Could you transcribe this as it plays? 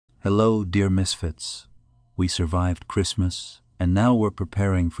Hello, dear misfits. We survived Christmas, and now we're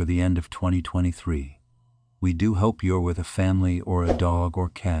preparing for the end of 2023. We do hope you're with a family or a dog or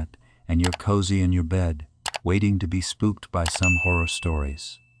cat, and you're cozy in your bed, waiting to be spooked by some horror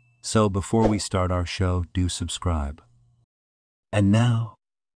stories. So before we start our show, do subscribe. And now,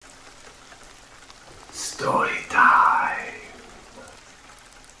 story time.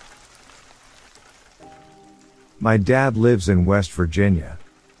 My dad lives in West Virginia.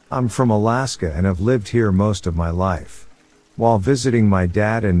 I'm from Alaska and have lived here most of my life. While visiting my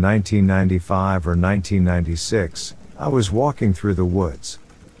dad in 1995 or 1996, I was walking through the woods.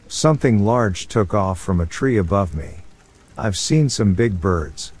 Something large took off from a tree above me. I've seen some big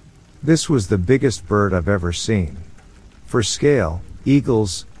birds. This was the biggest bird I've ever seen. For scale,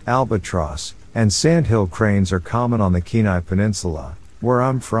 eagles, albatross, and sandhill cranes are common on the Kenai Peninsula, where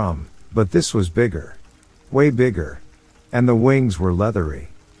I'm from, but this was bigger. Way bigger. And the wings were leathery.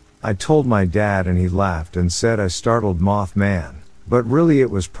 I told my dad and he laughed and said I startled Mothman, but really it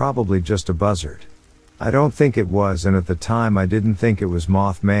was probably just a buzzard. I don't think it was, and at the time I didn't think it was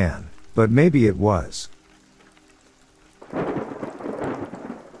Mothman, but maybe it was.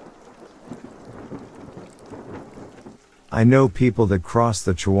 I know people that cross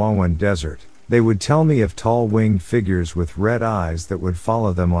the Chihuahuan Desert. They would tell me of tall winged figures with red eyes that would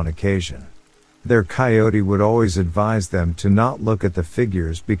follow them on occasion. Their coyote would always advise them to not look at the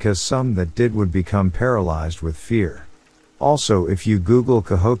figures because some that did would become paralyzed with fear. Also, if you Google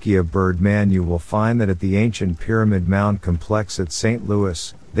Cahokia Birdman, you will find that at the ancient Pyramid Mound complex at St.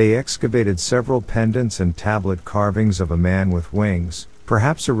 Louis, they excavated several pendants and tablet carvings of a man with wings,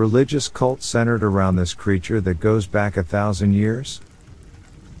 perhaps a religious cult centered around this creature that goes back 1,000 years?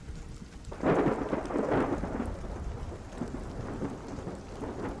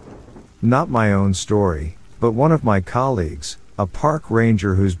 Not my own story, but one of my colleagues, a park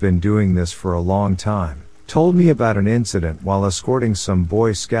ranger who's been doing this for a long time, told me about an incident while escorting some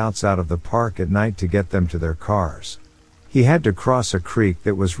Boy Scouts out of the park at night to get them to their cars. He had to cross a creek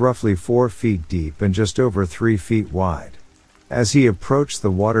that was roughly 4 feet deep and just over 3 feet wide. As he approached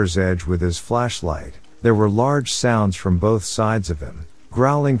the water's edge with his flashlight, there were large sounds from both sides of him,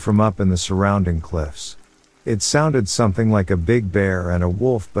 growling from up in the surrounding cliffs. It sounded something like a big bear and a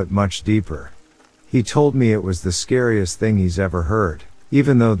wolf, but much deeper. He told me it was the scariest thing he's ever heard,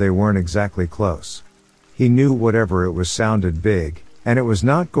 even though they weren't exactly close. He knew whatever it was sounded big, and it was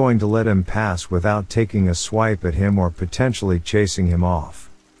not going to let him pass without taking a swipe at him or potentially chasing him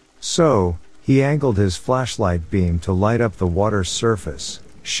off. So, he angled his flashlight beam to light up the water's surface,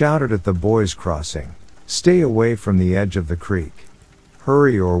 shouted at the boys crossing, "Stay away from the edge of the creek.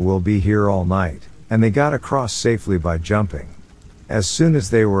 Hurry or we'll be here all night." And they got across safely by jumping. As soon as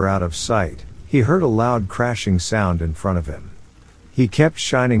they were out of sight, he heard a loud crashing sound in front of him. He kept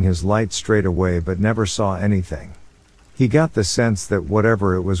shining his light straight away but never saw anything. He got the sense that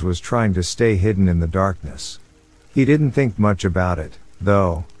whatever it was trying to stay hidden in the darkness. He didn't think much about it,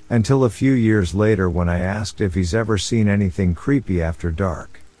 though, until a few years later when I asked if he's ever seen anything creepy after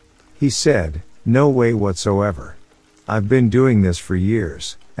dark. He said, "No way whatsoever. I've been doing this for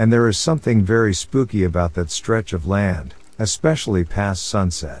years, and there is something very spooky about that stretch of land, especially past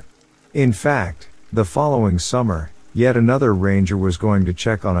sunset." In fact, the following summer, yet another ranger was going to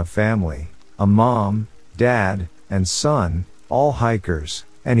check on a family, a mom, dad, and son, all hikers,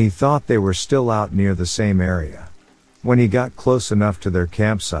 and he thought they were still out near the same area. When he got close enough to their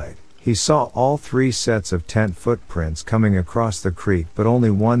campsite, he saw all 3 sets of tent footprints coming across the creek but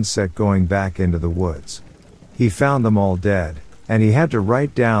only one set going back into the woods. He found them all dead, and he had to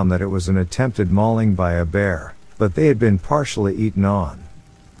write down that it was an attempted mauling by a bear, but they had been partially eaten on.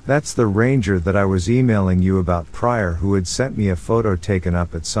 That's the ranger that I was emailing you about prior who had sent me a photo taken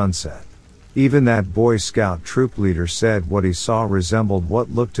up at sunset. Even that Boy Scout troop leader said what he saw resembled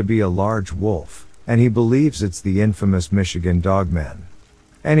what looked to be a large wolf, and he believes it's the infamous Michigan Dogman.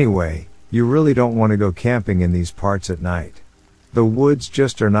 Anyway, you really don't want to go camping in these parts at night. The woods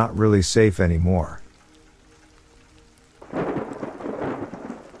just are not really safe anymore.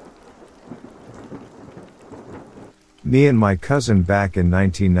 Me and my cousin back in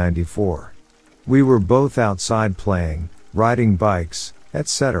 1994. We were both outside playing, riding bikes,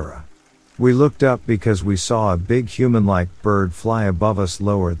 etc. We looked up because we saw a big human-like bird fly above us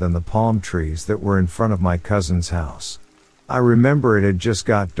lower than the palm trees that were in front of my cousin's house. I remember it had just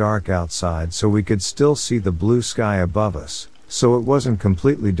got dark outside so we could still see the blue sky above us, so it wasn't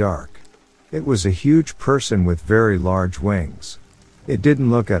completely dark. It was a huge person with very large wings. It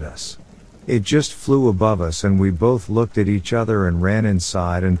didn't look at us. It just flew above us and we both looked at each other and ran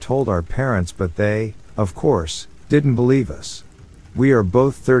inside and told our parents, but they, of course, didn't believe us. We are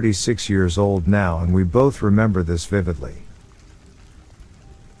both 36 years old now and we both remember this vividly.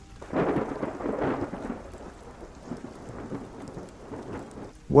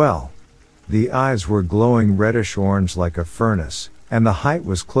 Well, the eyes were glowing reddish orange like a furnace, and the height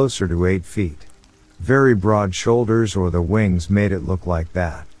was closer to 8 feet. Very broad shoulders, or the wings made it look like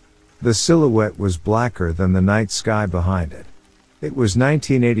that. The silhouette was blacker than the night sky behind it. It was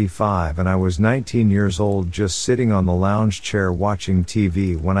 1985 and I was 19 years old, just sitting on the lounge chair watching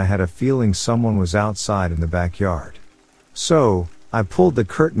TV when I had a feeling someone was outside in the backyard. So, I pulled the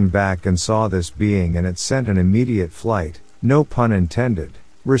curtain back and saw this being, and it sent an immediate flight, no pun intended,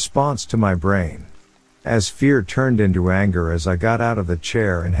 response to my brain. As fear turned into anger as I got out of the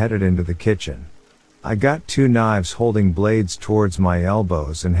chair and headed into the kitchen. I got 2 knives holding blades towards my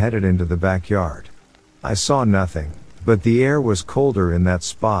elbows and headed into the backyard. I saw nothing, but the air was colder in that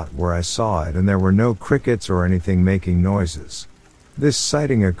spot where I saw it, and there were no crickets or anything making noises. This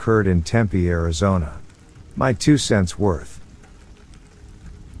sighting occurred in Tempe, Arizona. My 2 cents worth.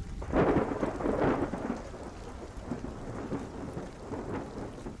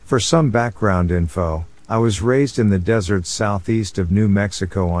 For some background info, I was raised in the desert southeast of New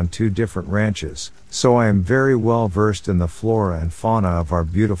Mexico on 2 different ranches, so I am very well versed in the flora and fauna of our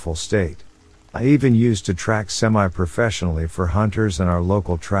beautiful state. I even used to track semi-professionally for hunters and our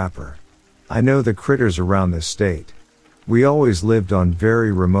local trapper. I know the critters around this state. We always lived on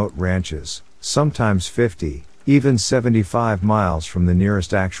very remote ranches, sometimes 50, even 75 miles from the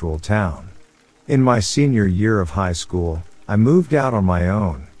nearest actual town. In my senior year of high school, I moved out on my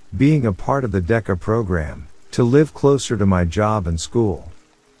own, being a part of the DECA program, to live closer to my job and school.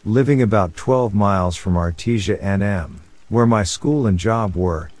 Living about 12 miles from Artesia NM, where my school and job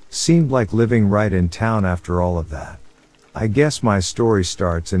were, seemed like living right in town after all of that. I guess my story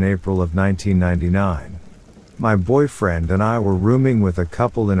starts in April of 1999. My boyfriend and I were rooming with a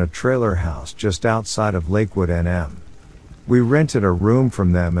couple in a trailer house just outside of Lakewood NM. We rented a room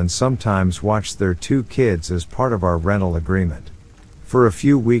from them and sometimes watched their 2 kids as part of our rental agreement. For a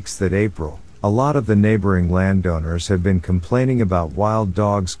few weeks that April, a lot of the neighboring landowners had been complaining about wild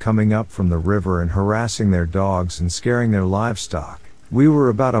dogs coming up from the river and harassing their dogs and scaring their livestock. We were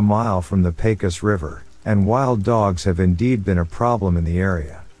about a mile from the Pecos River, and wild dogs have indeed been a problem in the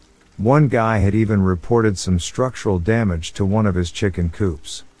area. One guy had even reported some structural damage to one of his chicken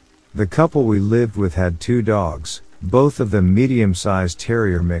coops. The couple we lived with had 2 dogs, both of them medium-sized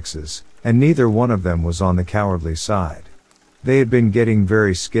terrier mixes, and neither one of them was on the cowardly side. They had been getting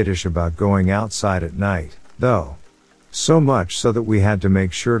very skittish about going outside at night, though. So much so that we had to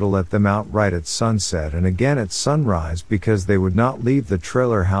make sure to let them out right at sunset and again at sunrise because they would not leave the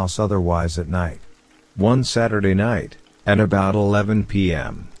trailer house otherwise at night. One Saturday night, at about 11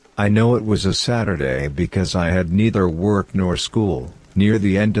 p.m., I know it was a Saturday because I had neither work nor school. Near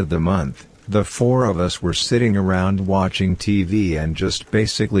the end of the month, the 4 of us were sitting around watching TV and just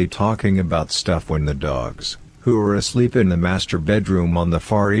basically talking about stuff when the dogs, who were asleep in the master bedroom on the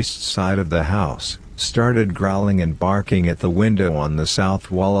far east side of the house, started growling and barking at the window on the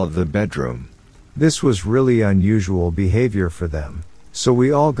south wall of the bedroom. This was really unusual behavior for them, so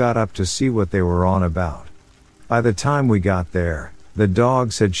we all got up to see what they were on about. By the time we got there, the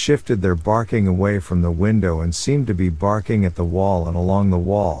dogs had shifted their barking away from the window and seemed to be barking at the wall and along the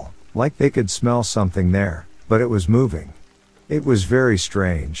wall, like they could smell something there, but it was moving. It was very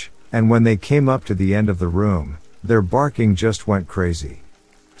strange. And when they came up to the end of the room, their barking just went crazy.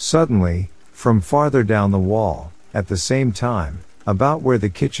 Suddenly, from farther down the wall, at the same time, about where the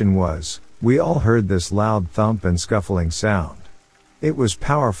kitchen was, we all heard this loud thump and scuffling sound. It was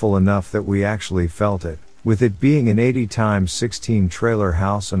powerful enough that we actually felt it, with it being an 80x16 trailer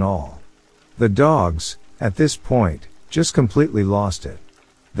house and all. The dogs, at this point, just completely lost it.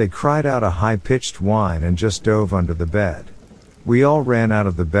 They cried out a high-pitched whine and just dove under the bed. We all ran out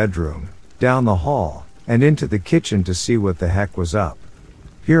of the bedroom, down the hall, and into the kitchen to see what the heck was up.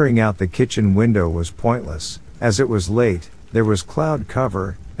 Peering out the kitchen window was pointless, as it was late, there was cloud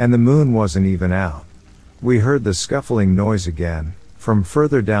cover, and the moon wasn't even out. We heard the scuffling noise again, from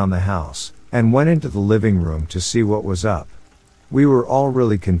further down the house, and went into the living room to see what was up. We were all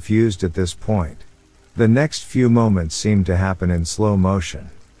really confused at this point. The next few moments seemed to happen in slow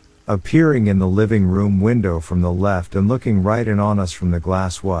motion. Appearing in the living room window from the left and looking right in on us from the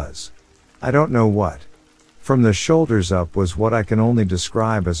glass was, I don't know what. From the shoulders up was what I can only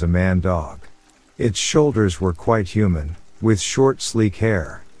describe as a man-dog. Its shoulders were quite human, with short sleek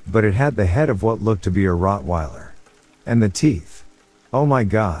hair, but it had the head of what looked to be a Rottweiler. And the teeth. Oh my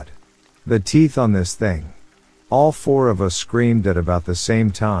God. The teeth on this thing. All 4 of us screamed at about the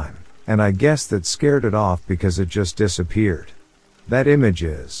same time, and I guess that scared it off because it just disappeared. That image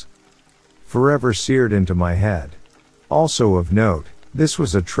is forever seared into my head. Also of note, this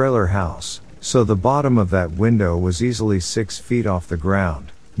was a trailer house, so the bottom of that window was easily 6 feet off the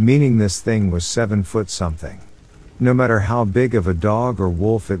ground, meaning this thing was 7 foot something. No matter how big of a dog or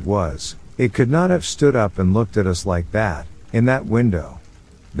wolf it was, it could not have stood up and looked at us like that, in that window.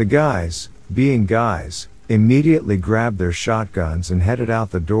 The guys, being guys, immediately grabbed their shotguns and headed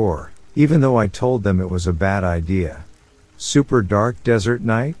out the door, even though I told them it was a bad idea. Super dark desert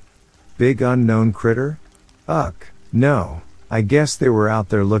night? Big unknown critter? Ugh, no. I guess they were out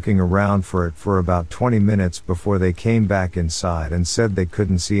there looking around for it for about 20 minutes before they came back inside and said they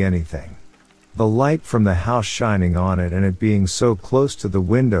couldn't see anything. The light from the house shining on it and it being so close to the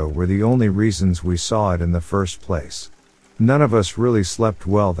window were the only reasons we saw it in the first place. None of us really slept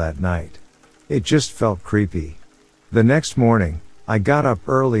well that night. It just felt creepy. The next morning, I got up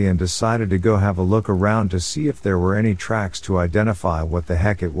early and decided to go have a look around to see if there were any tracks to identify what the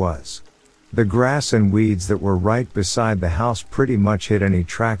heck it was. The grass and weeds that were right beside the house pretty much hid any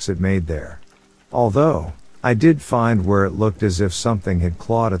tracks it made there. Although, I did find where it looked as if something had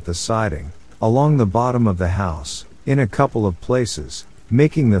clawed at the siding, along the bottom of the house, in a couple of places,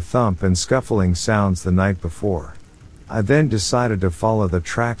 making the thump and scuffling sounds the night before. I then decided to follow the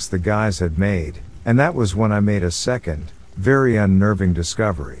tracks the guys had made, and that was when I made a second, very unnerving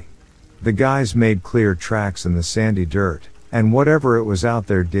discovery. The guys made clear tracks in the sandy dirt, and whatever it was out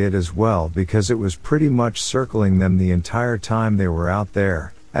there did as well because it was pretty much circling them the entire time they were out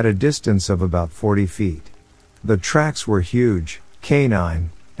there, at a distance of about 40 feet. The tracks were huge, canine,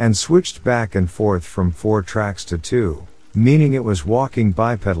 and switched back and forth from 4 tracks to 2, meaning it was walking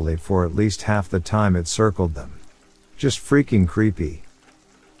bipedally for at least half the time it circled them. Just freaking creepy.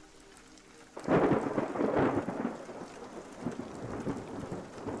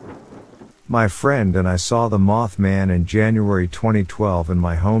 My friend and I saw the Mothman in January 2012 in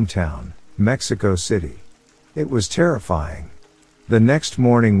my hometown, Mexico City. It was terrifying. The next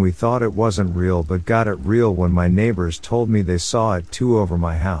morning we thought it wasn't real but got it real when my neighbors told me they saw it too over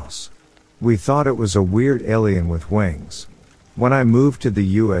my house. We thought it was a weird alien with wings. When I moved to the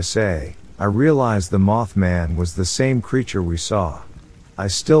USA, I realized the Mothman was the same creature we saw. I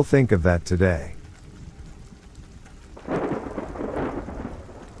still think of that today.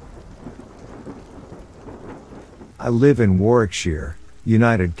 I live in Warwickshire,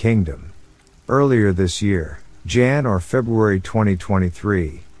 United Kingdom. Earlier this year, Jan or February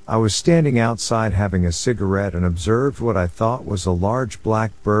 2023, I was standing outside having a cigarette and observed what I thought was a large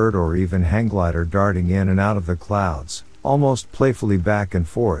black bird or even hang glider darting in and out of the clouds, almost playfully back and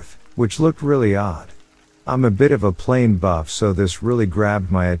forth, which looked really odd. I'm a bit of a plane buff, so this really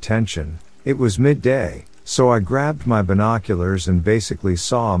grabbed my attention. It was midday, so I grabbed my binoculars and basically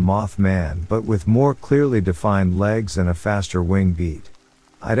saw a Mothman but with more clearly defined legs and a faster wing beat.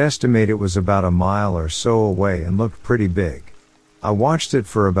 I'd estimate it was about a mile or so away and looked pretty big. I watched it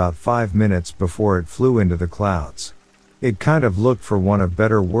for about 5 minutes before it flew into the clouds. It kind of looked, for want of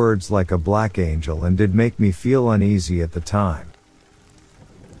better words, like a black angel and did make me feel uneasy at the time.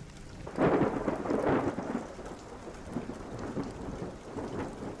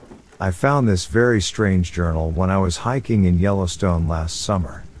 I found this very strange journal when I was hiking in Yellowstone last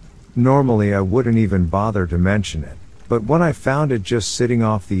summer. Normally I wouldn't even bother to mention it, but when I found it just sitting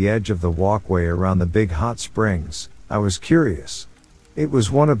off the edge of the walkway around the big hot springs, I was curious. It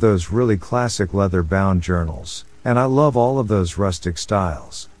was one of those really classic leather-bound journals, and I love all of those rustic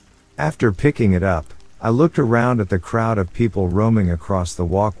styles. After picking it up, I looked around at the crowd of people roaming across the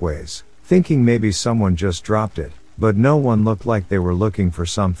walkways, thinking maybe someone just dropped it, but no one looked like they were looking for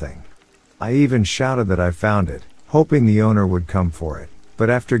something. I even shouted that I found it, hoping the owner would come for it, but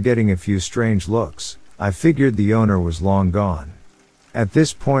after getting a few strange looks, I figured the owner was long gone. At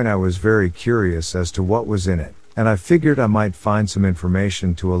this point I was very curious as to what was in it, and I figured I might find some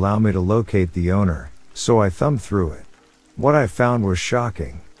information to allow me to locate the owner, so I thumbed through it. What I found was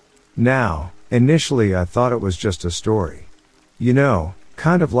shocking. Now, initially I thought it was just a story. You know,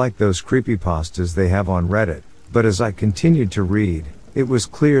 kind of like those creepypastas they have on Reddit, but as I continued to read, it was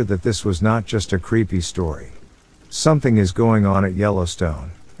clear that this was not just a creepy story. Something is going on at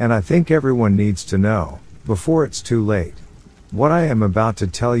Yellowstone, and I think everyone needs to know, before it's too late. What I am about to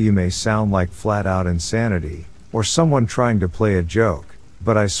tell you may sound like flat-out insanity, or someone trying to play a joke,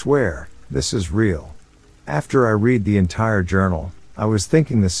 but I swear, this is real. After I read the entire journal, I was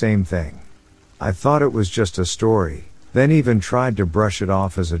thinking the same thing. I thought it was just a story, then even tried to brush it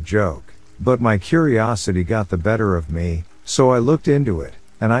off as a joke, but my curiosity got the better of me, so I looked into it,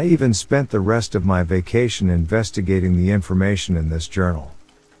 and I even spent the rest of my vacation investigating the information in this journal.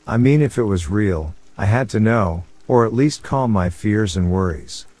 I mean, if it was real, I had to know, or at least calm my fears and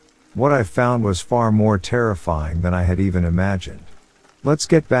worries. What I found was far more terrifying than I had even imagined. Let's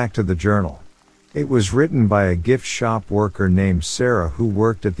get back to the journal. It was written by a gift shop worker named Sarah who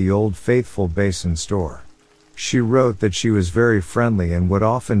worked at the Old Faithful Basin store. She wrote that she was very friendly and would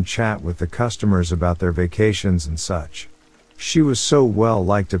often chat with the customers about their vacations and such. She was so well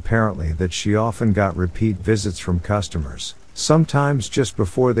liked apparently that she often got repeat visits from customers, sometimes just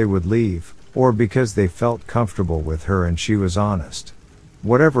before they would leave, or because they felt comfortable with her and she was honest.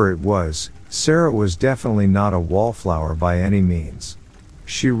 Whatever it was, Sarah was definitely not a wallflower by any means.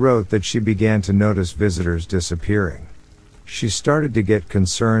 She wrote that she began to notice visitors disappearing. She started to get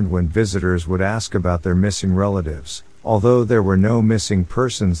concerned when visitors would ask about their missing relatives, although there were no missing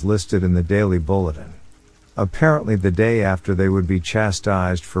persons listed in the daily bulletin. Apparently the day after they would be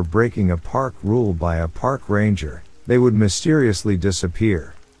chastised for breaking a park rule by a park ranger, they would mysteriously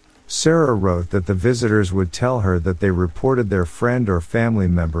disappear. Sarah wrote that the visitors would tell her that they reported their friend or family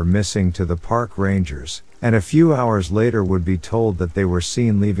member missing to the park rangers, and a few hours later would be told that they were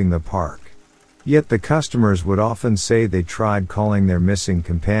seen leaving the park. Yet the customers would often say they tried calling their missing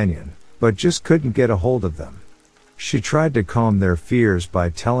companion, but just couldn't get a hold of them. She tried to calm their fears by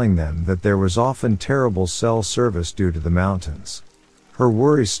telling them that there was often terrible cell service due to the mountains. Her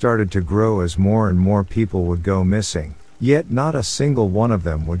worries started to grow as more and more people would go missing, yet not a single one of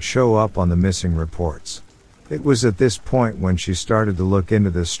them would show up on the missing reports. It was at this point when she started to look into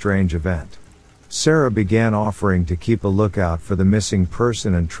this strange event. Sarah began offering to keep a lookout for the missing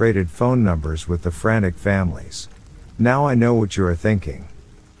person and traded phone numbers with the frantic families. Now I know what you are thinking.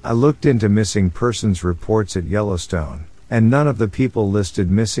 I looked into missing persons reports at Yellowstone, and none of the people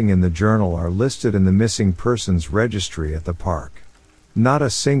listed missing in the journal are listed in the missing persons registry at the park. Not a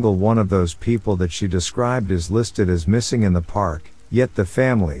single one of those people that she described is listed as missing in the park, yet the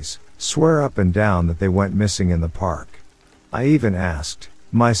families swear up and down that they went missing in the park. I even asked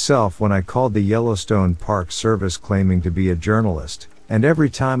myself when I called the Yellowstone Park Service claiming to be a journalist, and every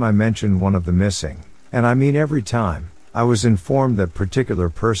time I mentioned one of the missing, and I mean every time, I was informed that particular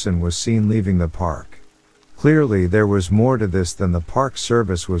person was seen leaving the park. Clearly there was more to this than the Park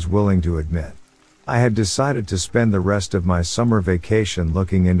Service was willing to admit. I had decided to spend the rest of my summer vacation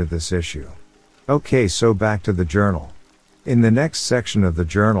looking into this issue. Okay, so back to the journal. In the next section of the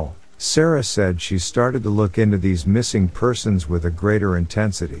journal, Sarah said she started to look into these missing persons with a greater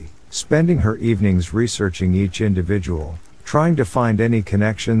intensity, spending her evenings researching each individual, trying to find any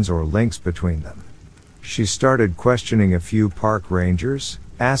connections or links between them. She started questioning a few park rangers,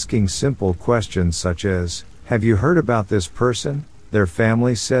 asking simple questions such as, "Have you heard about this person? Their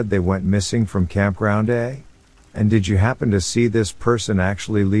family said they went missing from Campground A? And did you happen to see this person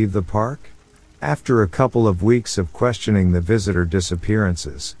actually leave the park?" After a couple of weeks of questioning the visitor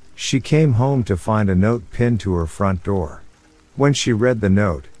disappearances, she came home to find a note pinned to her front door. When she read the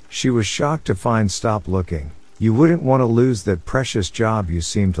note, she was shocked to find, "Stop looking. You wouldn't want to lose that precious job you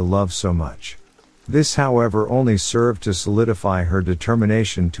seem to love so much." This, however, only served to solidify her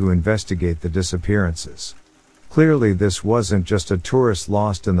determination to investigate the disappearances. Clearly this wasn't just a tourist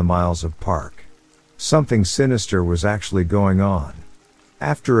lost in the miles of park. Something sinister was actually going on.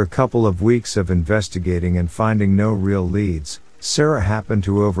 After a couple of weeks of investigating and finding no real leads, Sarah happened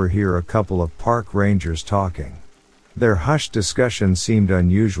to overhear a couple of park rangers talking. Their hushed discussion seemed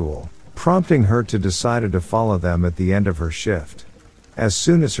unusual, prompting her to decide to follow them at the end of her shift. As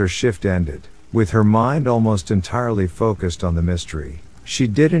soon as her shift ended, with her mind almost entirely focused on the mystery, she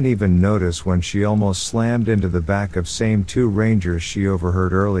didn't even notice when she almost slammed into the back of same two rangers she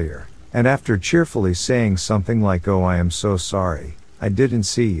overheard earlier, and after cheerfully saying something like, "Oh, I am so sorry, I didn't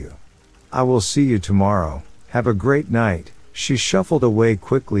see you. I will see you tomorrow, have a great night," she shuffled away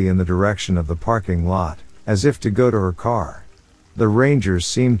quickly in the direction of the parking lot, as if to go to her car. The rangers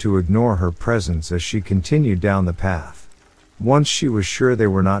seemed to ignore her presence as she continued down the path. Once she was sure they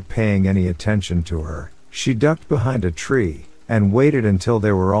were not paying any attention to her, she ducked behind a tree, and waited until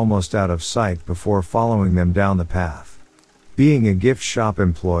they were almost out of sight before following them down the path. Being a gift shop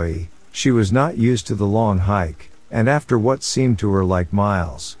employee, she was not used to the long hike, and after what seemed to her like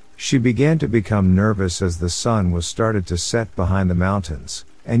miles, she began to become nervous as the sun was started to set behind the mountains,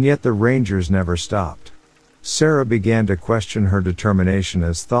 and yet the rangers never stopped. Sarah began to question her determination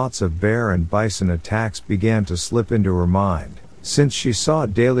as thoughts of bear and bison attacks began to slip into her mind, since she saw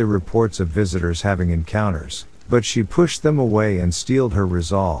daily reports of visitors having encounters, but she pushed them away and steeled her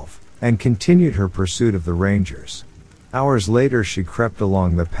resolve, and continued her pursuit of the rangers. Hours later she crept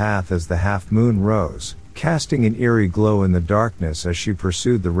along the path as the half moon rose, casting an eerie glow in the darkness as she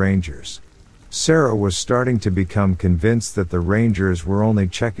pursued the rangers. Sarah was starting to become convinced that the rangers were only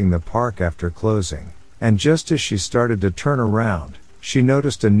checking the park after closing, and just as she started to turn around, she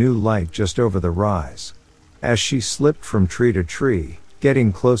noticed a new light just over the rise. As she slipped from tree to tree,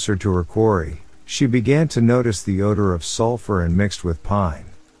 getting closer to her quarry, she began to notice the odor of sulfur and mixed with pine.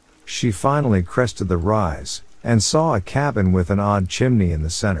 She finally crested the rise, and saw a cabin with an odd chimney in the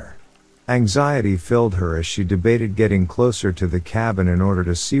center. Anxiety filled her as she debated getting closer to the cabin in order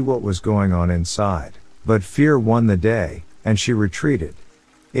to see what was going on inside, but fear won the day, and she retreated.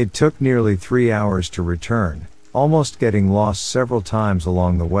 It took nearly 3 hours to return, almost getting lost several times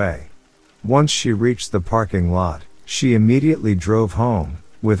along the way. Once she reached the parking lot, she immediately drove home,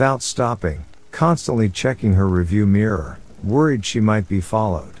 without stopping, constantly checking her review mirror, worried she might be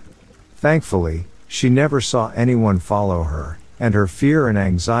followed. Thankfully, she never saw anyone follow her, and her fear and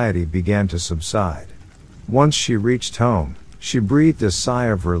anxiety began to subside. Once she reached home, she breathed a sigh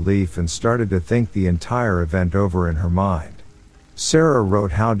of relief and started to think the entire event over in her mind. Sarah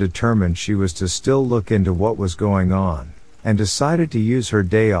wrote how determined she was to still look into what was going on, and decided to use her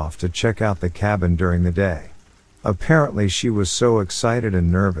day off to check out the cabin during the day. Apparently she was so excited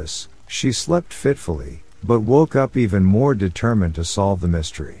and nervous, she slept fitfully, but woke up even more determined to solve the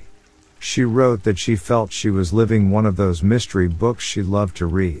mystery. She wrote that she felt she was living one of those mystery books she loved to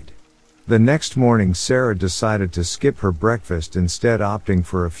read. The next morning Sarah decided to skip her breakfast, instead opting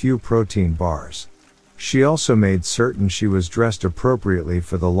for a few protein bars. She also made certain she was dressed appropriately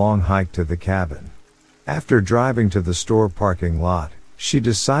for the long hike to the cabin. After driving to the store parking lot, she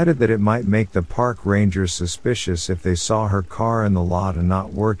decided that it might make the park rangers suspicious if they saw her car in the lot and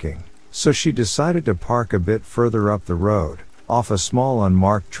not working, so she decided to park a bit further up the road, off a small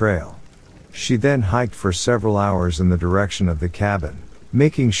unmarked trail. She then hiked for several hours in the direction of the cabin,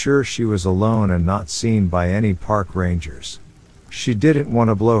 making sure she was alone and not seen by any park rangers. She didn't want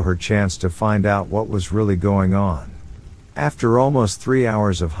to blow her chance to find out what was really going on. After almost 3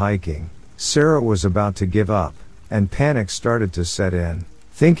 hours of hiking, Sarah was about to give up, and panic started to set in,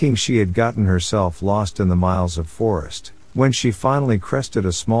 thinking she had gotten herself lost in the miles of forest, when she finally crested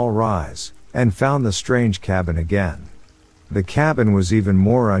a small rise, and found the strange cabin again. The cabin was even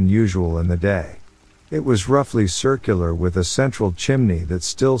more unusual in the day. It was roughly circular with a central chimney that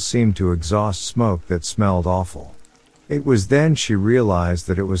still seemed to exhaust smoke that smelled awful. It was then she realized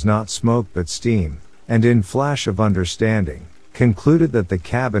that it was not smoke but steam, and in flash of understanding, concluded that the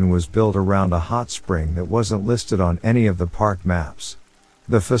cabin was built around a hot spring that wasn't listed on any of the park maps.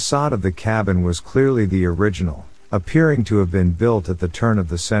 The facade of the cabin was clearly the original, appearing to have been built at the turn of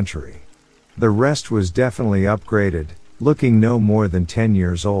the century. The rest was definitely upgraded, looking no more than 10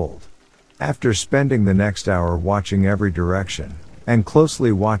 years old. After spending the next hour watching every direction, and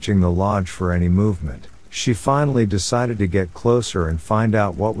closely watching the lodge for any movement, she finally decided to get closer and find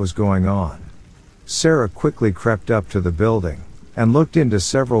out what was going on. Sarah quickly crept up to the building, and looked into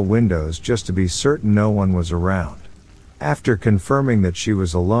several windows just to be certain no one was around. After confirming that she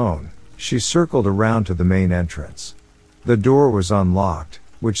was alone, she circled around to the main entrance. The door was unlocked,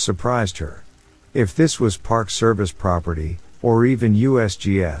 which surprised her. If this was Park Service property, or even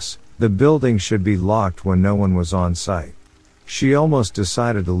USGS, the building should be locked when no one was on site. She almost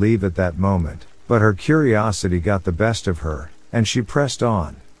decided to leave at that moment, but her curiosity got the best of her, and she pressed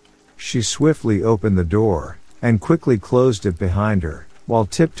on. She swiftly opened the door, and quickly closed it behind her, while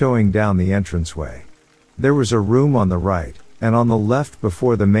tiptoeing down the entranceway. There was a room on the right, and on the left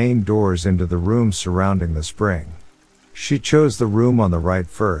before the main doors into the rooms surrounding the spring. She chose the room on the right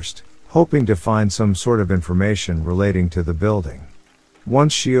first, hoping to find some sort of information relating to the building.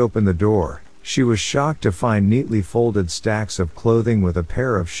 Once she opened the door, she was shocked to find neatly folded stacks of clothing with a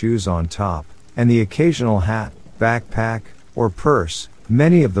pair of shoes on top, and the occasional hat, backpack, or purse.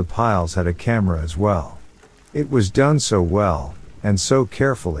 Many of the piles had a camera as well. It was done so well, and so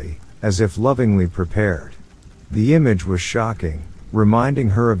carefully, as if lovingly prepared. The image was shocking,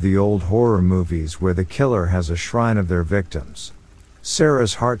 reminding her of the old horror movies where the killer has a shrine of their victims.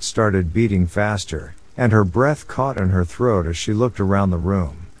 Sarah's heart started beating faster, and her breath caught in her throat as she looked around the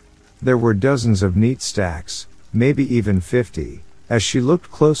room. There were dozens of neat stacks, maybe even 50. As she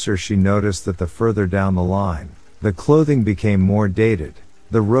looked closer, she noticed that the further down the line, the clothing became more dated,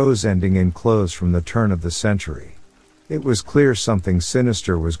 the rows ending in clothes from the turn of the century. It was clear something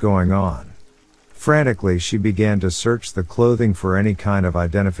sinister was going on. Frantically, she began to search the clothing for any kind of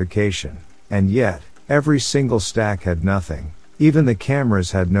identification, and yet, every single stack had nothing. Even the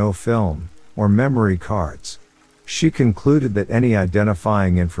cameras had no film, or memory cards. She concluded that any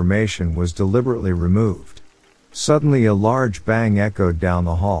identifying information was deliberately removed. Suddenly a large bang echoed down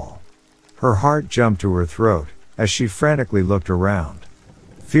the hall. Her heart jumped to her throat, as she frantically looked around.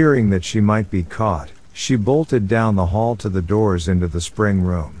 Fearing that she might be caught, she bolted down the hall to the doors into the spring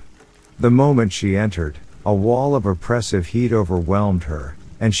room. The moment she entered, a wall of oppressive heat overwhelmed her,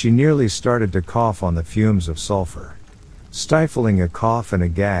 and she nearly started to cough on the fumes of sulfur. Stifling a cough and a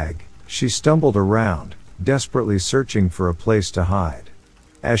gag, she stumbled around, desperately searching for a place to hide.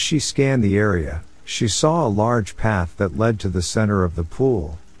 As she scanned the area, she saw a large path that led to the center of the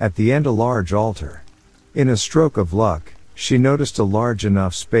pool, at the end a large altar. In a stroke of luck, she noticed a large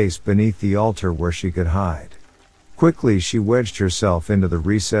enough space beneath the altar where she could hide. Quickly she wedged herself into the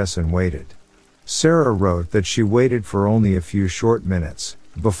recess and waited. Sarah wrote that she waited for only a few short minutes,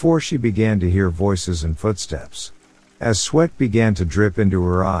 before she began to hear voices and footsteps. As sweat began to drip into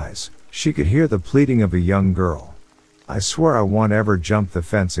her eyes, she could hear the pleading of a young girl. "I swear I won't ever jump the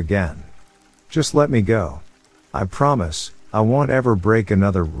fence again. Just let me go. I promise, I won't ever break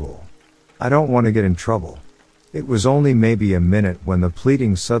another rule. I don't want to get in trouble." It was only maybe a minute when the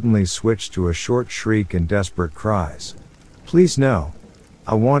pleading suddenly switched to a short shriek and desperate cries. "Please no.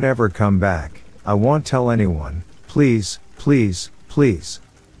 I won't ever come back. I won't tell anyone. Please, please, please."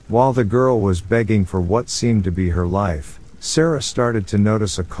 While the girl was begging for what seemed to be her life, Sarah started to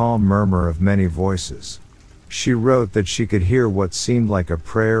notice a calm murmur of many voices. She wrote that she could hear what seemed like a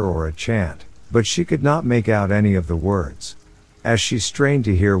prayer or a chant, but she could not make out any of the words. As she strained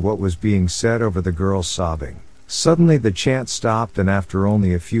to hear what was being said over the girl's sobbing, suddenly the chant stopped, and after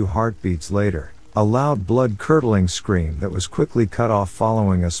only a few heartbeats later, a loud blood-curdling scream that was quickly cut off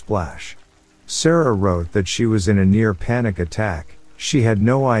following a splash. Sarah wrote that she was in a near panic attack. She had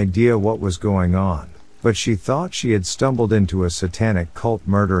no idea what was going on, but she thought she had stumbled into a satanic cult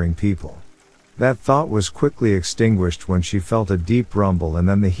murdering people. That thought was quickly extinguished when she felt a deep rumble, and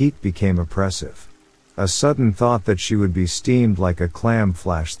then the heat became oppressive. A sudden thought that she would be steamed like a clam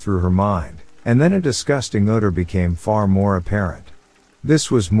flashed through her mind, and then a disgusting odor became far more apparent. This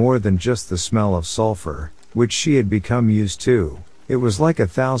was more than just the smell of sulfur, which she had become used to. It was like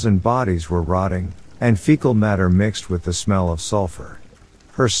 1,000 bodies were rotting, and fecal matter mixed with the smell of sulfur.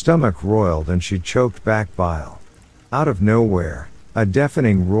 Her stomach roiled and she choked back bile. Out of nowhere, a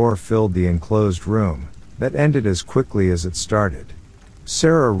deafening roar filled the enclosed room, that ended as quickly as it started.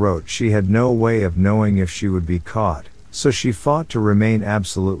 Sarah wrote she had no way of knowing if she would be caught, so she fought to remain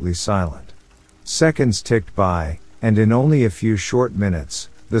absolutely silent. Seconds ticked by, and in only a few short minutes,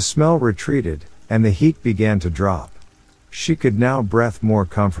 the smell retreated, and the heat began to drop. She could now breathe more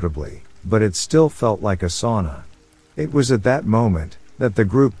comfortably, but it still felt like a sauna. It was at that moment that the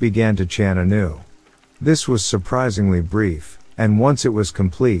group began to chant anew. This was surprisingly brief, and once it was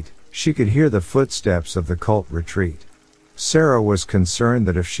complete, she could hear the footsteps of the cult retreat. Sarah was concerned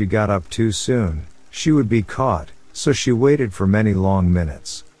that if she got up too soon, she would be caught, so she waited for many long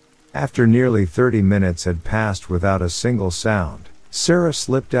minutes. After nearly 30 minutes had passed without a single sound, Sarah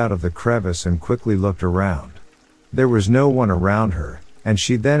slipped out of the crevice and quickly looked around. There was no one around her, and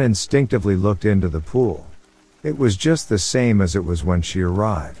she then instinctively looked into the pool. It was just the same as it was when she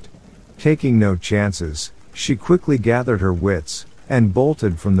arrived. Taking no chances, she quickly gathered her wits, and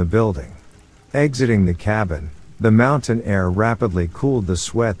bolted from the building. Exiting the cabin, the mountain air rapidly cooled the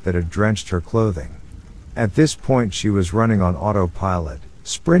sweat that had drenched her clothing. At this point she was running on autopilot,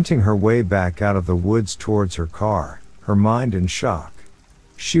 sprinting her way back out of the woods towards her car, her mind in shock.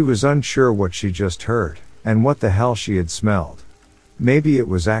 She was unsure what she just heard, and what the hell she had smelled. Maybe it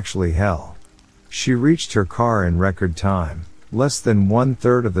was actually hell. She reached her car in record time, less than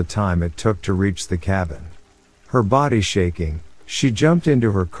 1/3 of the time it took to reach the cabin. Her body shaking, she jumped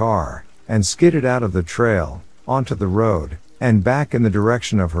into her car, and skidded out of the trail, onto the road, and back in the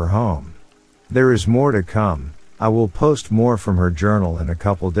direction of her home. There is more to come. I will post more from her journal in a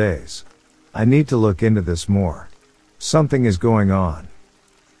couple days. I need to look into this more. Something is going on.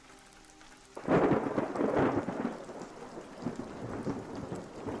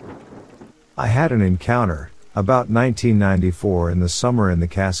 I had an encounter, about 1994 in the summer in the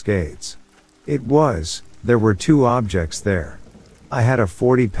Cascades. There were two objects there. I had a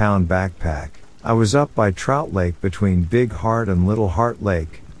 40-pound backpack. I was up by Trout Lake between Big Heart and Little Heart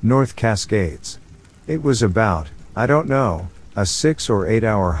Lake, North Cascades. It was about, I don't know, a 6 or 8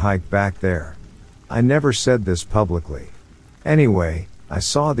 hour hike back there. I never said this publicly. Anyway, I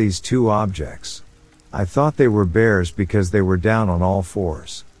saw these two objects. I thought they were bears because they were down on all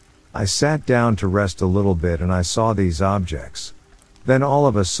fours. I sat down to rest a little bit and I saw these objects. Then all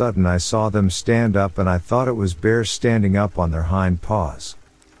of a sudden I saw them stand up and I thought it was bears standing up on their hind paws.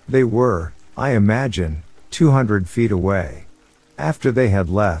 They were, I imagine, 200 feet away. After they had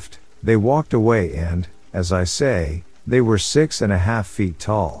left, they walked away and, as I say, they were 6.5 feet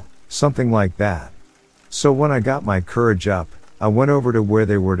tall, something like that. So when I got my courage up, I went over to where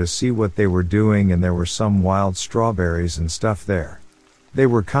they were to see what they were doing, and there were some wild strawberries and stuff there. They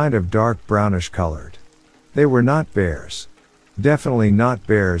were kind of dark brownish colored. They were not bears. Definitely not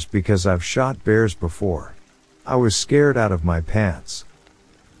bears because I've shot bears before. I was scared out of my pants.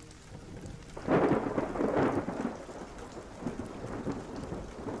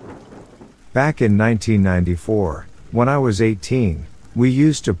 Back in 1994, when I was 18, we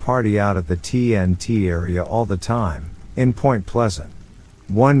used to party out at the TNT area all the time, in Point Pleasant.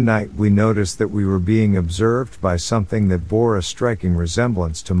 One night we noticed that we were being observed by something that bore a striking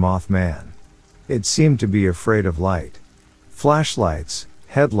resemblance to Mothman. It seemed to be afraid of light. Flashlights,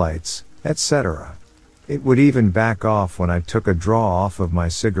 headlights, etc. It would even back off when I took a draw off of my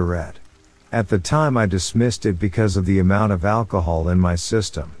cigarette. At the time I dismissed it because of the amount of alcohol in my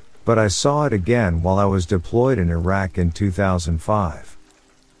system, but I saw it again while I was deployed in Iraq in 2005.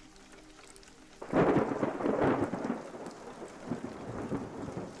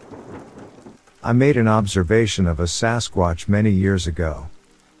 I made an observation of a Sasquatch many years ago.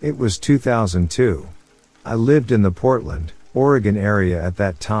 It was 2002. I lived in the Portland, Oregon area at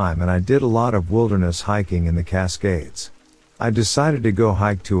that time and I did a lot of wilderness hiking in the Cascades. I decided to go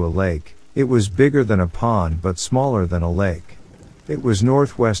hike to a lake. It was bigger than a pond but smaller than a lake. It was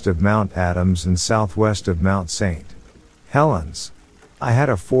northwest of Mount Adams and southwest of Mount St. Helens. I had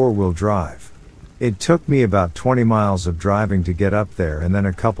a 4-wheel drive. It took me about 20 miles of driving to get up there and then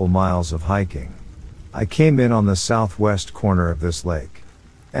a couple miles of hiking. I came in on the southwest corner of this lake.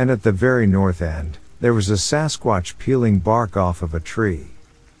 And at the very north end, there was a Sasquatch peeling bark off of a tree.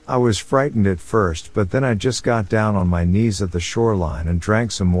 I was frightened at first but then I just got down on my knees at the shoreline and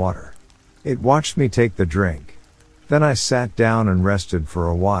drank some water. It watched me take the drink. Then I sat down and rested for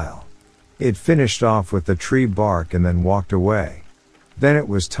a while. It finished off with the tree bark and then walked away. Then it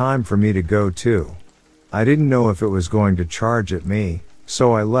was time for me to go too. I didn't know if it was going to charge at me,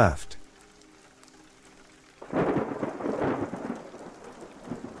 so I left.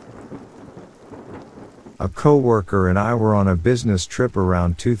 A coworker and I were on a business trip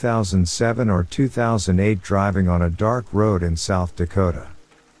around 2007 or 2008 driving on a dark road in South Dakota.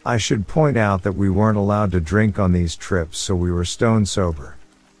 I should point out that we weren't allowed to drink on these trips so we were stone sober.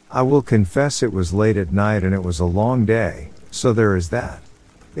 I will confess it was late at night and it was a long day, so there is that.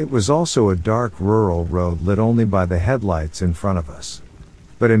 It was also a dark rural road lit only by the headlights in front of us.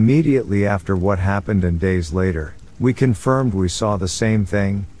 But immediately after what happened and days later, we confirmed we saw the same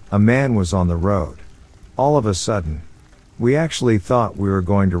thing. A man was on the road. All of a sudden, we actually thought we were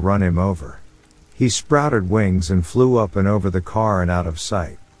going to run him over. He sprouted wings and flew up and over the car and out of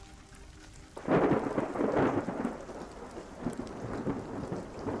sight.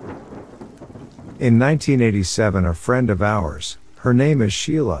 In 1987, a friend of ours, her name is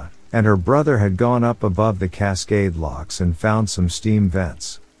Sheila, and her brother had gone up above the Cascade locks and found some steam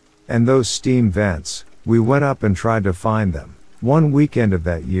vents. And those steam vents, we went up and tried to find them, one weekend of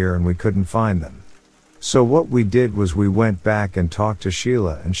that year and we couldn't find them. So what we did was we went back and talked to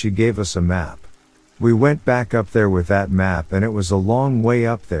Sheila and she gave us a map. We went back up there with that map and it was a long way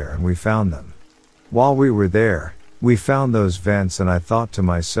up there and we found them. While we were there, we found those vents and I thought to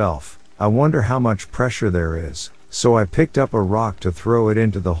myself, I wonder how much pressure there is, so I picked up a rock to throw it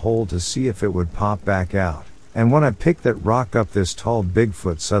into the hole to see if it would pop back out, and when I picked that rock up this tall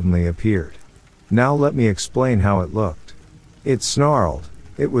Bigfoot suddenly appeared. Now let me explain how it looked. It snarled,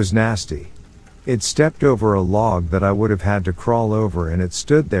 it was nasty. It stepped over a log that I would have had to crawl over and it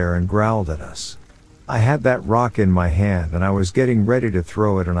stood there and growled at us. I had that rock in my hand and I was getting ready to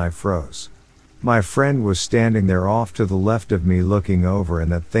throw it and I froze. My friend was standing there off to the left of me looking over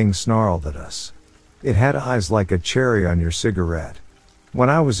and that thing snarled at us. It had eyes like a cherry on your cigarette. When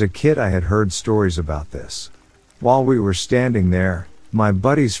I was a kid I had heard stories about this. While we were standing there, my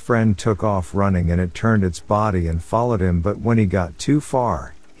buddy's friend took off running and it turned its body and followed him, but when he got too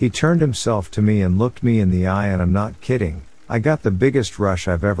far, he turned himself to me and looked me in the eye, and I'm not kidding, I got the biggest rush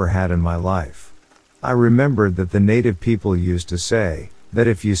I've ever had in my life. I remembered that the native people used to say, that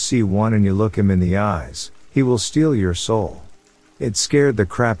if you see one and you look him in the eyes, he will steal your soul. It scared the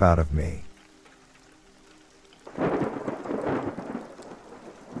crap out of me.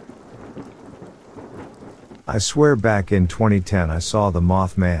 I swear back in 2010 I saw the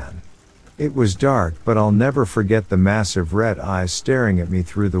Mothman. It was dark, but I'll never forget the massive red eyes staring at me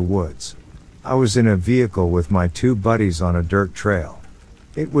through the woods. I was in a vehicle with my two buddies on a dirt trail.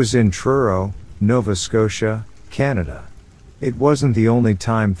 It was in Truro, Nova Scotia, Canada. It wasn't the only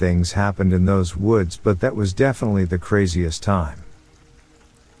time things happened in those woods, but that was definitely the craziest time.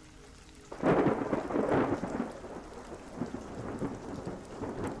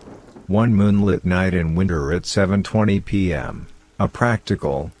 One moonlit night in winter at 7:20 p.m., a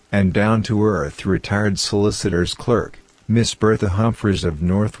practical and down-to-earth retired solicitor's clerk Miss Bertha Humphreys of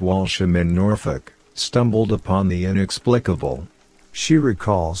North Walsham in Norfolk stumbled upon the inexplicable. She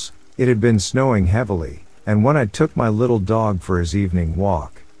recalls, it had been snowing heavily, and when I took my little dog for his evening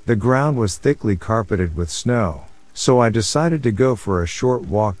walk, the ground was thickly carpeted with snow, so I decided to go for a short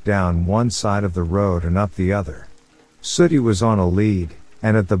walk down one side of the road and up the other. Sooty was on a lead,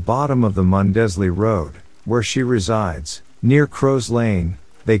 and at the bottom of the Mundesley Road, where she resides, near Crow's Lane,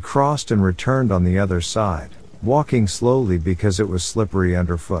 they crossed and returned on the other side, walking slowly because it was slippery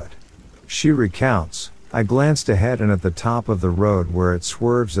underfoot. She recounts, I glanced ahead and at the top of the road where it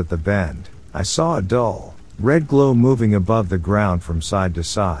swerves at the bend, I saw a dull, red glow moving above the ground from side to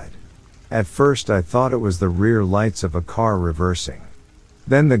side. At first I thought it was the rear lights of a car reversing.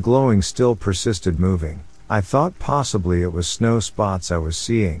 Then the glowing still persisted moving. I thought possibly it was snow spots I was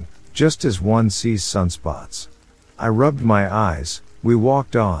seeing, just as one sees sunspots. I rubbed my eyes, we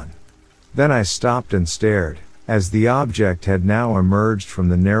walked on. Then I stopped and stared, as the object had now emerged from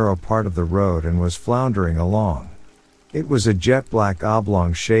the narrow part of the road and was floundering along. It was a jet black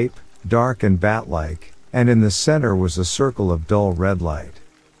oblong shape, dark and bat-like, and in the center was a circle of dull red light.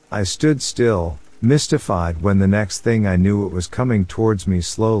 I stood still, mystified, when the next thing I knew it was coming towards me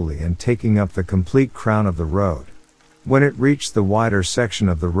slowly and taking up the complete crown of the road. When it reached the wider section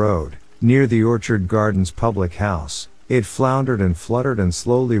of the road, near the Orchard Gardens public house, it floundered and fluttered and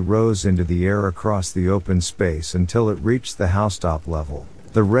slowly rose into the air across the open space until it reached the housetop level,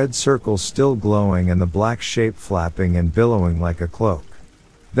 the red circle still glowing and the black shape flapping and billowing like a cloak.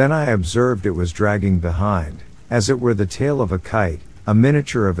 Then I observed it was dragging behind, as it were the tail of a kite, a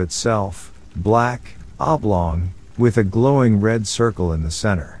miniature of itself, black, oblong, with a glowing red circle in the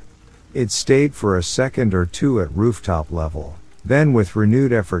center. It stayed for a second or two at rooftop level, then with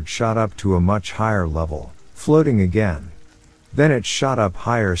renewed effort shot up to a much higher level, floating again. Then it shot up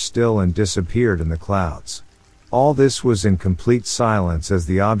higher still and disappeared in the clouds. All this was in complete silence as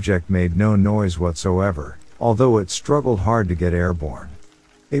the object made no noise whatsoever, although it struggled hard to get airborne.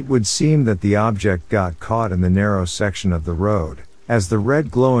 It would seem that the object got caught in the narrow section of the road, as the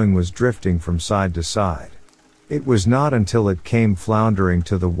red glowing was drifting from side to side. It was not until it came floundering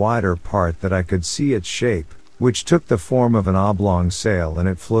to the wider part that I could see its shape, which took the form of an oblong sail, and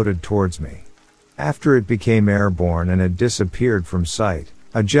it floated towards me. After it became airborne and had disappeared from sight,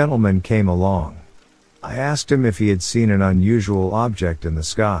 a gentleman came along. I asked him if he had seen an unusual object in the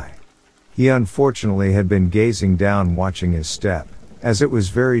sky. He unfortunately had been gazing down watching his step, as it was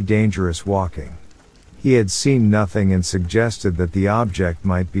very dangerous walking. He had seen nothing and suggested that the object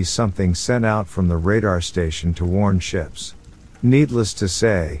might be something sent out from the radar station to warn ships. Needless to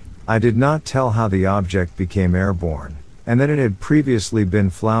say, I did not tell how the object became airborne, and that it had previously been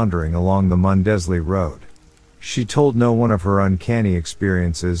floundering along the Mundesley Road. She told no one of her uncanny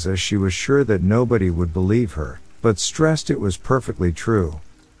experiences, as she was sure that nobody would believe her, but stressed it was perfectly true.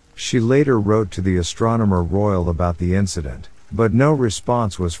 She later wrote to the Astronomer Royal about the incident, but no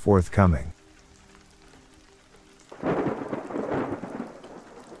response was forthcoming.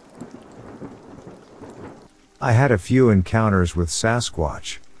 I had a few encounters with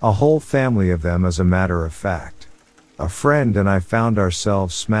Sasquatch, a whole family of them as a matter of fact. A friend and I found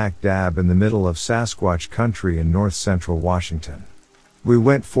ourselves smack dab in the middle of Sasquatch country in north-central Washington. We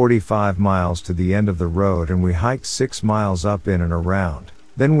went 45 miles to the end of the road and we hiked 6 miles up in and around,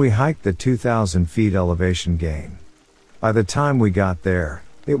 then we hiked the 2,000 feet elevation gain. By the time we got there,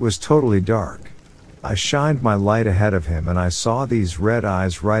 it was totally dark. I shined my light ahead of him and I saw these red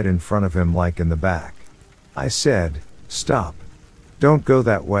eyes right in front of him, like in the back. I said, "Stop. Don't go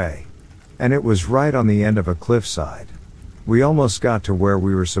that way." And it was right on the end of a cliffside. We almost got to where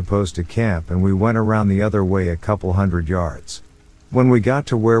we were supposed to camp and we went around the other way a couple 100 yards. When we got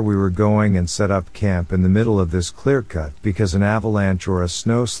to where we were going and set up camp in the middle of this clear cut because an avalanche or a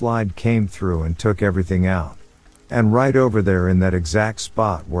snow slide came through and took everything out. And right over there in that exact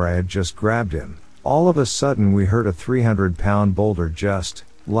spot where I had just grabbed him, all of a sudden we heard a 300-pound boulder just,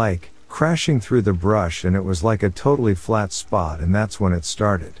 like, crashing through the brush, and it was like a totally flat spot, and that's when it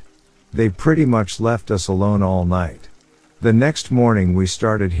started. They pretty much left us alone all night. The next morning we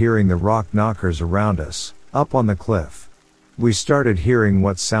started hearing the rock knockers around us, up on the cliff. We started hearing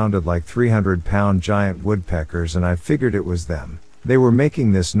what sounded like 300-pound giant woodpeckers, and I figured it was them. They were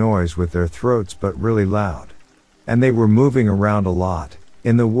making this noise with their throats but really loud. And they were moving around a lot,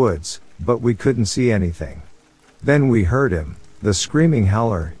 in the woods, but we couldn't see anything. Then we heard him, the screaming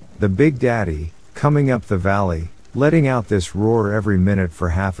howler, the Big Daddy, coming up the valley, letting out this roar every minute for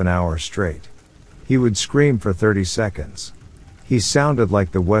half an hour straight. He would scream for 30 seconds. He sounded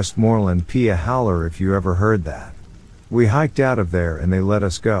like the Westmoreland Pia howler, if you ever heard that. We hiked out of there and they let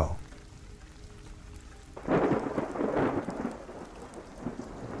us go.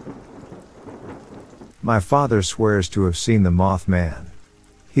 My father swears to have seen the Mothman.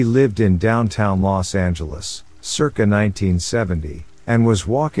 He lived in downtown Los Angeles, circa 1970, and was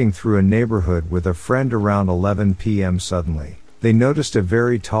walking through a neighborhood with a friend around 11 p.m. Suddenly, they noticed a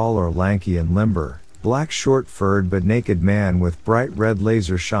very tall or lanky and limber, black short-furred but naked man with bright red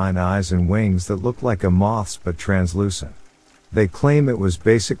laser shine eyes and wings that looked like a moth's but translucent. They claim it was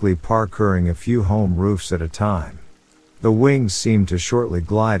basically parkouring a few home roofs at a time. The wings seemed to shortly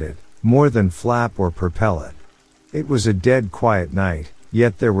glide it, more than flap or propel it. It was a dead quiet night,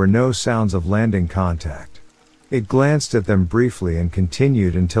 yet there were no sounds of landing contact. It glanced at them briefly and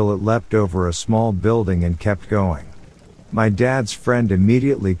continued until it leapt over a small building and kept going. My dad's friend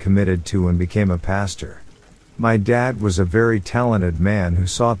immediately committed to and became a pastor. My dad was a very talented man who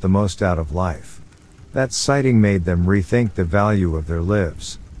sought the most out of life. That sighting made them rethink the value of their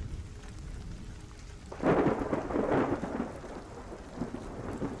lives.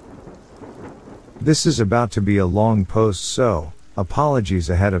 This is about to be a long post, so apologies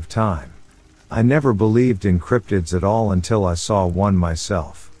ahead of time. I never believed in cryptids at all until I saw one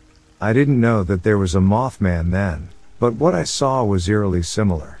myself. I didn't know that there was a Mothman then, but what I saw was eerily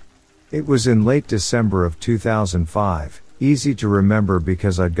similar. It was in late December of 2005, easy to remember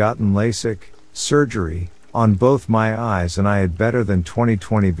because I'd gotten LASIK surgery on both my eyes and I had better than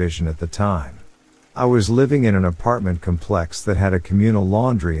 20/20 vision at the time. I was living in an apartment complex that had a communal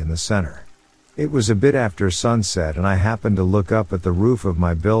laundry in the center. It was a bit after sunset and I happened to look up at the roof of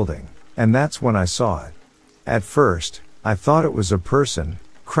my building, and that's when I saw it. At first, I thought it was a person,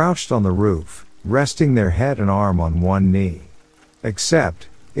 crouched on the roof, resting their head and arm on one knee. Except,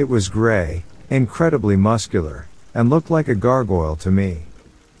 it was gray, incredibly muscular, and looked like a gargoyle to me.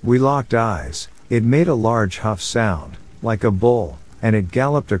 We locked eyes, it made a large huff sound, like a bull, and it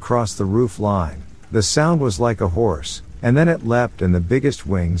galloped across the roof line. The sound was like a horse, and then it leapt and the biggest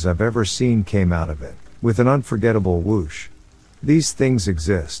wings I've ever seen came out of it, with an unforgettable whoosh. These things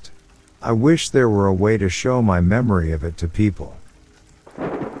exist. I wish there were a way to show my memory of it to people.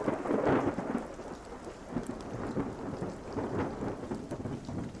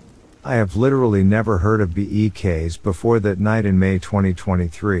 I have literally never heard of BEKs before that night in May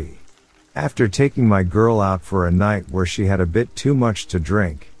 2023. After taking my girl out for a night where she had a bit too much to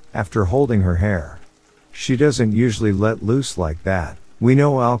drink, after holding her hair. She doesn't usually let loose like that. We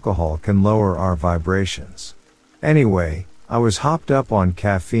know alcohol can lower our vibrations. Anyway, I was hopped up on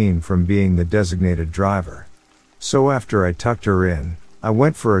caffeine from being the designated driver. So after I tucked her in, I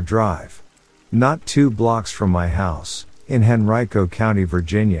went for a drive. Not 2 blocks from my house, in Henrico County,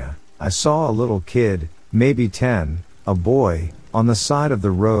 Virginia, I saw a little kid, maybe 10, a boy, on the side of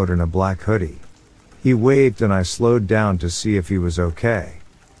the road in a black hoodie. He waved and I slowed down to see if he was okay.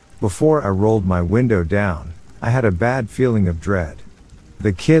 Before I rolled my window down, I had a bad feeling of dread.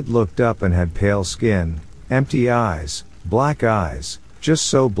 The kid looked up and had pale skin, empty eyes, just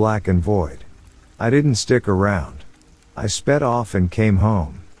so black and void. I didn't stick around. I sped off and came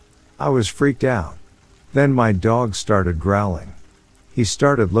home. I was freaked out. Then my dog started growling. He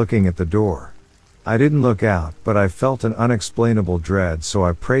started looking at the door. I didn't look out, but I felt an unexplainable dread, so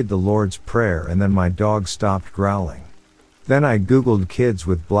I prayed the Lord's Prayer and then my dog stopped growling. Then I googled kids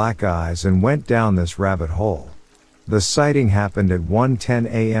with black eyes and went down this rabbit hole. The sighting happened at 1:10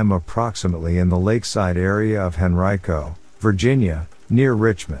 a.m. approximately in the lakeside area of Henrico, Virginia, near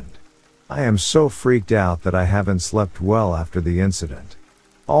Richmond. I am so freaked out that I haven't slept well after the incident.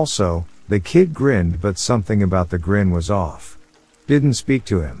 Also, the kid grinned, but something about the grin was off. Didn't speak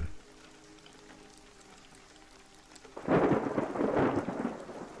to him.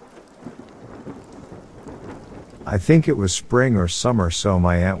 I think it was spring or summer, so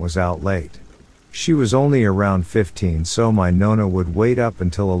my aunt was out late. She was only around 15, so my nonna would wait up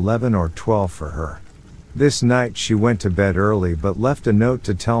until 11 or 12 for her. This night she went to bed early but left a note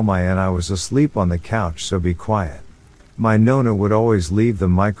to tell my aunt I was asleep on the couch, so be quiet. My nonna would always leave the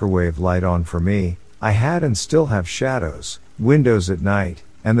microwave light on for me. I had and still have shadows, windows at night,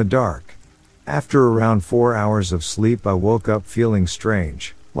 and the dark. After around 4 hours of sleep I woke up feeling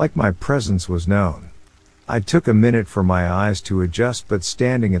strange, like my presence was known. I took a minute for my eyes to adjust, but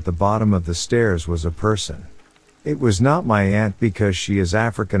standing at the bottom of the stairs was a person. It was not my aunt because she is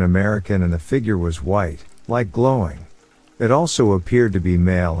African American and the figure was white, like glowing. It also appeared to be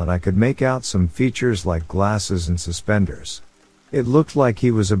male and I could make out some features like glasses and suspenders. It looked like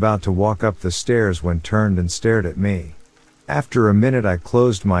he was about to walk up the stairs when turned and stared at me. After a minute I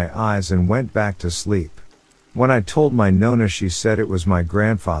closed my eyes and went back to sleep. When I told my nonna, she said it was my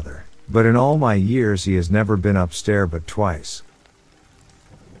grandfather. But in all my years he has never been upstairs but twice.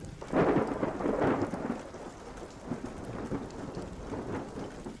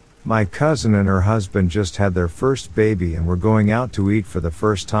 My cousin and her husband just had their first baby and were going out to eat for the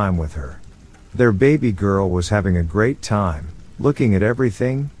first time with her. Their baby girl was having a great time, looking at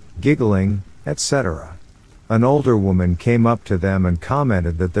everything, giggling, etc. An older woman came up to them and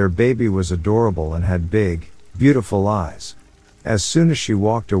commented that their baby was adorable and had big, beautiful eyes. As soon as she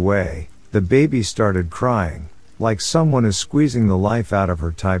walked away, the baby started crying, like someone is squeezing the life out of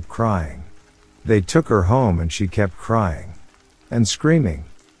her type crying. They took her home and she kept crying and screaming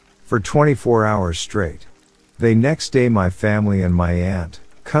for 24 hours straight. The next day my family and my aunt,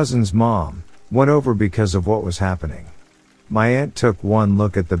 cousin's mom, went over because of what was happening. My aunt took one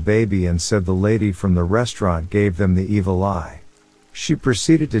look at the baby and said the lady from the restaurant gave them the evil eye. She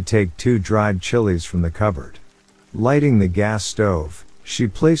proceeded to take 2 dried chilies from the cupboard. Lighting the gas stove, she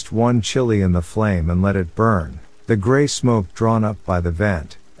placed one chili in the flame and let it burn, the gray smoke drawn up by the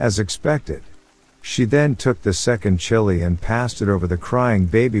vent, as expected. She then took the second chili and passed it over the crying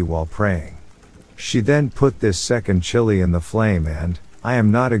baby while praying. She then put this second chili in the flame and, I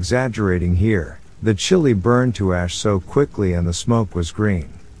am not exaggerating here, the chili burned to ash so quickly and the smoke was green.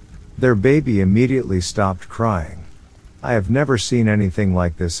 Their baby immediately stopped crying. I have never seen anything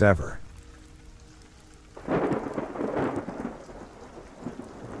like this ever.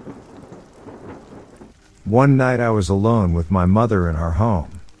 One night I was alone with my mother in our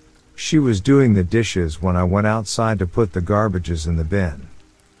home. She was doing the dishes when I went outside to put the garbages in the bin.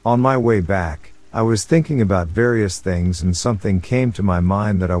 On my way back, I was thinking about various things and something came to my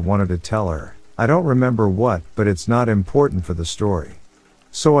mind that I wanted to tell her. I don't remember what, but it's not important for the story.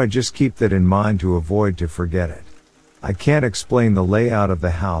 So I just keep that in mind to avoid to forget it. I can't explain the layout of the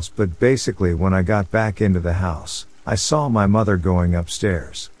house, but basically when I got back into the house, I saw my mother going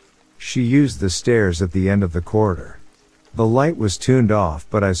upstairs. She used the stairs at the end of the corridor. The light was tuned off,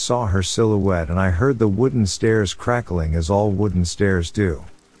 but I saw her silhouette and I heard the wooden stairs crackling as all wooden stairs do.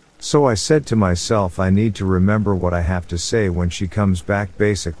 So I said to myself, I need to remember what I have to say when she comes back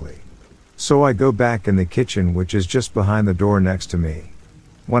basically. So I go back in the kitchen, which is just behind the door next to me.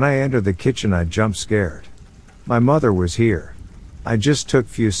 When I enter the kitchen I jump scared. My mother was here. I just took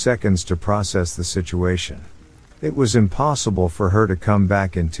few seconds to process the situation. It was impossible for her to come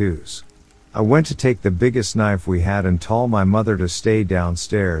back in twos. I went to take the biggest knife we had and told my mother to stay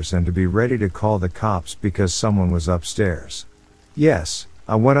downstairs and to be ready to call the cops because someone was upstairs. Yes,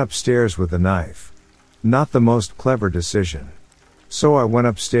 I went upstairs with the knife. Not the most clever decision. So I went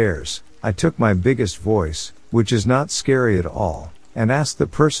upstairs, I took my biggest voice, which is not scary at all, and asked the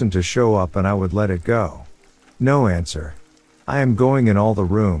person to show up and I would let it go. No answer. I am going in all the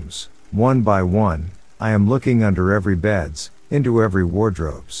rooms, one by one, I am looking under every beds, into every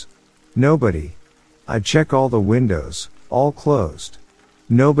wardrobes. Nobody. I check all the windows, all closed.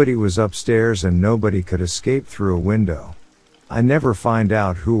 Nobody was upstairs and nobody could escape through a window. I never find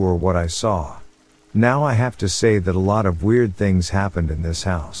out who or what I saw. Now I have to say that a lot of weird things happened in this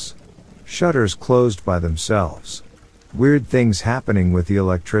house. Shutters closed by themselves. Weird things happening with the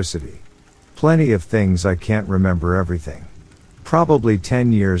electricity. Plenty of things I can't remember everything. Probably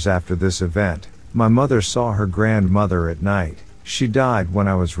 10 years after this event, my mother saw her grandmother at night. She died when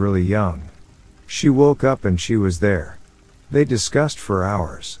I was really young. She woke up and she was there. They discussed for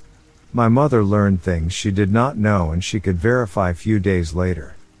hours. My mother learned things she did not know and she could verify few days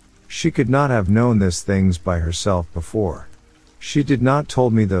later. She could not have known these things by herself before. She did not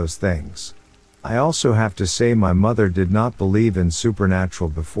told me those things. I also have to say my mother did not believe in supernatural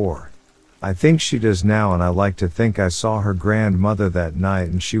before. I think she does now, and I like to think I saw her grandmother that night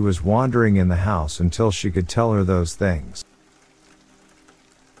and she was wandering in the house until she could tell her those things.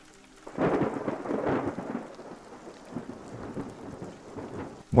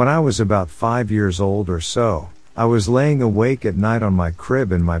 When I was about 5 years old or so, I was laying awake at night on my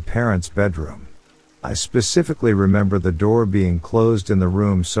crib in my parents' bedroom. I specifically remember the door being closed in the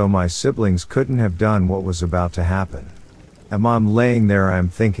room so my siblings couldn't have done what was about to happen. And I'm laying there, I'm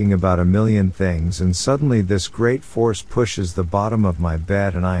thinking about a million things, and suddenly this great force pushes the bottom of my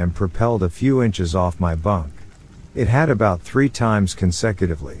bed and I am propelled a few inches off my bunk. It had about 3 times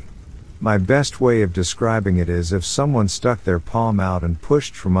consecutively. My best way of describing it is if someone stuck their palm out and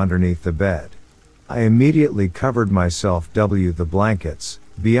pushed from underneath the bed. I immediately covered myself with the blankets,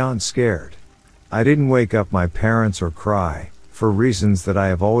 beyond scared. I didn't wake up my parents or cry, for reasons that I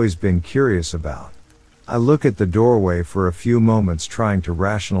have always been curious about. I look at the doorway for a few moments trying to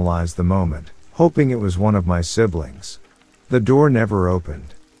rationalize the moment, hoping it was one of my siblings. The door never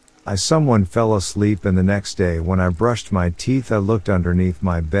opened. Someone fell asleep, and the next day when I brushed my teeth I looked underneath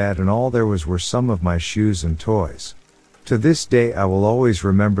my bed and all there were some of my shoes and toys. To this day I will always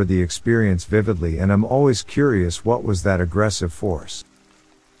remember the experience vividly and I'm always curious what was that aggressive force.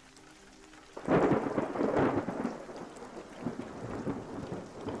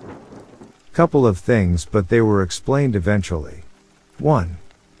 Couple of things, but they were explained eventually. 1.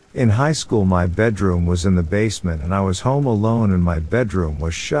 In high school my bedroom was in the basement and I was home alone and my bedroom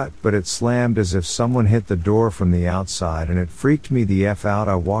was shut, but it slammed as if someone hit the door from the outside and it freaked me the F out.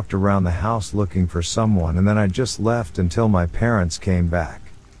 I walked around the house looking for someone and then I just left until my parents came back.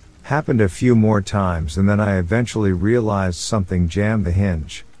 Happened a few more times and then I eventually realized something jammed the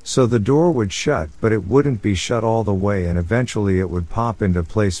hinge. So the door would shut, but it wouldn't be shut all the way and eventually it would pop into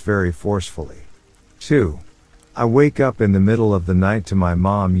place very forcefully. 2. I wake up in the middle of the night to my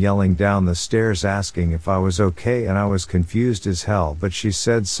mom yelling down the stairs asking if I was okay and I was confused as hell, but she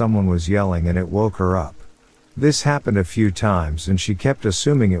said someone was yelling and it woke her up. This happened a few times and she kept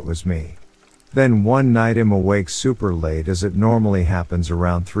assuming it was me. Then one night I'm awake super late as it normally happens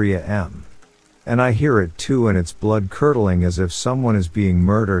around 3 a.m. And I hear it too and it's blood curdling as if someone is being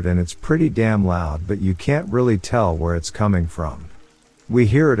murdered and it's pretty damn loud, but you can't really tell where it's coming from. We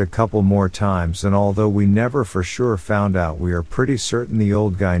hear it a couple more times and although we never for sure found out, we are pretty certain the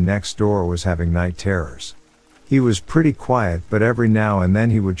old guy next door was having night terrors. He was pretty quiet, but every now and then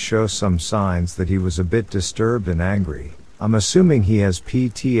he would show some signs that he was a bit disturbed and angry. I'm assuming he has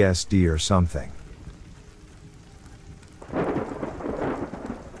PTSD or something.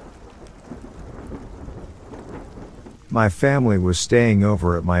 My family was staying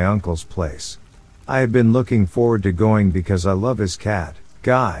over at my uncle's place. I had been looking forward to going because I love his cat,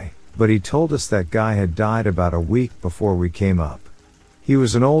 Guy, but he told us that Guy had died about a week before we came up. He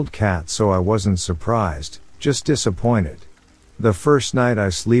was an old cat, so I wasn't surprised, just disappointed. The first night I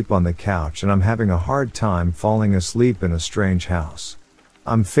sleep on the couch and I'm having a hard time falling asleep in a strange house.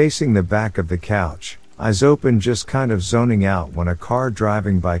 I'm facing the back of the couch, eyes open, just kind of zoning out when a car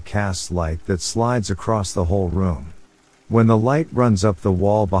driving by casts light that slides across the whole room. When the light runs up the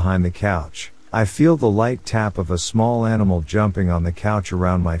wall behind the couch, I feel the light tap of a small animal jumping on the couch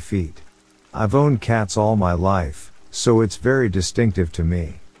around my feet. I've owned cats all my life, so it's very distinctive to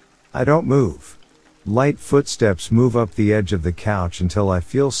me. I don't move. Light footsteps move up the edge of the couch until I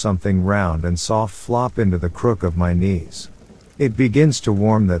feel something round and soft flop into the crook of my knees. It begins to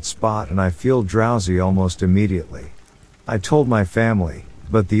warm that spot and I feel drowsy almost immediately. I told my family,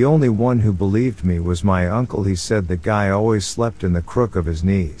 but the only one who believed me was my uncle. He said the guy always slept in the crook of his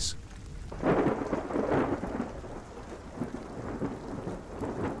knees.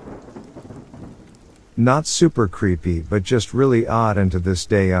 Not super creepy, but just really odd and to this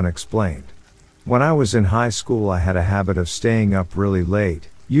day unexplained. When I was in high school I had a habit of staying up really late,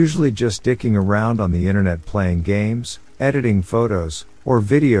 usually just dicking around on the internet playing games, editing photos, or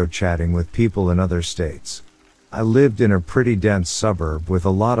video chatting with people in other states. I lived in a pretty dense suburb with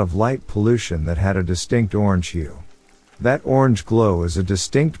a lot of light pollution that had a distinct orange hue. That orange glow is a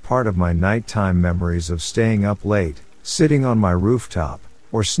distinct part of my nighttime memories of staying up late, sitting on my rooftop,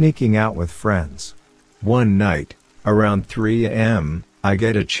 or sneaking out with friends. One night, around 3 a.m., I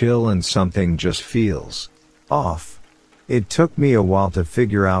get a chill and something just feels off. It took me a while to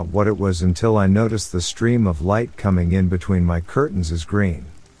figure out what it was until I noticed the stream of light coming in between my curtains is green.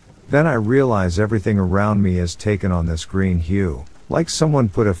 Then I realize everything around me has taken on this green hue, like someone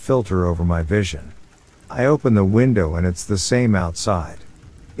put a filter over my vision. I open the window and it's the same outside.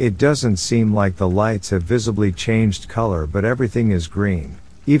 It doesn't seem like the lights have visibly changed color, but everything is green,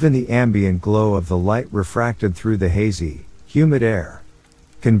 even the ambient glow of the light refracted through the hazy, humid air.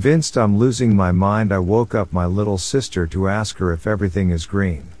 Convinced I'm losing my mind, I woke up my little sister to ask her if everything is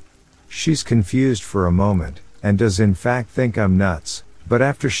green. She's confused for a moment, and does in fact think I'm nuts. But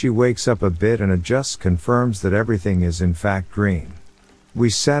after she wakes up a bit and adjusts, confirms that everything is in fact green. We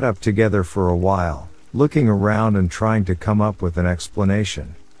sat up together for a while, looking around and trying to come up with an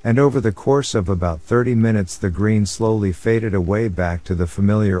explanation, and over the course of about 30 minutes the green slowly faded away back to the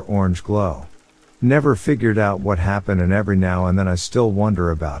familiar orange glow. Never figured out what happened, and every now and then I still wonder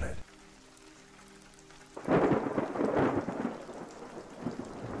about it.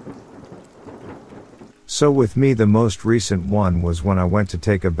 So with me the most recent one was when I went to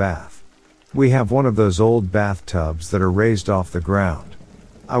take a bath. We have one of those old bathtubs that are raised off the ground.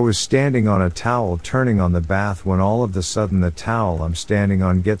 I was standing on a towel turning on the bath when all of a sudden the towel I'm standing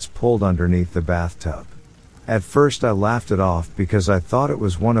on gets pulled underneath the bathtub. At first I laughed it off because I thought it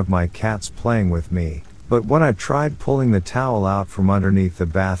was one of my cats playing with me, but when I tried pulling the towel out from underneath the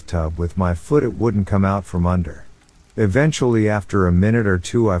bathtub with my foot it wouldn't come out from under. Eventually after a minute or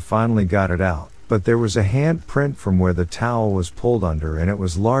two I finally got it out. But there was a handprint from where the towel was pulled under and it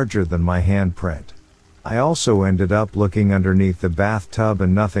was larger than my handprint. I also ended up looking underneath the bathtub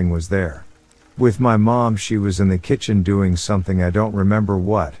and nothing was there. With my mom, she was in the kitchen doing something, I don't remember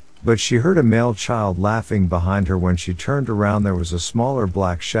what, but she heard a male child laughing behind her. When she turned around, there was a smaller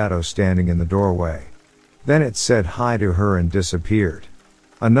black shadow standing in the doorway. Then it said hi to her and disappeared.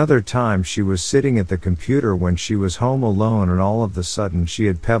 Another time she was sitting at the computer when she was home alone, and all of a sudden she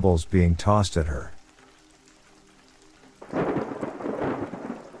had pebbles being tossed at her.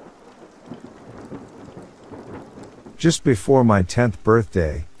 Just before my 10th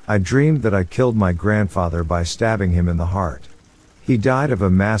birthday, I dreamed that I killed my grandfather by stabbing him in the heart. He died of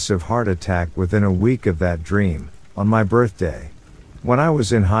a massive heart attack within a week of that dream, on my birthday. When I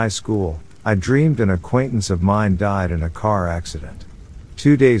was in high school, I dreamed an acquaintance of mine died in a car accident.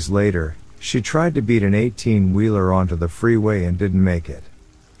 2 days later, she tried to beat an 18-wheeler onto the freeway and didn't make it.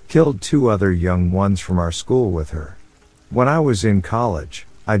 Killed 2 other young ones from our school with her. When I was in college,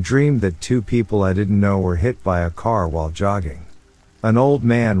 I dreamed that 2 people I didn't know were hit by a car while jogging. An old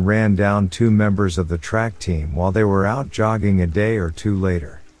man ran down 2 members of the track team while they were out jogging a day or 2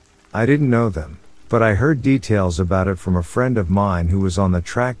 later. I didn't know them, but I heard details about it from a friend of mine who was on the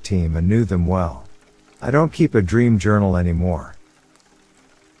track team and knew them well. I don't keep a dream journal anymore.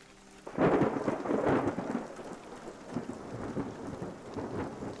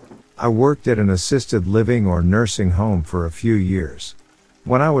 I worked at an assisted living or nursing home for a few years.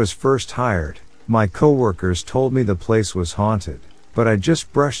 When I was first hired, my coworkers told me the place was haunted, but I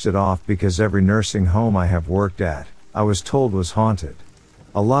just brushed it off because every nursing home I have worked at, I was told was haunted.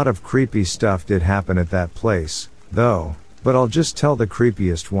 A lot of creepy stuff did happen at that place, though, but I'll just tell the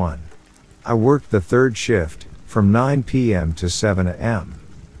creepiest one. I worked the 3rd shift, from 9 p.m. to 7 a.m.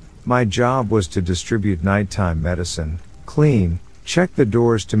 My job was to distribute nighttime medicine, clean, check the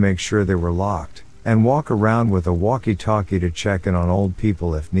doors to make sure they were locked, and walk around with a walkie-talkie to check in on old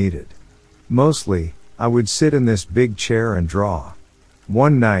people if needed. Mostly, I would sit in this big chair and draw.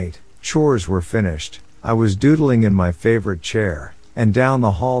 One night, chores were finished, I was doodling in my favorite chair, and down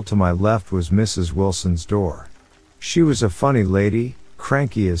the hall to my left was Mrs. Wilson's door. She was a funny lady,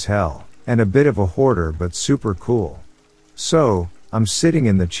 cranky as hell, and a bit of a hoarder but super cool. So, I'm sitting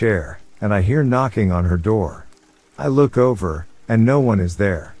in the chair, and I hear knocking on her door. I look over, and no one is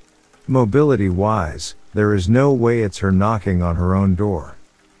there. Mobility-wise, there is no way it's her knocking on her own door.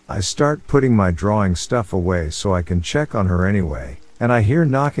 I start putting my drawing stuff away so I can check on her anyway, and I hear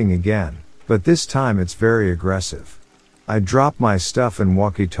knocking again, but this time it's very aggressive. I drop my stuff and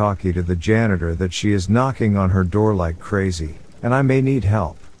walkie-talkie to the janitor that she is knocking on her door like crazy, and I may need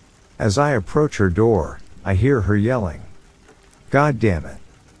help. As I approach her door, I hear her yelling, "God damn it.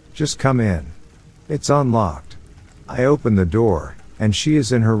 Just come in. It's unlocked." I open the door, and she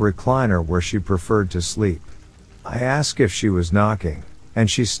is in her recliner where she preferred to sleep. I ask if she was knocking, and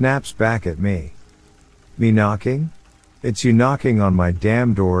she snaps back at me. "Me knocking? It's you knocking on my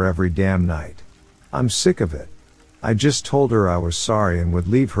damn door every damn night. I'm sick of it." I just told her I was sorry and would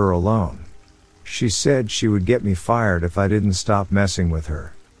leave her alone. She said she would get me fired if I didn't stop messing with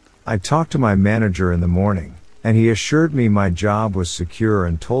her. I talked to my manager in the morning, and he assured me my job was secure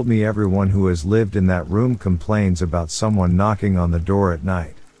and told me everyone who has lived in that room complains about someone knocking on the door at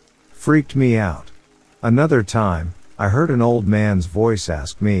night. Freaked me out. Another time, I heard an old man's voice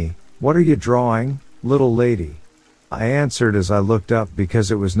ask me, "What are you drawing, little lady?" I answered as I looked up because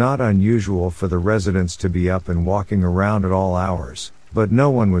it was not unusual for the residents to be up and walking around at all hours, but no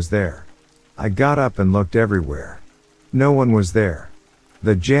one was there. I got up and looked everywhere. No one was there.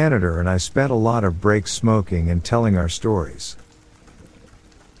 The janitor and I spent a lot of breaks smoking and telling our stories.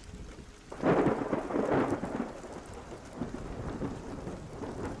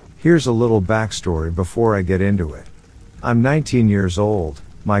 Here's a little backstory before I get into it. I'm 19 years old.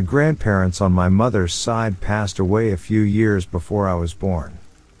 My grandparents on my mother's side passed away a few years before I was born.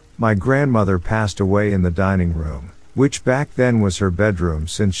 My grandmother passed away in the dining room, which back then was her bedroom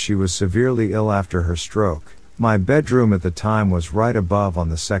since she was severely ill after her stroke. My bedroom at the time was right above on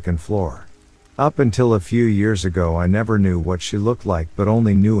the 2nd floor. Up until a few years ago I never knew what she looked like but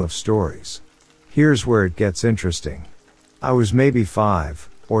only knew of stories. Here's where it gets interesting. I was maybe 5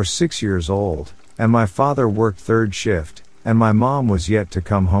 or 6 years old, and my father worked 3rd shift, and my mom was yet to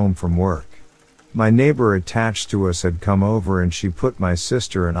come home from work. My neighbor attached to us had come over and she put my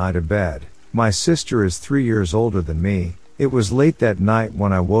sister and I to bed. My sister is 3 years older than me. It was late that night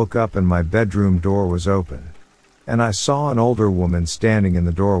when I woke up and my bedroom door was open. And I saw an older woman standing in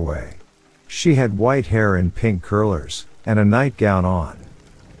the doorway. She had white hair and pink curlers, and a nightgown on.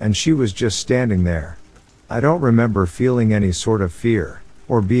 And she was just standing there. I don't remember feeling any sort of fear,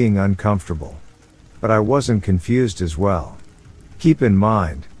 or being uncomfortable. But I wasn't confused as well. Keep in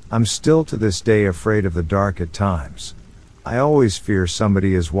mind, I'm still to this day afraid of the dark at times. I always fear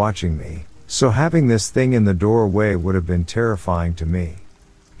somebody is watching me, so having this thing in the doorway would have been terrifying to me.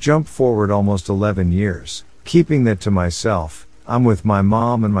 Jump forward almost 11 years. Keeping that to myself, I'm with my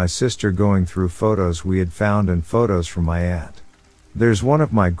mom and my sister going through photos we had found and photos from my aunt. There's one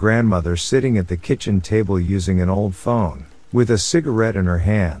of my grandmother sitting at the kitchen table using an old phone, with a cigarette in her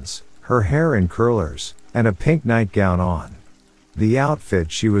hands, her hair in curlers, and a pink nightgown on. The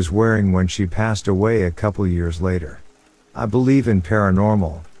outfit she was wearing when she passed away a couple years later. I believe in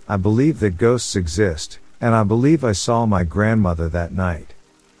paranormal, I believe that ghosts exist, and I believe I saw my grandmother that night.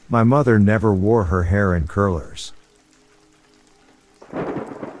 My mother never wore her hair in curlers.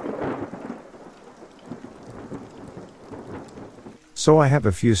 So I have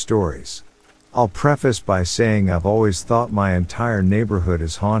a few stories. I'll preface by saying I've always thought my entire neighborhood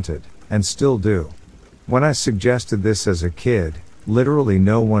is haunted, and still do. When I suggested this as a kid, literally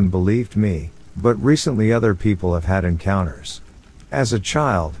no one believed me, but recently other people have had encounters. As a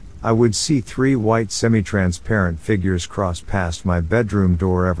child, I would see 3 white semi-transparent figures cross past my bedroom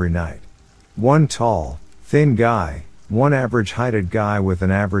door every night. One tall, thin guy, one average-heighted guy with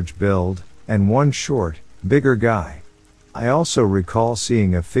an average build, and one short, bigger guy. I also recall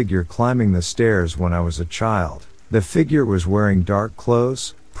seeing a figure climbing the stairs when I was a child. The figure was wearing dark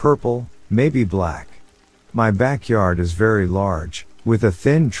clothes, purple, maybe black. My backyard is very large, with a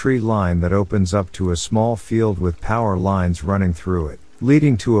thin tree line that opens up to a small field with power lines running through it,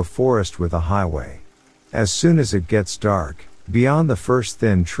 leading to a forest with a highway. As soon as it gets dark, beyond the first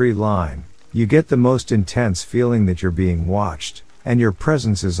thin tree line, you get the most intense feeling that you're being watched, and your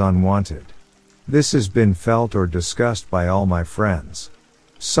presence is unwanted. This has been felt or discussed by all my friends.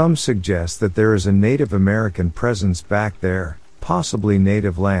 Some suggest that there is a Native American presence back there, possibly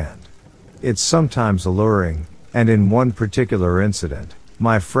native land. It's sometimes alluring, and in one particular incident,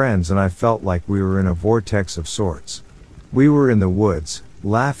 my friends and I felt like we were in a vortex of sorts. We were in the woods,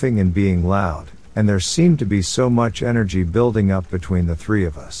 laughing and being loud, and there seemed to be so much energy building up between the 3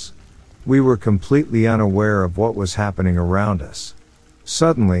 of us. We were completely unaware of what was happening around us.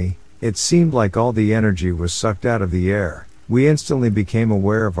 Suddenly, it seemed like all the energy was sucked out of the air. We instantly became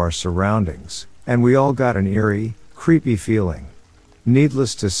aware of our surroundings, and we all got an eerie, creepy feeling.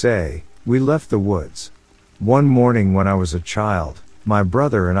 Needless to say, we left the woods. One morning when I was a child, my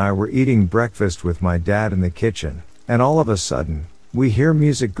brother and I were eating breakfast with my dad in the kitchen, and all of a sudden, we hear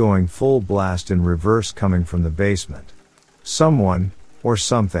music going full blast in reverse coming from the basement. Someone, or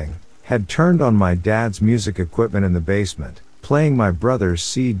something, had turned on my dad's music equipment in the basement, playing my brother's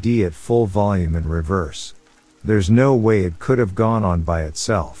CD at full volume in reverse. There's no way it could have gone on by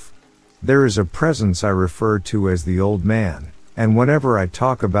itself. There is a presence I refer to as the old man, and whenever I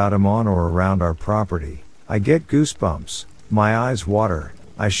talk about him on or around our property, I get goosebumps, my eyes water,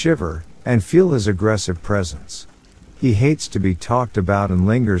 I shiver, and feel his aggressive presence. He hates to be talked about and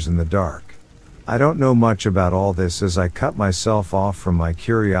lingers in the dark. I don't know much about all this as I cut myself off from my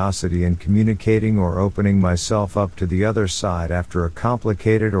curiosity in communicating or opening myself up to the other side after a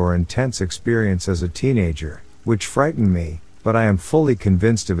complicated or intense experience as a teenager, which frightened me, but I am fully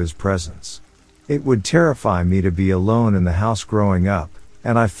convinced of his presence. It would terrify me to be alone in the house growing up,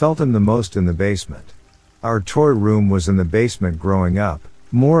 and I felt him the most in the basement. Our toy room was in the basement growing up,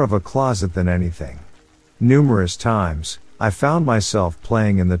 more of a closet than anything. Numerous times, I found myself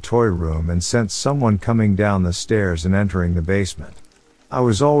playing in the toy room and sensed someone coming down the stairs and entering the basement. I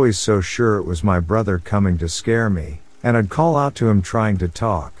was always so sure it was my brother coming to scare me, and I'd call out to him trying to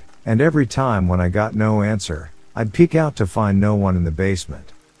talk, and every time when I got no answer, I'd peek out to find no one in the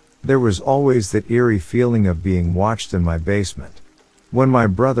basement. There was always that eerie feeling of being watched in my basement. When my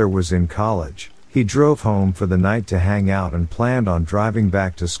brother was in college, he drove home for the night to hang out and planned on driving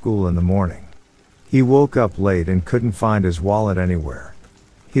back to school in the morning. He woke up late and couldn't find his wallet anywhere.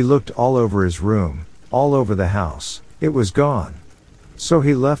 He looked all over his room, all over the house, it was gone. So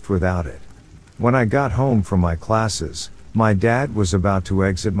he left without it. When I got home from my classes, my dad was about to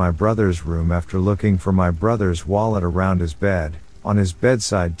exit my brother's room after looking for my brother's wallet around his bed, on his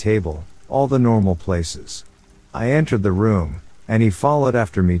bedside table, all the normal places. I entered the room, and he followed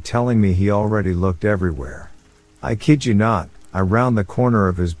after me telling me he already looked everywhere. I kid you not, I round the corner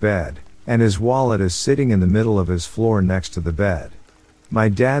of his bed, and his wallet is sitting in the middle of his floor next to the bed. My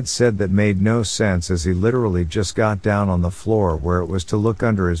dad said that made no sense as he literally just got down on the floor where it was to look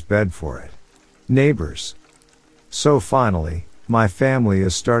under his bed for it. Neighbors. So finally, my family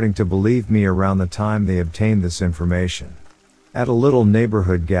is starting to believe me around the time they obtained this information. At a little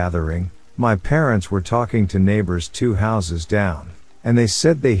neighborhood gathering, my parents were talking to neighbors 2 houses down, and they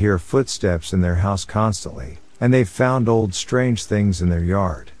said they hear footsteps in their house constantly, and they've found old strange things in their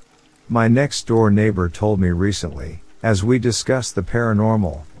yard. My next door neighbor told me recently, as we discussed the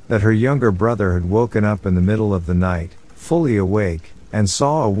paranormal, that her younger brother had woken up in the middle of the night, fully awake, and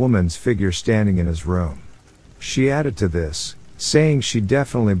saw a woman's figure standing in his room. She added to this, saying she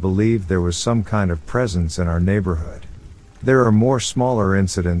definitely believed there was some kind of presence in our neighborhood. There are more smaller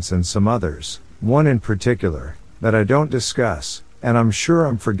incidents and some others, one in particular, that I don't discuss, and I'm sure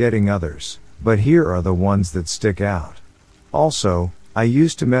I'm forgetting others, but here are the ones that stick out. Also, I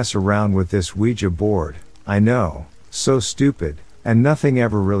used to mess around with this Ouija board, I know, so stupid, and nothing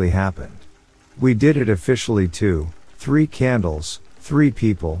ever really happened. We did it officially too, 3 candles, 3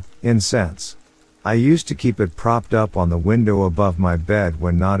 people, incense. I used to keep it propped up on the window above my bed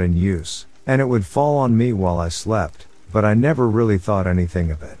when not in use, and it would fall on me while I slept, but I never really thought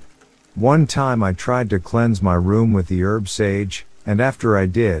anything of it. One time I tried to cleanse my room with the herb sage, and after I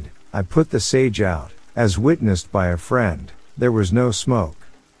did, I put the sage out, as witnessed by a friend. There was no smoke.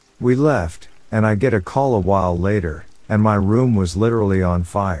 We left, and I get a call a while later, and my room was literally on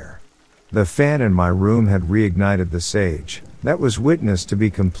fire. The fan in my room had reignited the sage, that was witnessed to be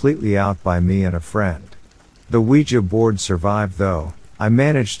completely out by me and a friend. The Ouija board survived though. I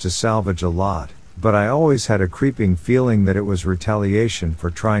managed to salvage a lot, but I always had a creeping feeling that it was retaliation for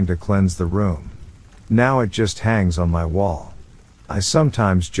trying to cleanse the room. Now it just hangs on my wall. I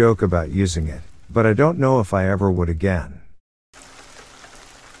sometimes joke about using it, but I don't know if I ever would again.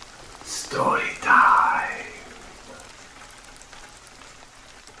 Story time.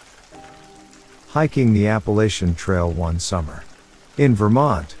 Hiking the Appalachian Trail one summer. In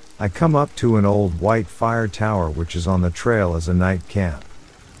Vermont, I come up to an old white fire tower which is on the trail as a night camp.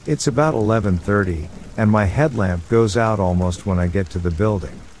 It's about 11:30, and my headlamp goes out almost when I get to the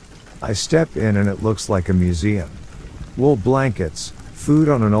building. I step in and it looks like a museum. Wool blankets, food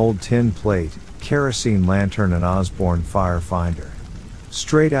on an old tin plate, kerosene lantern and Osborne fire finder.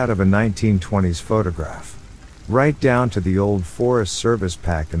 Straight out of a 1920s photograph. Right down to the old Forest Service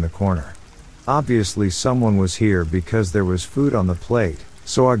pack in the corner. Obviously someone was here because there was food on the plate,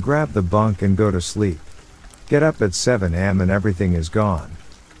 so I grab the bunk and go to sleep. Get up at 7 a.m. and everything is gone.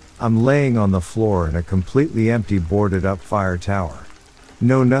 I'm laying on the floor in a completely empty boarded up fire tower.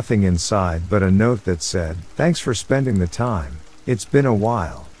 No nothing inside but a note that said, "Thanks for spending the time, it's been a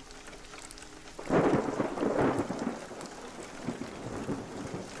while."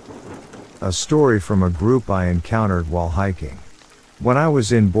 A story from a group I encountered while hiking. When I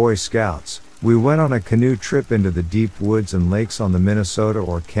was in Boy Scouts, we went on a canoe trip into the deep woods and lakes on the Minnesota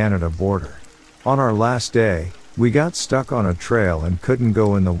or Canada border. On our last day, we got stuck on a trail and couldn't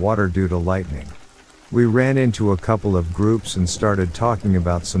go in the water due to lightning. We ran into a couple of groups and started talking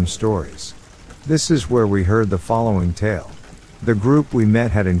about some stories. This is where we heard the following tale. The group we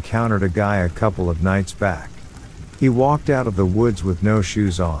met had encountered a guy a couple of nights back. He walked out of the woods with no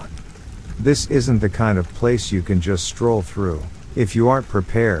shoes on. This isn't the kind of place you can just stroll through. If you aren't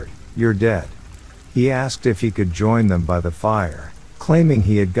prepared, you're dead. He asked if he could join them by the fire, claiming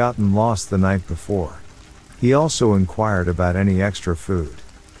he had gotten lost the night before. He also inquired about any extra food.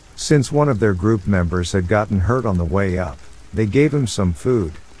 Since one of their group members had gotten hurt on the way up, they gave him some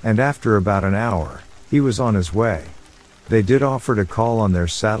food, and after about an hour, he was on his way. They did offer to call on their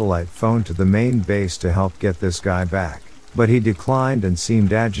satellite phone to the main base to help get this guy back, but he declined and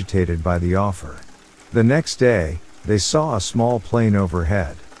seemed agitated by the offer. The next day, they saw a small plane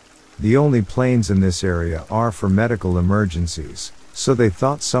overhead. The only planes in this area are for medical emergencies, so they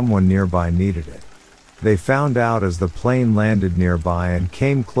thought someone nearby needed it. They found out as the plane landed nearby and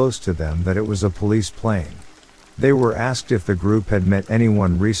came close to them that it was a police plane. They were asked if the group had met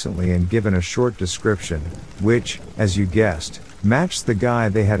anyone recently and given a short description, which, as you guessed, matched the guy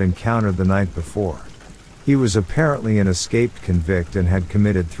they had encountered the night before. He was apparently an escaped convict and had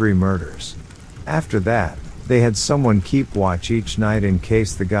committed 3 murders. After that, they had someone keep watch each night in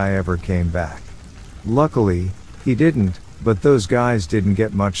case the guy ever came back. Luckily, he didn't, but those guys didn't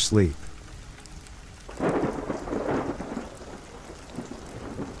get much sleep.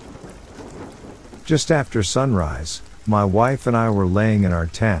 Just after sunrise, my wife and I were laying in our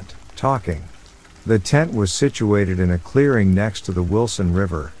tent, talking. The tent was situated in a clearing next to the Wilson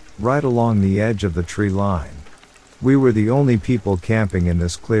River, right along the edge of the tree line. We were the only people camping in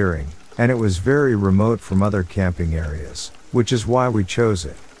this clearing, and it was very remote from other camping areas, which is why we chose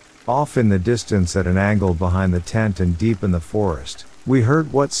it. Off in the distance at an angle behind the tent and deep in the forest, we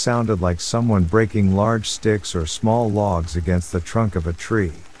heard what sounded like someone breaking large sticks or small logs against the trunk of a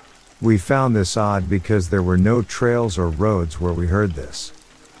tree. We found this odd because there were no trails or roads where we heard this.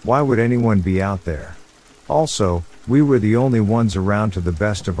 Why would anyone be out there? Also, we were the only ones around to the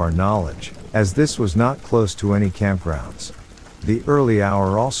best of our knowledge, as this was not close to any campgrounds. The early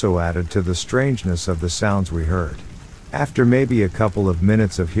hour also added to the strangeness of the sounds we heard. After maybe a couple of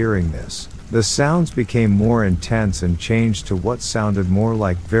minutes of hearing this, The sounds became more intense and changed to what sounded more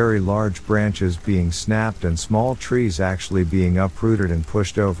like very large branches being snapped and small trees actually being uprooted and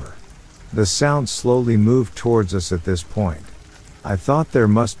pushed over. The sound slowly moved towards us at this point. I thought there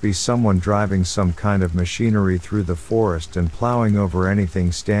must be someone driving some kind of machinery through the forest and plowing over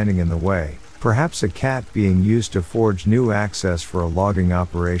anything standing in the way, perhaps a cat being used to forge new access for a logging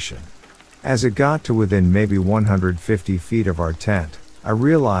operation. As it got to within maybe 150 feet of our tent, I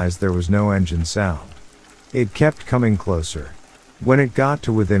realized there was no engine sound. It kept coming closer. When it got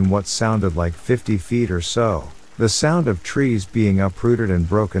to within what sounded like 50 feet or so, the sound of trees being uprooted and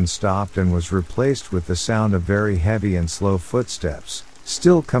broken stopped and was replaced with the sound of very heavy and slow footsteps,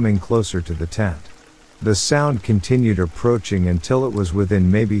 still coming closer to the tent. The sound continued approaching until it was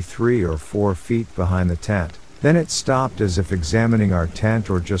within maybe 3 or 4 feet behind the tent, then it stopped as if examining our tent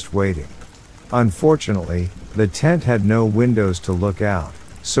or just waiting. Unfortunately, the tent had no windows to look out,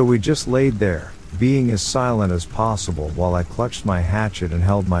 so we just laid there, being as silent as possible while I clutched my hatchet and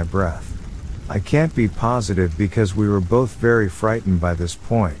held my breath. I can't be positive because we were both very frightened by this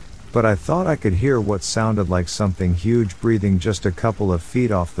point, but I thought I could hear what sounded like something huge breathing just a couple of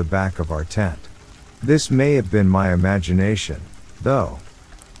feet off the back of our tent. This may have been my imagination, though.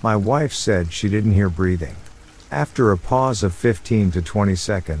 My wife said she didn't hear breathing. After a pause of 15 to 20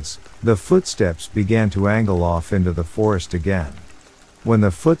 seconds, the footsteps began to angle off into the forest again. When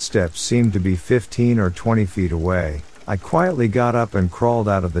the footsteps seemed to be 15 or 20 feet away, I quietly got up and crawled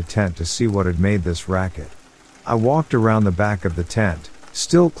out of the tent to see what had made this racket. I walked around the back of the tent,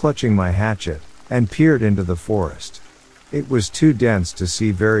 still clutching my hatchet, and peered into the forest. It was too dense to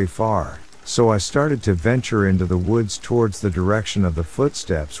see very far, so I started to venture into the woods towards the direction of the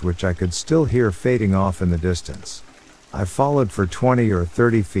footsteps, which I could still hear fading off in the distance. I followed for 20 or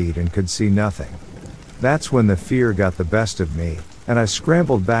 30 feet and could see nothing. That's when the fear got the best of me, and I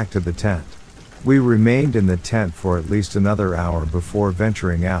scrambled back to the tent. We remained in the tent for at least another hour before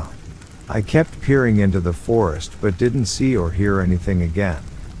venturing out. I kept peering into the forest but didn't see or hear anything again.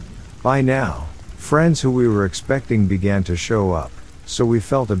 By now, friends who we were expecting began to show up, so we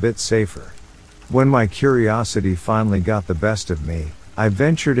felt a bit safer. When my curiosity finally got the best of me, I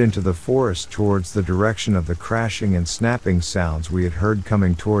ventured into the forest towards the direction of the crashing and snapping sounds we had heard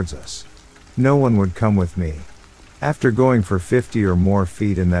coming towards us. No one would come with me. After going for 50 or more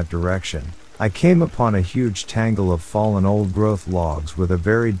feet in that direction, I came upon a huge tangle of fallen old-growth logs with a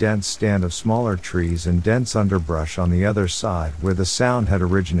very dense stand of smaller trees and dense underbrush on the other side where the sound had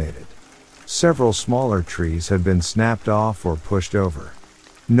originated. Several smaller trees had been snapped off or pushed over.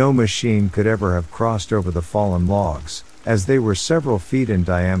 No machine could ever have crossed over the fallen logs, as they were several feet in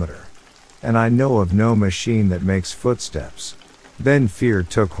diameter. And I know of no machine that makes footsteps. Then fear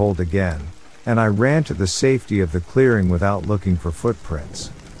took hold again, and I ran to the safety of the clearing without looking for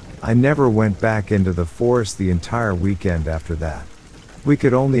footprints. I never went back into the forest the entire weekend after that. We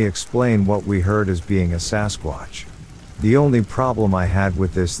could only explain what we heard as being a Sasquatch. The only problem I had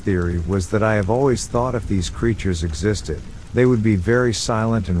with this theory was that I have always thought if these creatures existed, they would be very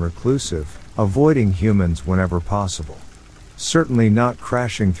silent and reclusive, avoiding humans whenever possible. Certainly not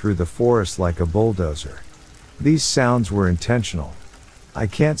crashing through the forest like a bulldozer. These sounds were intentional. I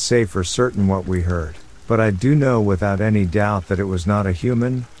can't say for certain what we heard, but I do know without any doubt that it was not a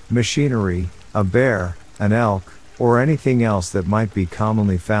human, machinery, a bear, an elk, or anything else that might be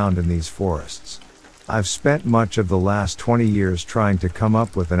commonly found in these forests. I've spent much of the last 20 years trying to come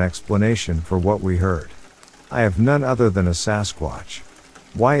up with an explanation for what we heard. I have none other than a Sasquatch.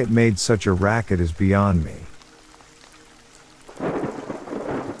 Why it made such a racket is beyond me.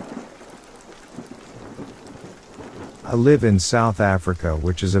 I live in South Africa,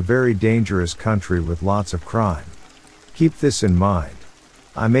 which is a very dangerous country with lots of crime. Keep this in mind.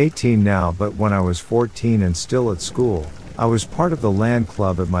 I'm 18 now, but when I was 14 and still at school, I was part of the land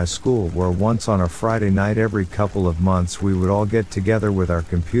club at my school where once on a Friday night every couple of months we would all get together with our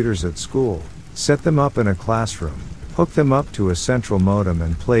computers at school, set them up in a classroom, hook them up to a central modem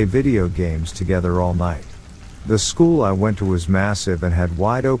and play video games together all night. The school I went to was massive and had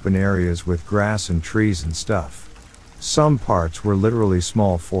wide open areas with grass and trees and stuff. Some parts were literally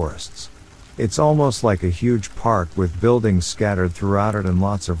small forests. It's almost like a huge park with buildings scattered throughout it and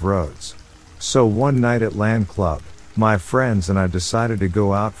lots of roads. So one night at land club, my friends and I decided to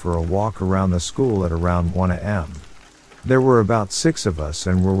go out for a walk around the school at around 1 a.m. There were about 6 of us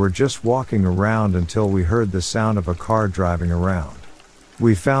and we were just walking around until we heard the sound of a car driving around.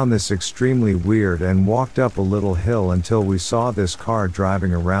 We found this extremely weird and walked up a little hill until we saw this car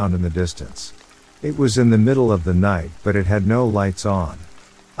driving around in the distance. It was in the middle of the night, but it had no lights on.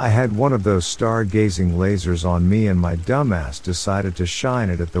 I had one of those stargazing lasers on me and my dumbass decided to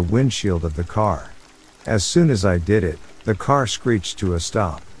shine it at the windshield of the car. As soon as I did it, the car screeched to a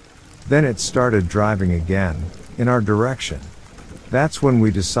stop. Then it started driving again, in our direction. That's when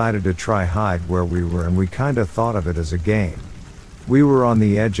we decided to try hide where we were, and we kinda thought of it as a game. We were on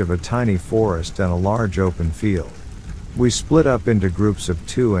the edge of a tiny forest and a large open field. We split up into groups of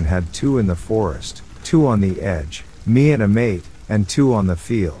 2 and had 2 in the forest, 2 on the edge, me and a mate, and 2 on the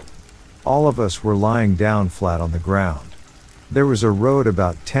field. All of us were lying down flat on the ground. There was a road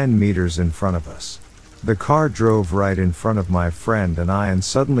about 10 meters in front of us. The car drove right in front of my friend and I and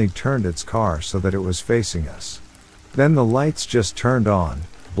suddenly turned its car so that it was facing us. Then the lights just turned on,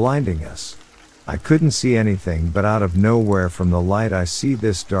 blinding us. I couldn't see anything, but out of nowhere from the light I see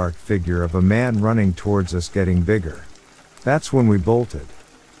this dark figure of a man running towards us, getting bigger. That's when we bolted.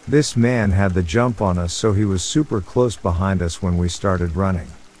 This man had the jump on us, so he was super close behind us when we started running.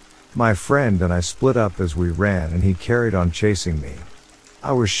 My friend and I split up as we ran and he carried on chasing me.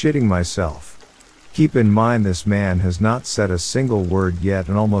 I was shitting myself. Keep in mind this man has not said a single word yet,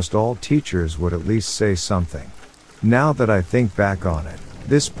 and almost all teachers would at least say something. Now that I think back on it,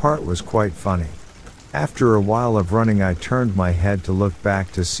 this part was quite funny. After a while of running I turned my head to look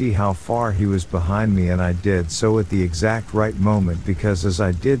back to see how far he was behind me, and I did so at the exact right moment, because as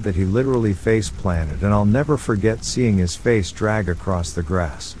I did that he literally face planted, and I'll never forget seeing his face drag across the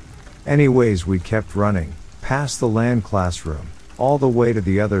grass. Anyways, we kept running, past the land classroom, all the way to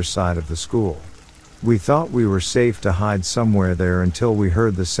the other side of the school. We thought we were safe to hide somewhere there until we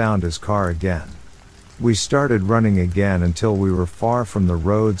heard the sound of his car again. We started running again until we were far from the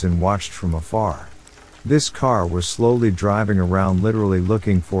roads and watched from afar. This car was slowly driving around, literally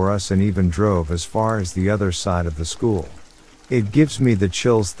looking for us, and even drove as far as the other side of the school. It gives me the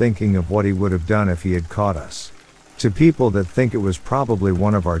chills thinking of what he would have done if he had caught us. To people that think it was probably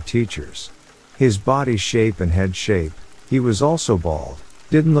one of our teachers. His body shape and head shape, he was also bald,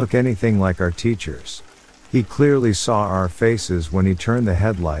 didn't look anything like our teachers. He clearly saw our faces when he turned the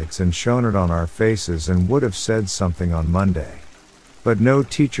headlights and shone it on our faces, and would have said something on Monday. But no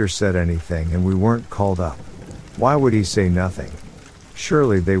teacher said anything and we weren't called up. Why would he say nothing?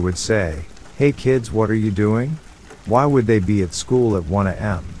 Surely they would say, "Hey kids, what are you doing?" Why would they be at school at 1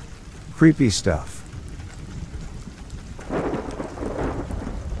 a.m.? Creepy stuff.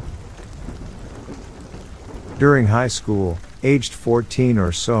 During high school, aged 14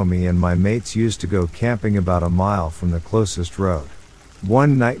 or so, me and my mates used to go camping about a mile from the closest road.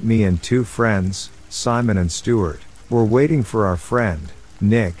 One night me and 2 friends, Simon and Stuart, were waiting for our friend,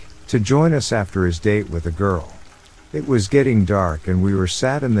 Nick, to join us after his date with a girl. It was getting dark and we were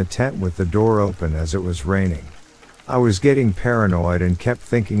sat in the tent with the door open as it was raining. I was getting paranoid and kept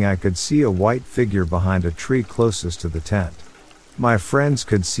thinking I could see a white figure behind a tree closest to the tent. My friends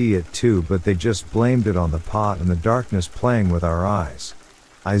could see it too, but they just blamed it on the pot and the darkness playing with our eyes.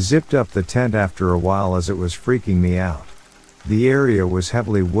 I zipped up the tent after a while as it was freaking me out. The area was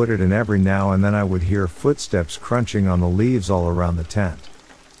heavily wooded and every now and then I would hear footsteps crunching on the leaves all around the tent.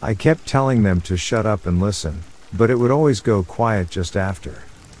 I kept telling them to shut up and listen, but it would always go quiet just after.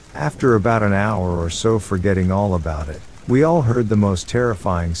 After about an hour or so forgetting all about it, we all heard the most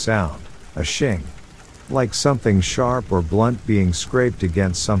terrifying sound, a shing. Like something sharp or blunt being scraped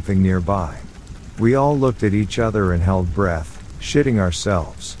against something nearby. We all looked at each other and held breath, shitting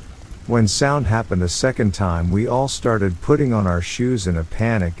ourselves. When sound happened a second time, we all started putting on our shoes in a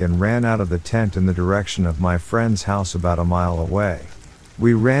panic and ran out of the tent in the direction of my friend's house about a mile away.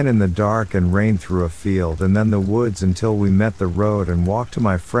 We ran in the dark and rain through a field and then the woods until we met the road and walked to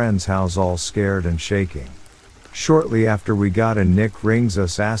my friend's house all scared and shaking. Shortly after we got in, Nick rings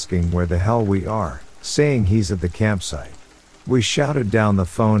us asking where the hell we are, saying he's at the campsite. We shouted down the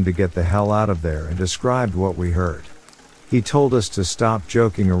phone to get the hell out of there and described what we heard. He told us to stop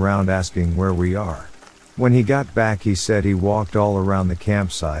joking around asking where we are. When he got back he said he walked all around the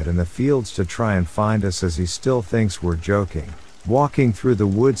campsite and the fields to try and find us, as he still thinks we're joking. Walking through the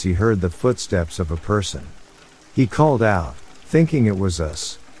woods he heard the footsteps of a person. He called out, thinking it was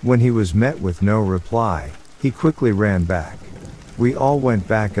us. When he was met with no reply, he quickly ran back. We all went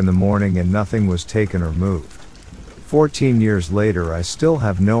back in the morning and nothing was taken or moved. 14 years later I still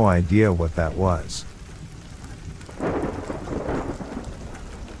have no idea what that was.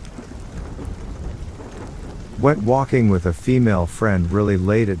 Went walking with a female friend really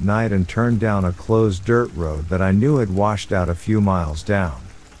late at night and turned down a closed dirt road that I knew had washed out a few miles down.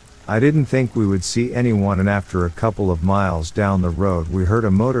 I didn't think we would see anyone, and after a couple of miles down the road we heard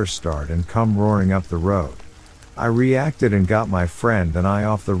a motor start and come roaring up the road. I reacted and got my friend and I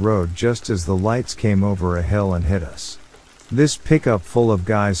off the road just as the lights came over a hill and hit us. This pickup full of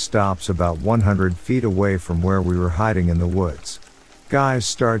guys stops about 100 feet away from where we were hiding in the woods. Guys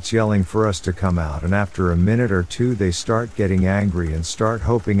starts yelling for us to come out, and after a minute or two they start getting angry and start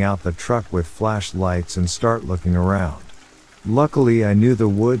hoping out the truck with flashlights and start looking around. Luckily I knew the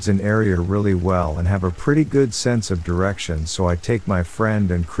woods and area really well and have a pretty good sense of direction, so I take my friend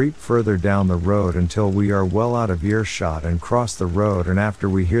and creep further down the road until we are well out of earshot and cross the road, and after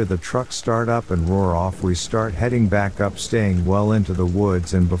we hear the truck start up and roar off we start heading back up, staying well into the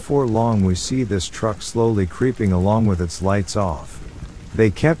woods, and before long we see this truck slowly creeping along with its lights off.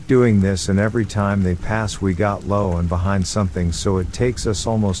 They kept doing this, and every time they pass we got low and behind something, so it takes us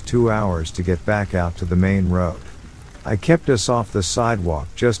almost 2 hours to get back out to the main road. I kept us off the sidewalk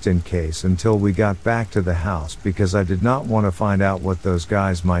just in case until we got back to the house, because I did not want to find out what those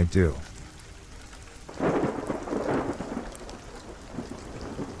guys might do.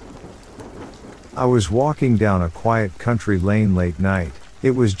 I was walking down a quiet country lane late night.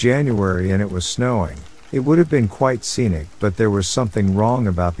 It was January and it was snowing. It would have been quite scenic, but there was something wrong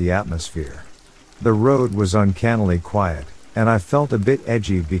about the atmosphere. The road was uncannily quiet, and I felt a bit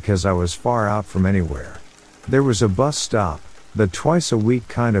edgy because I was far out from anywhere. There was a bus stop, the twice-a-week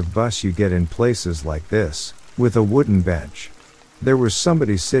kind of bus you get in places like this, with a wooden bench. There was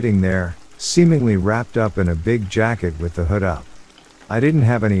somebody sitting there, seemingly wrapped up in a big jacket with the hood up. I didn't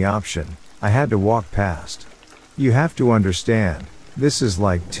have any option, I had to walk past. You have to understand, this is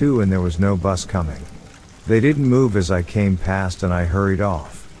like 2 and there was no bus coming. They didn't move as I came past and I hurried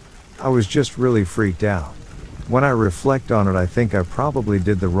off. I was just really freaked out. When I reflect on it, I think I probably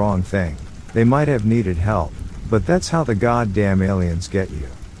did the wrong thing. They might have needed help, but that's how the goddamn aliens get you.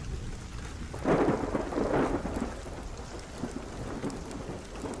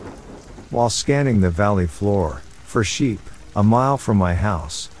 While scanning the valley floor for sheep, a mile from my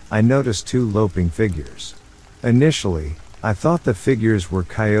house, I noticed 2 loping figures. Initially, I thought the figures were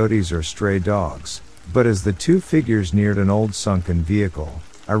coyotes or stray dogs, but as the 2 figures neared an old sunken vehicle,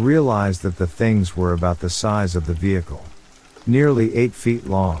 I realized that the things were about the size of the vehicle. Nearly 8 feet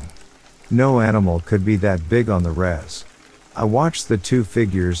long. No animal could be that big on the res. I watched the 2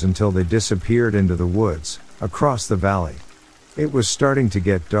 figures until they disappeared into the woods, across the valley. It was starting to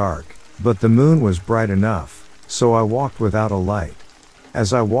get dark, but the moon was bright enough, so I walked without a light.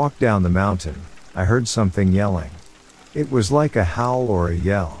 As I walked down the mountain, I heard something yelling. It was like a howl or a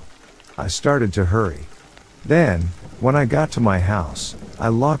yell. I started to hurry. Then, when I got to my house, I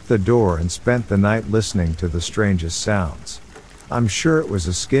locked the door and spent the night listening to the strangest sounds. I'm sure it was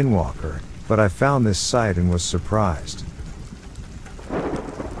a skinwalker, but I found this sight and was surprised.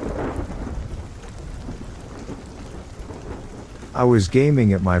 I was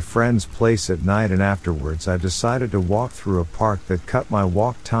gaming at my friend's place at night, and afterwards I decided to walk through a park that cut my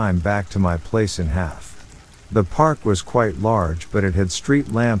walk time back to my place in half. The park was quite large, but it had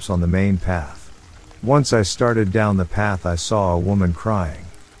street lamps on the main path. Once I started down the path, I saw a woman crying.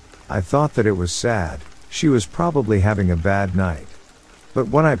 I thought that it was sad. She was probably having a bad night. But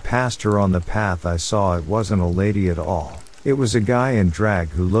when I passed her on the path, I saw it wasn't a lady at all. It was a guy in drag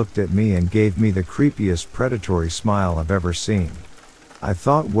who looked at me and gave me the creepiest predatory smile I've ever seen. I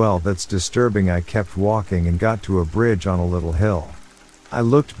thought, well, that's disturbing. I kept walking and got to a bridge on a little hill. I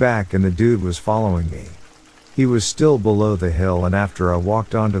looked back and the dude was following me. He was still below the hill, and after I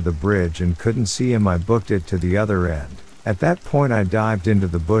walked onto the bridge and couldn't see him, I booked it to the other end. At that point I dived into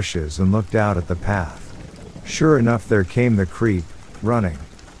the bushes and looked out at the path. Sure enough, there came the creep, running.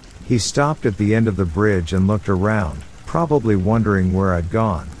 He stopped at the end of the bridge and looked around, probably wondering where I'd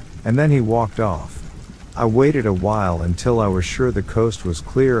gone, and then he walked off. I waited a while until I was sure the coast was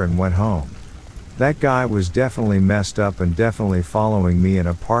clear and went home. That guy was definitely messed up and definitely following me in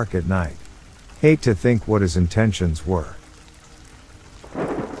a park at night. Hate to think what his intentions were.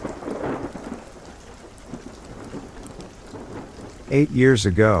 "8 years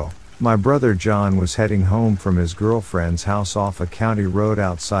ago, my brother John was heading home from his girlfriend's house off a county road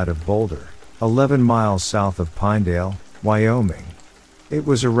outside of Boulder, 11 miles south of Pinedale, Wyoming. It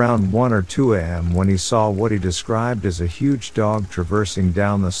was around 1 or 2 a.m. when he saw what he described as a huge dog traversing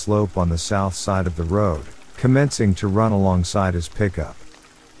down the slope on the south side of the road, commencing to run alongside his pickup.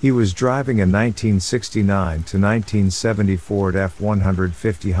 He was driving a 1969 to 1970 Ford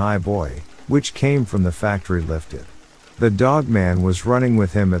F-150 Highboy, which came from the factory lifted. The dogman was running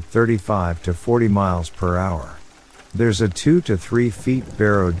with him at 35 to 40 miles per hour. There's a 2 to 3 feet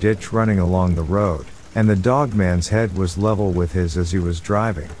barrow ditch running along the road, and the dogman's head was level with his as he was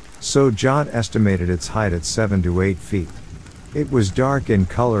driving, so John estimated its height at 7 to 8 feet. It was dark in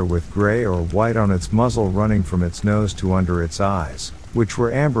color with gray or white on its muzzle running from its nose to under its eyes, which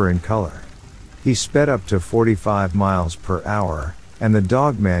were amber in color. He sped up to 45 miles per hour, and the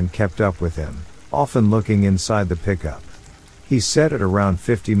dogman kept up with him, often looking inside the pickup. He said at around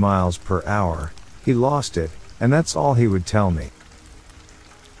 50 miles per hour, he lost it, and that's all he would tell me.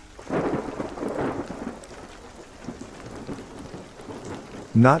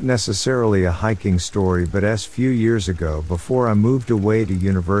 Not necessarily a hiking story, but a few years ago, before I moved away to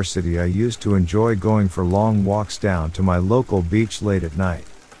university, I used to enjoy going for long walks down to my local beach late at night.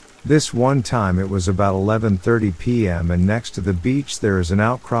 This one time it was about 11:30 p.m. and next to the beach there is an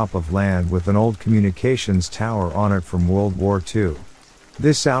outcrop of land with an old communications tower on it from World War II.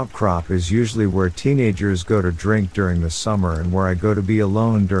 This outcrop is usually where teenagers go to drink during the summer and where I go to be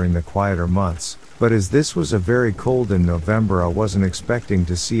alone during the quieter months, but as this was a very cold in November, I wasn't expecting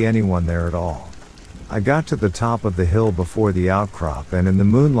to see anyone there at all. I got to the top of the hill before the outcrop, and in the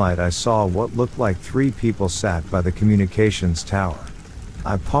moonlight I saw what looked like 3 people sat by the communications tower.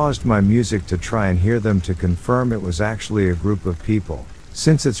 I paused my music to try and hear them to confirm it was actually a group of people.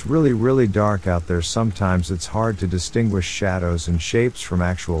 Since it's really dark out there, sometimes it's hard to distinguish shadows and shapes from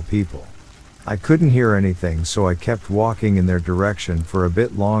actual people. I couldn't hear anything, so I kept walking in their direction for a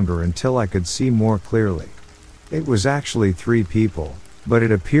bit longer until I could see more clearly. It was actually 3 people, but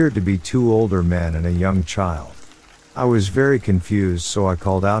it appeared to be 2 older men and a young child. I was very confused, so I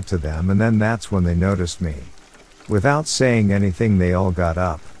called out to them, and then that's when they noticed me. Without saying anything, they all got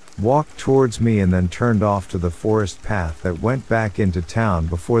up, walked towards me, and then turned off to the forest path that went back into town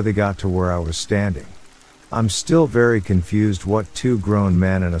before they got to where I was standing. I'm still very confused what 2 grown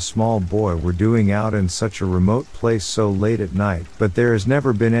men and a small boy were doing out in such a remote place so late at night, but there has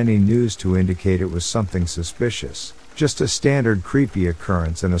never been any news to indicate it was something suspicious, just a standard creepy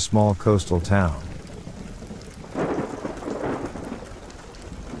occurrence in a small coastal town.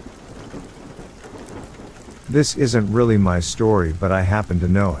 This isn't really my story, but I happen to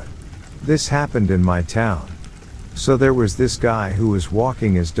know it. This happened in my town. So there was this guy who was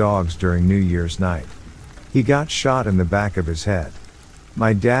walking his dogs during New Year's night. He got shot in the back of his head.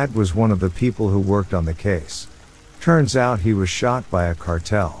 My dad was one of the people who worked on the case. Turns out he was shot by a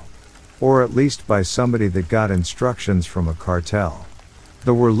cartel. Or at least by somebody that got instructions from a cartel.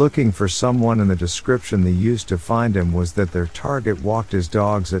 They were looking for someone, and the description they used to find him was that their target walked his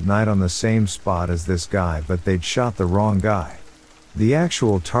dogs at night on the same spot as this guy, but they'd shot the wrong guy. The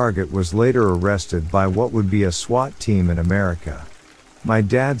actual target was later arrested by what would be a SWAT team in America. My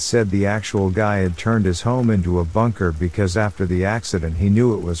dad said the actual guy had turned his home into a bunker because after the accident he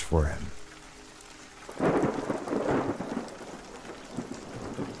knew it was for him.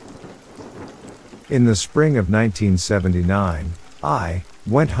 In the spring of 1979, I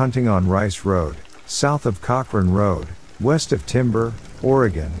went hunting on Rice Road, south of Cochrane Road, west of Timber,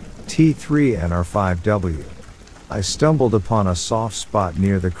 Oregon, T3NR5W. I stumbled upon a soft spot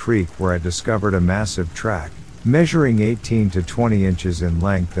near the creek where I discovered a massive track, measuring 18 to 20 inches in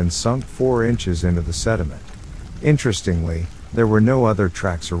length and sunk 4 inches into the sediment. Interestingly, there were no other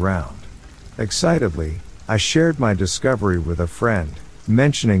tracks around. Excitedly, I shared my discovery with a friend,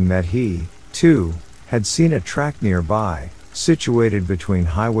 mentioning that he, too, had seen a track nearby, situated between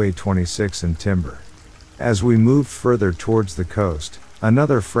Highway 26 and Timber. As we moved further towards the coast,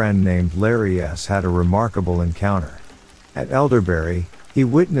 another friend named Larry S. had a remarkable encounter. At Elderberry, he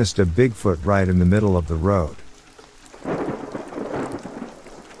witnessed a Bigfoot right in the middle of the road.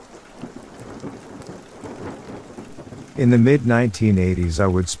 In the mid-1980s, I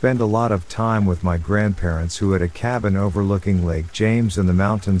would spend a lot of time with my grandparents, who had a cabin overlooking Lake James in the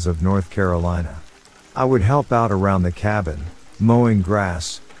mountains of North Carolina. I would help out around the cabin, mowing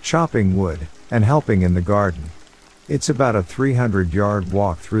grass, chopping wood, and helping in the garden. It's about a 300-yard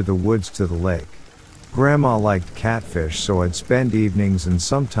walk through the woods to the lake. Grandma liked catfish, so I'd spend evenings and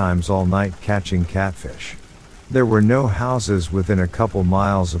sometimes all night catching catfish. There were no houses within a couple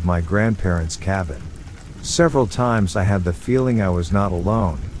miles of my grandparents' cabin. Several times I had the feeling I was not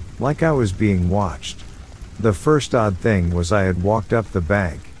alone, like I was being watched. The first odd thing was I had walked up the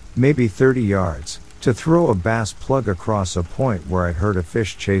bank, maybe 30 yards, to throw a bass plug across a point where I'd heard a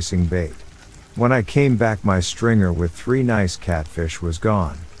fish chasing bait. When I came back, my stringer with 3 nice catfish was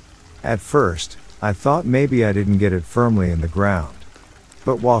gone. At first, I thought maybe I didn't get it firmly in the ground.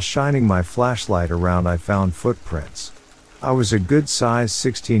 But while shining my flashlight around, I found footprints. I was a good size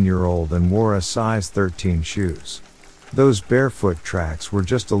 16-year-old and wore a size 13 shoes. Those barefoot tracks were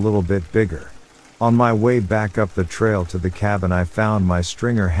just a little bit bigger. On my way back up the trail to the cabin, I found my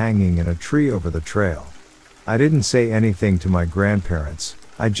stringer hanging in a tree over the trail. I didn't say anything to my grandparents,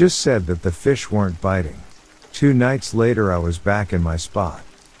 I just said that the fish weren't biting. 2 nights later I was back in my spot.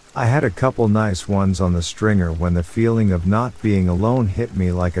 I had a couple nice ones on the stringer when the feeling of not being alone hit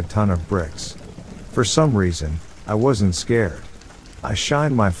me like a ton of bricks. For some reason, I wasn't scared. I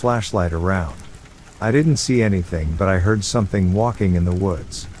shined my flashlight around. I didn't see anything, but I heard something walking in the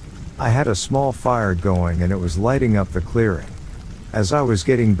woods. I had a small fire going and it was lighting up the clearing. As I was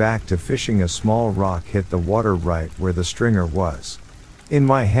getting back to fishing, a small rock hit the water right where the stringer was. In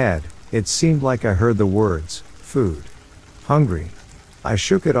my head, it seemed like I heard the words, "food. Hungry." I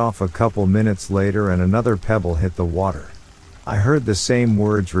shook it off a couple minutes later and another pebble hit the water. I heard the same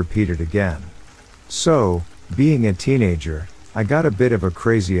words repeated again. So, being a teenager, I got a bit of a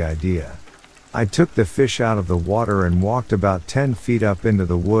crazy idea. I took the fish out of the water and walked about 10 feet up into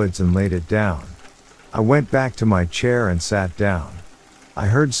the woods and laid it down. I went back to my chair and sat down. I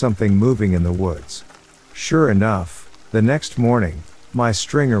heard something moving in the woods. Sure enough, the next morning, my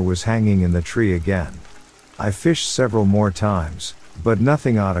stringer was hanging in the tree again. I fished several more times, but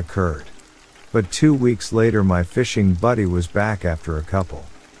nothing odd occurred. But 2 weeks later my fishing buddy was back after a couple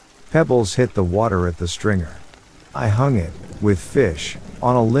pebbles hit the water at the stringer. I hung it, with fish,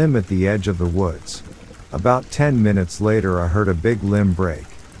 on a limb at the edge of the woods. About 10 minutes later I heard a big limb break.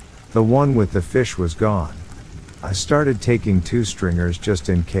 The one with the fish was gone. I started taking 2 stringers just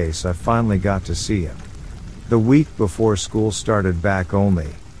in case. I finally got to see him. The week before school started back,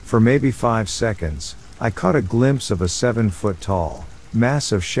 only, for maybe 5 seconds, I caught a glimpse of a 7-foot tall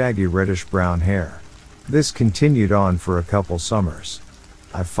mass of shaggy reddish brown hair. This continued on for a couple summers.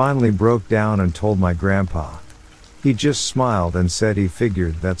 I finally broke down and told my grandpa. He just smiled and said he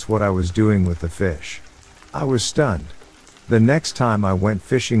figured that's what I was doing with the fish. I was stunned. The next time I went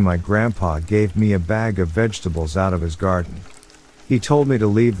fishing, my grandpa gave me a bag of vegetables out of his garden. He told me to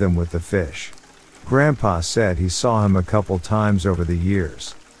leave them with the fish. Grandpa said he saw him a couple times over the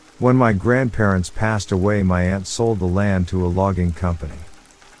years. When my grandparents passed away, my aunt sold the land to a logging company.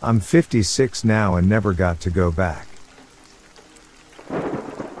 I'm 56 now and never got to go back.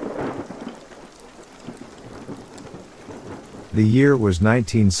 The year was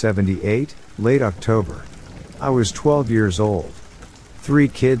 1978, late October. I was 12 years old. 3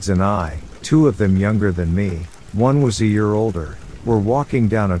 kids and I, 2 of them younger than me, 1 was a year older, were walking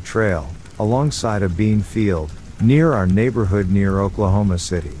down a trail, alongside a bean field, near our neighborhood near Oklahoma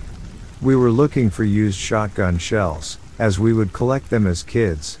City. We were looking for used shotgun shells, as we would collect them as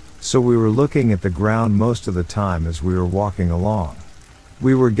kids, so we were looking at the ground most of the time as we were walking along.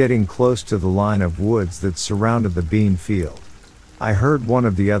 We were getting close to the line of woods that surrounded the bean field. I heard one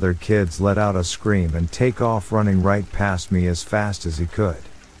of the other kids let out a scream and take off running right past me as fast as he could.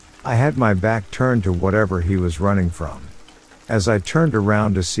 I had my back turned to whatever he was running from. As I turned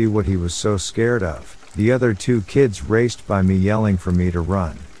around to see what he was so scared of, the other 2 kids raced by me yelling for me to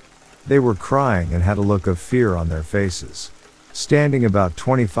run. They were crying and had a look of fear on their faces. Standing about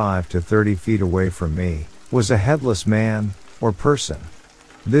 25 to 30 feet away from me, was a headless man, or person.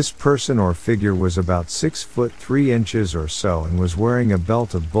 This person or figure was about 6 foot 3 inches or so and was wearing a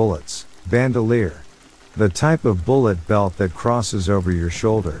belt of bullets, bandolier. The type of bullet belt that crosses over your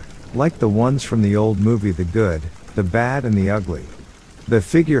shoulder, like the ones from the old movie The Good, the Bad and the Ugly. The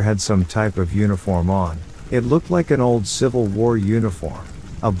figure had some type of uniform on. It looked like an old Civil War uniform,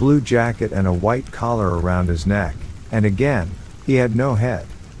 a blue jacket and a white collar around his neck, and again, he had no head.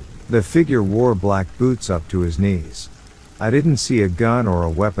 The figure wore black boots up to his knees. I didn't see a gun or a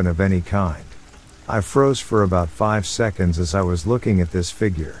weapon of any kind. I froze for about 5 seconds as I was looking at this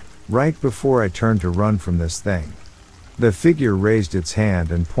figure, right before I turned to run from this thing. The figure raised its hand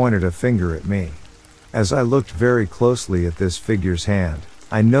and pointed a finger at me. As I looked very closely at this figure's hand,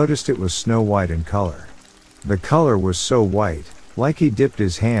 I noticed it was snow white in color. The color was so white, like he dipped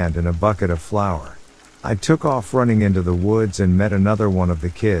his hand in a bucket of flour. I took off running into the woods and met another one of the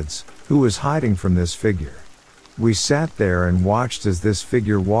kids, who was hiding from this figure. We sat there and watched as this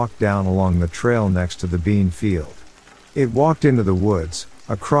figure walked down along the trail next to the bean field. It walked into the woods,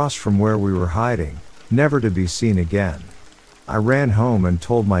 across from where we were hiding, never to be seen again. I ran home and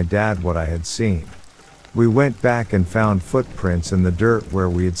told my dad what I had seen. We went back and found footprints in the dirt where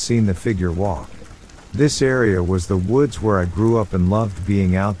we had seen the figure walk. This area was the woods where I grew up and loved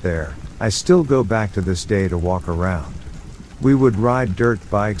being out there. I still go back to this day to walk around. We would ride dirt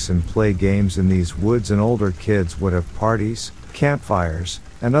bikes and play games in these woods, and older kids would have parties, campfires,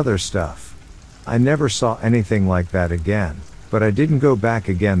 and other stuff. I never saw anything like that again, but I didn't go back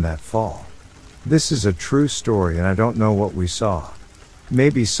again that fall. This is a true story and I don't know what we saw.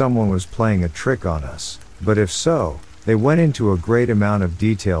 Maybe someone was playing a trick on us, but if so, they went into a great amount of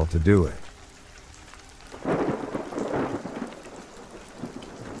detail to do it.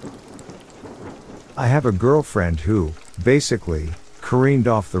 I have a girlfriend who, basically, careened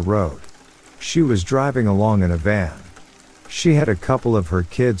off the road. She was driving along in a van. She had a couple of her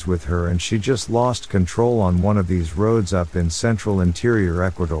kids with her and she just lost control on one of these roads up in central interior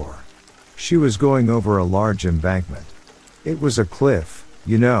Ecuador. She was going over a large embankment. It was a cliff,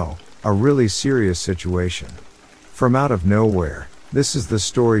 you know, a really serious situation. From out of nowhere, this is the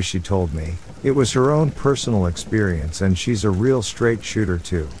story she told me. It was her own personal experience and she's a real straight shooter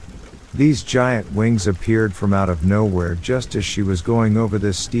too. These giant wings appeared from out of nowhere just as she was going over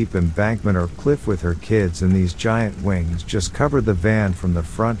this steep embankment or cliff with her kids, and these giant wings just covered the van from the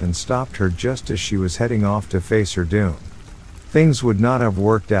front and stopped her just as she was heading off to face her doom. Things would not have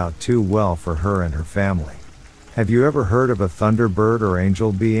worked out too well for her and her family. Have you ever heard of a thunderbird or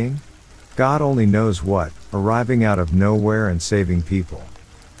angel being? God only knows what, arriving out of nowhere and saving people.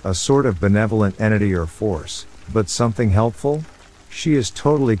 A sort of benevolent entity or force, but something helpful? She is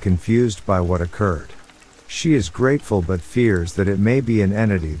totally confused by what occurred. She is grateful but fears that it may be an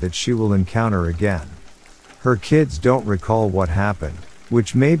entity that she will encounter again. Her kids don't recall what happened,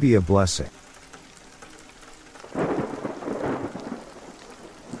 which may be a blessing.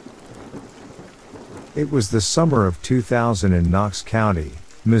 It was the summer of 2000 in Knox County,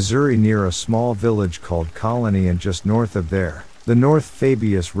 Missouri, near a small village called Colony, and just north of there, the North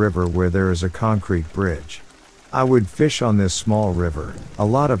Fabius River, where there is a concrete bridge. I would fish on this small river, a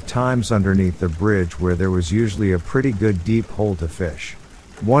lot of times underneath the bridge where there was usually a pretty good deep hole to fish.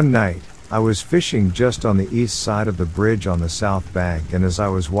 One night, I was fishing just on the east side of the bridge on the south bank, and as I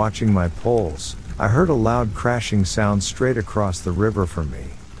was watching my poles, I heard a loud crashing sound straight across the river from me,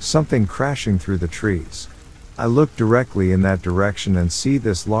 something crashing through the trees. I look directly in that direction and see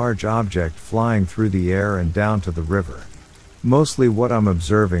this large object flying through the air and down to the river. Mostly what I'm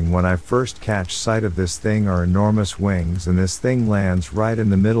observing when I first catch sight of this thing are enormous wings, and this thing lands right in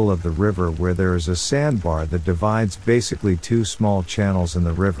the middle of the river where there is a sandbar that divides basically two small channels in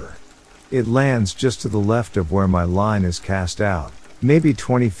the river. It lands just to the left of where my line is cast out, maybe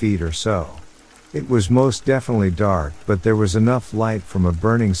 20 feet or so. It was most definitely dark, but there was enough light from a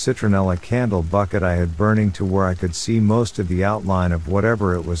burning citronella candle bucket I had burning to where I could see most of the outline of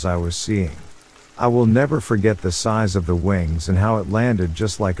whatever it was I was seeing. I will never forget the size of the wings and how it landed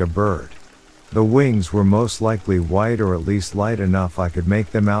just like a bird. The wings were most likely white, or at least light enough I could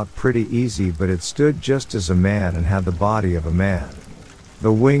make them out pretty easy, but it stood just as a man and had the body of a man.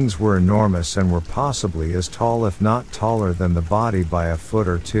 The wings were enormous and were possibly as tall, if not taller than the body by a foot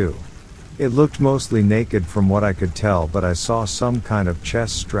or two. It looked mostly naked from what I could tell, but I saw some kind of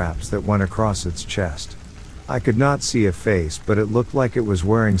chest straps that went across its chest. I could not see a face, but it looked like it was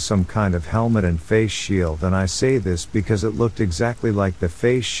wearing some kind of helmet and face shield, and I say this because it looked exactly like the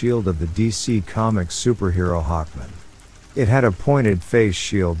face shield of the DC Comics superhero Hawkman. It had a pointed face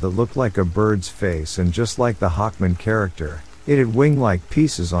shield that looked like a bird's face, and just like the Hawkman character, it had wing-like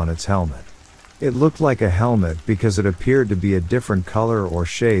pieces on its helmet. It looked like a helmet because it appeared to be a different color or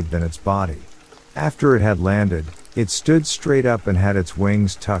shade than its body. After it had landed, it stood straight up and had its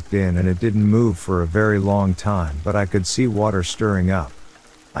wings tucked in, and it didn't move for a very long time, but I could see water stirring up.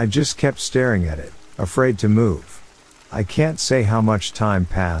 I just kept staring at it, afraid to move. I can't say how much time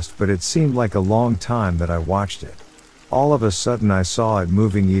passed, but it seemed like a long time that I watched it. All of a sudden I saw it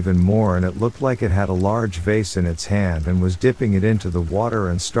moving even more, and it looked like it had a large vase in its hand and was dipping it into the water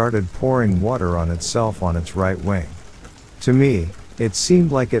and started pouring water on itself on its right wing. To me, it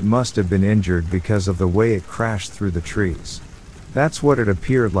seemed like it must have been injured because of the way it crashed through the trees. That's what it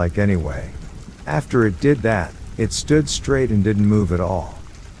appeared like anyway. After it did that, it stood straight and didn't move at all.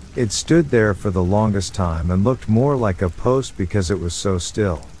 It stood there for the longest time and looked more like a post because it was so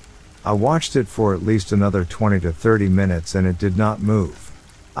still. I watched it for at least another 20 to 30 minutes and it did not move.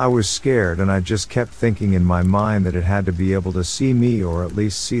 I was scared, and I just kept thinking in my mind that it had to be able to see me, or at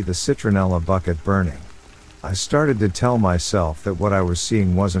least see the citronella bucket burning. I started to tell myself that what I was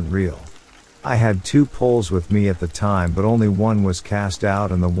seeing wasn't real. I had 2 poles with me at the time, but only one was cast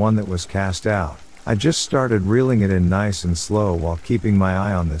out, and the one that was cast out, I just started reeling it in nice and slow while keeping my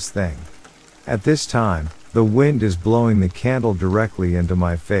eye on this thing. At this time, the wind is blowing the candle directly into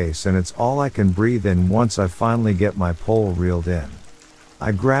my face, and it's all I can breathe in once I finally get my pole reeled in.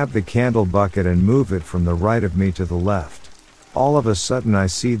 I grab the candle bucket and move it from the right of me to the left. All of a sudden I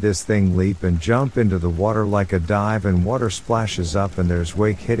see this thing leap and jump into the water like a dive, and water splashes up and there's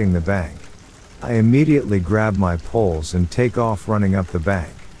wake hitting the bank. I immediately grab my poles and take off running up the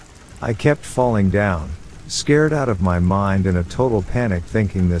bank. I kept falling down, scared out of my mind, in a total panic,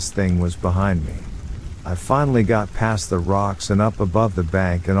 thinking this thing was behind me. I finally got past the rocks and up above the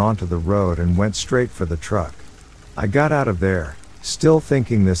bank and onto the road and went straight for the truck. I got out of there, still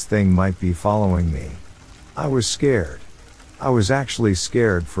thinking this thing might be following me. I was scared. I was actually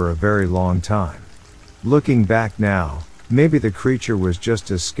scared for a very long time. Looking back now, Maybe the creature was just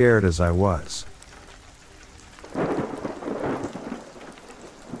as scared as I was.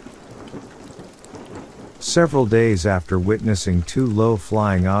 Several days after witnessing two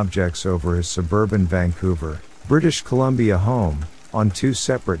low-flying objects over his suburban Vancouver, British Columbia home, on two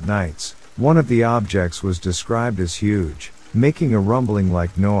separate nights, one of the objects was described as huge, making a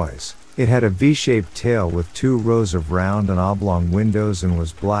rumbling-like noise. It had a V-shaped tail with 2 rows of round and oblong windows and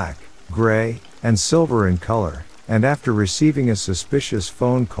was black, gray, and silver in color. And after receiving a suspicious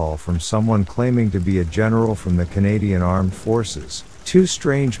phone call from someone claiming to be a general from the Canadian Armed Forces, 2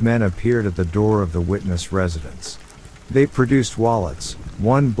 strange men appeared at the door of the witness residence. They produced wallets,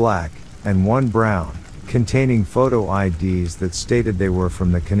 one black and one brown, containing photo IDs that stated they were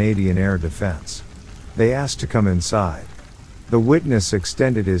from the Canadian Air Defense. They asked to come inside. The witness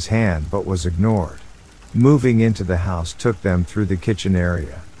extended his hand but was ignored. Moving into the house took them through the kitchen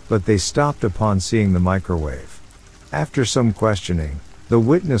area, but they stopped upon seeing the microwave. After some questioning, the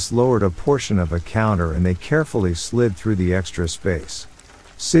witness lowered a portion of a counter and they carefully slid through the extra space.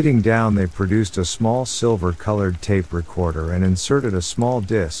 Sitting down, they produced a small silver-colored tape recorder and inserted a small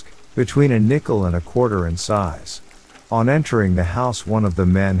disc, between a nickel and a quarter in size. On entering the house, one of the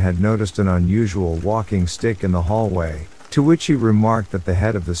men had noticed an unusual walking stick in the hallway, to which he remarked that the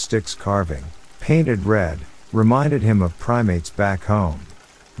head of the stick's carving, painted red, reminded him of primates back home.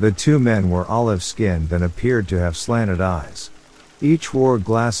 The 2 men were olive-skinned and appeared to have slanted eyes. Each wore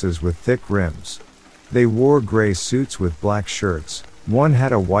glasses with thick rims. They wore gray suits with black shirts, one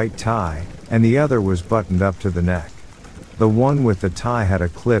had a white tie, and the other was buttoned up to the neck. The one with the tie had a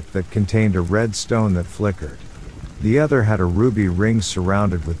clip that contained a red stone that flickered. The other had a ruby ring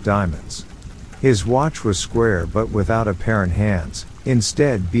surrounded with diamonds. His watch was square but without apparent hands,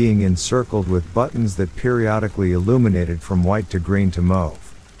 instead being encircled with buttons that periodically illuminated from white to green to mauve.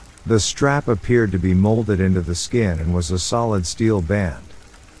 The strap appeared to be molded into the skin and was a solid steel band.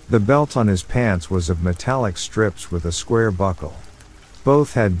 The belt on his pants was of metallic strips with a square buckle.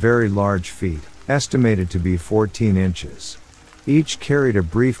 Both had very large feet, estimated to be 14 inches. Each carried a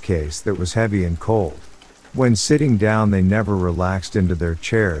briefcase that was heavy and cold. When sitting down, they never relaxed into their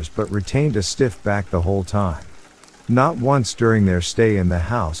chairs but retained a stiff back the whole time. Not once during their stay in the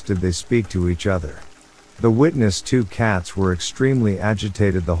house did they speak to each other. The witness 2 cats were extremely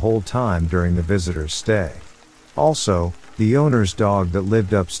agitated the whole time during the visitor's stay. Also, the owner's dog that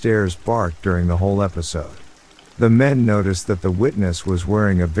lived upstairs barked during the whole episode. The men noticed that the witness was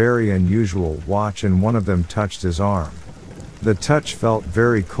wearing a very unusual watch and one of them touched his arm. The touch felt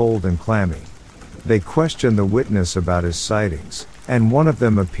very cold and clammy. They questioned the witness about his sightings, and one of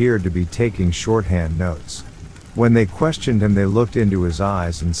them appeared to be taking shorthand notes. When they questioned him, they looked into his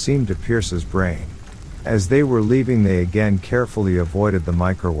eyes and seemed to pierce his brain. As they were leaving, they again carefully avoided the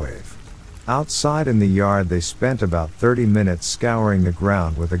microwave. Outside in the yard, they spent about 30 minutes scouring the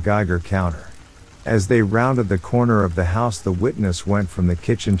ground with a Geiger counter. As they rounded the corner of the house, the witness went from the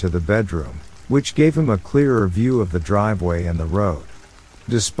kitchen to the bedroom, which gave him a clearer view of the driveway and the road.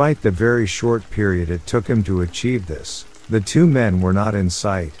 Despite the very short period it took him to achieve this, the 2 men were not in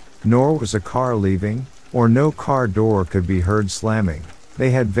sight, nor was a car leaving, or no car door could be heard slamming.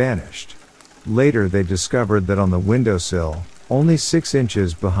 They had vanished. Later they discovered that on the windowsill, only 6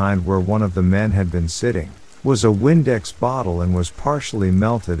 inches behind where one of the men had been sitting, was a Windex bottle and was partially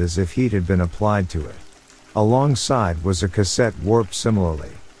melted as if heat had been applied to it. Alongside was a cassette warped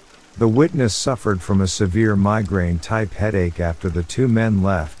similarly. The witness suffered from a severe migraine-type headache after the 2 men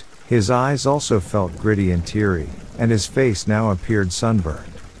left. His eyes also felt gritty and teary, and his face now appeared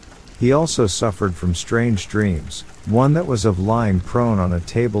sunburned. He also suffered from strange dreams, one that was of lying prone on a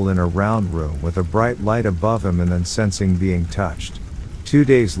table in a round room with a bright light above him and then sensing being touched. 2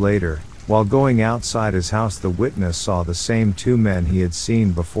 days later, while going outside his house, the witness saw the same 2 men he had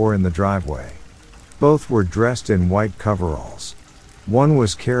seen before in the driveway. Both were dressed in white coveralls. One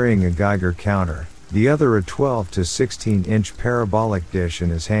was carrying a Geiger counter, the other a 12 to 16 inch parabolic dish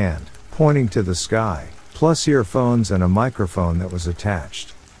in his hand, pointing to the sky, plus earphones and a microphone that was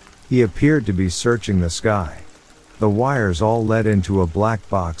attached. He appeared to be searching the sky. The wires all led into a black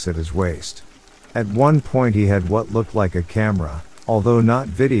box at his waist. At one point he had what looked like a camera, although not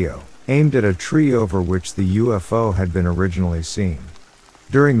video, aimed at a tree over which the UFO had been originally seen.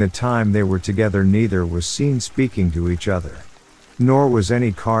 During the time they were together, neither was seen speaking to each other. Nor was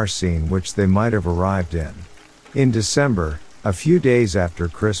any car seen which they might have arrived in. In December, a few days after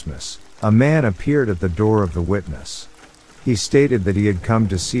Christmas, a man appeared at the door of the witness. He stated that he had come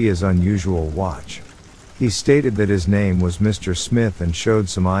to see his unusual watch. He stated that his name was Mr. Smith and showed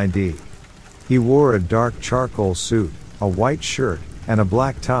some ID. He wore a dark charcoal suit, a white shirt, and a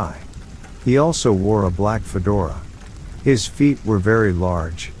black tie. He also wore a black fedora. His feet were very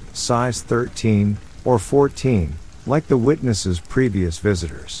large, size 13 or 14, like the witness's previous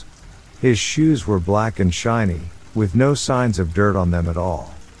visitors. His shoes were black and shiny, with no signs of dirt on them at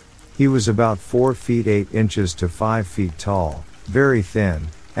all. He was about 4 feet 8 inches to 5 feet tall, very thin,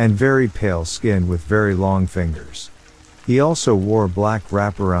 and very pale skin with very long fingers. He also wore black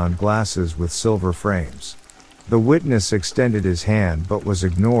wraparound glasses with silver frames. The witness extended his hand but was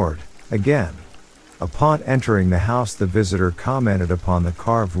ignored, again. Upon entering the house, the visitor commented upon the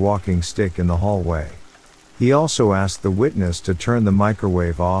carved walking stick in the hallway. He also asked the witness to turn the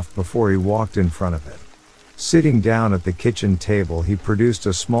microwave off before he walked in front of it. Sitting down at the kitchen table, he produced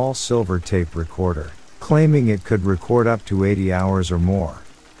a small silver tape recorder, claiming it could record up to 80 hours or more.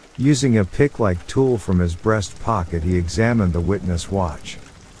 Using a pick-like tool from his breast pocket, he examined the witness' watch.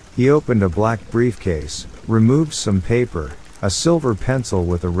 He opened a black briefcase, removed some paper, a silver pencil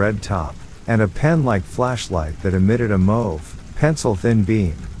with a red top, and a pen-like flashlight that emitted a mauve, pencil-thin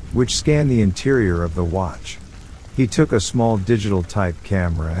beam, which scanned the interior of the watch. He took a small digital-type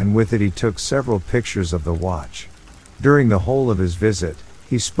camera, and with it he took several pictures of the watch. During the whole of his visit,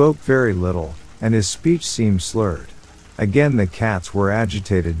 he spoke very little, and his speech seemed slurred. Again, the cats were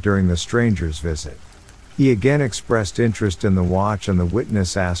agitated during the stranger's visit. He again expressed interest in the watch, and the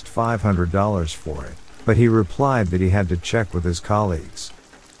witness asked $500 for it, but he replied that he had to check with his colleagues.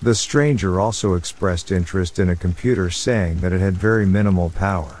 The stranger also expressed interest in a computer, saying that it had very minimal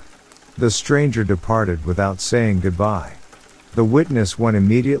power. The stranger departed without saying goodbye. The witness went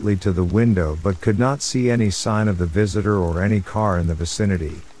immediately to the window but could not see any sign of the visitor or any car in the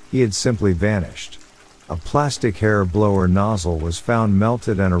vicinity. He had simply vanished. A plastic hair blower nozzle was found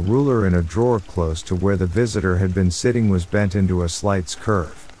melted, and a ruler in a drawer close to where the visitor had been sitting was bent into a slight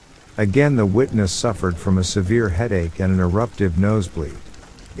curve. Again, the witness suffered from a severe headache and an eruptive nosebleed.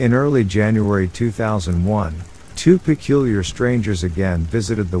 In early January 2001, 2 peculiar strangers again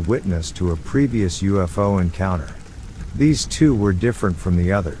visited the witness to a previous UFO encounter. These 2 were different from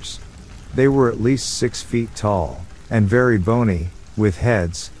the others. They were at least 6 feet tall, and very bony, with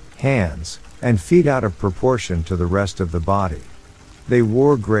heads, hands, and feet out of proportion to the rest of the body. They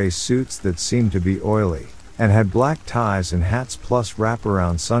wore gray suits that seemed to be oily, and had black ties and hats plus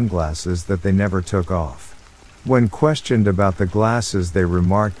wraparound sunglasses that they never took off. When questioned about the glasses, they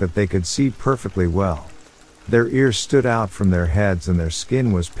remarked that they could see perfectly well. Their ears stood out from their heads, and their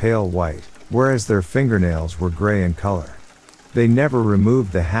skin was pale white, whereas their fingernails were gray in color. They never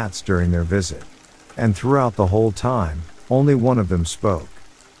removed the hats during their visit. And throughout the whole time, only one of them spoke.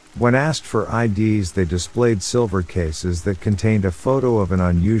 When asked for IDs, they displayed silver cases that contained a photo of an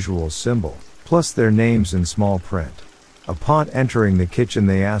unusual symbol, plus their names in small print. Upon entering the kitchen,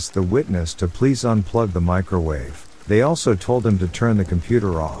 they asked the witness to please unplug the microwave. They also told him to turn the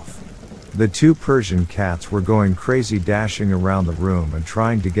computer off. The 2 Persian cats were going crazy, dashing around the room and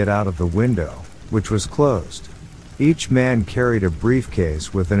trying to get out of the window, which was closed. Each man carried a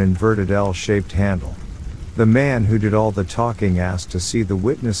briefcase with an inverted L-shaped handle. The man who did all the talking asked to see the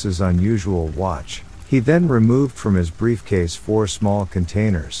witness's unusual watch. He then removed from his briefcase 4 small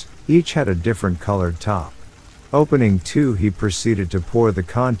containers. Each had a different colored top. Opening 2, he proceeded to pour the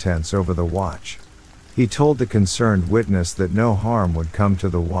contents over the watch. He told the concerned witness that no harm would come to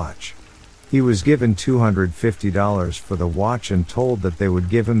the watch. He was given $250 for the watch and told that they would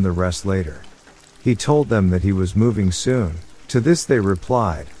give him the rest later. He told them that he was moving soon. To this they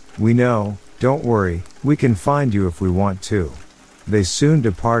replied, "We know, don't worry, we can find you if we want to." They soon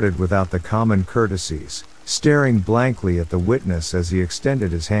departed without the common courtesies, staring blankly at the witness as he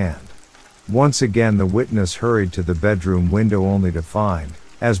extended his hand. Once again, the witness hurried to the bedroom window, only to find,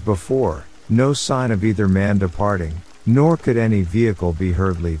 as before, no sign of either man departing, nor could any vehicle be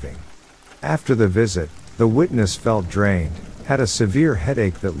heard leaving. After the visit, the witness felt drained, had a severe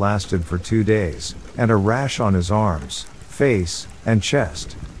headache that lasted for 2 days, and a rash on his arms, face, and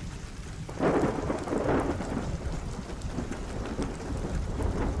chest.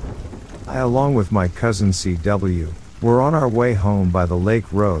 I, along with my cousin CW, were on our way home by the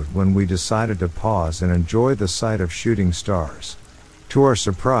lake road when we decided to pause and enjoy the sight of shooting stars. To our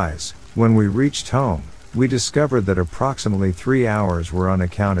surprise, when we reached home, we discovered that approximately 3 hours were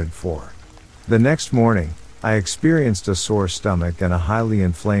unaccounted for. The next morning, I experienced a sore stomach and a highly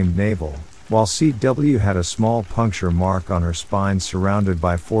inflamed navel, while CW had a small puncture mark on her spine surrounded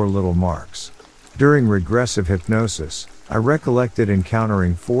by 4 little marks. During regressive hypnosis, I recollected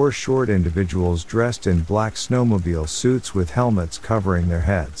encountering 4 short individuals dressed in black snowmobile suits with helmets covering their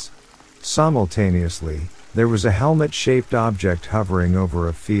heads. Simultaneously, there was a helmet-shaped object hovering over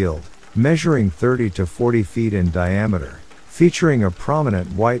a field, measuring 30 to 40 feet in diameter, featuring a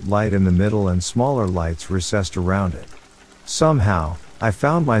prominent white light in the middle and smaller lights recessed around it. Somehow, I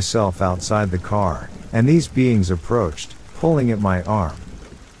found myself outside the car, and these beings approached, pulling at my arm.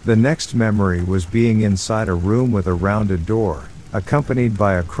 The next memory was being inside a room with a rounded door, accompanied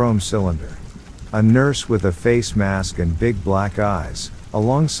by a chrome cylinder. A nurse with a face mask and big black eyes,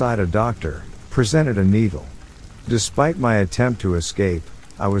 alongside a doctor, presented a needle. Despite my attempt to escape,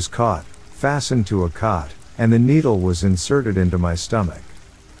 I was caught, fastened to a cot, and the needle was inserted into my stomach.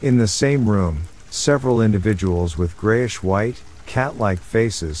 In the same room, several individuals with grayish-white, cat-like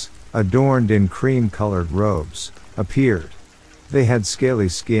faces, adorned in cream-colored robes, appeared. They had scaly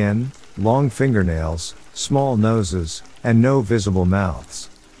skin, long fingernails, small noses, and no visible mouths.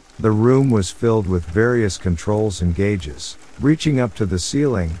 The room was filled with various controls and gauges, reaching up to the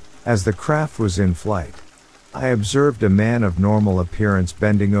ceiling, as the craft was in flight. I observed a man of normal appearance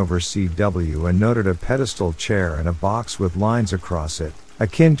bending over CW and noted a pedestal chair and a box with lines across it,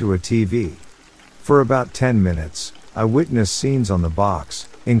 akin to a TV. For about 10 minutes, I witnessed scenes on the box,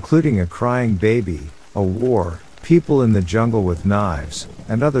 including a crying baby, a war, people in the jungle with knives,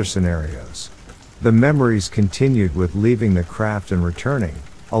 and other scenarios. The memories continued with leaving the craft and returning,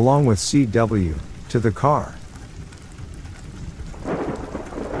 along with CW, to the car.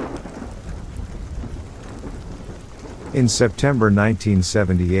 In September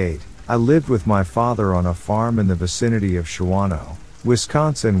 1978, I lived with my father on a farm in the vicinity of Shawano,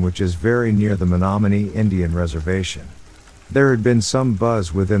 Wisconsin, which is very near the Menominee Indian Reservation. There had been some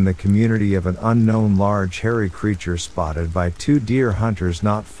buzz within the community of an unknown large hairy creature spotted by 2 deer hunters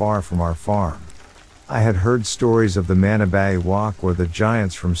not far from our farm. I had heard stories of the Manabaewak or the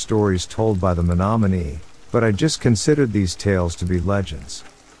giants from stories told by the Menominee, but I just considered these tales to be legends.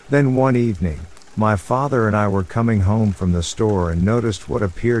 Then one evening, my father and I were coming home from the store and noticed what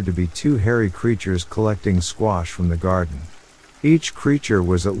appeared to be 2 hairy creatures collecting squash from the garden. Each creature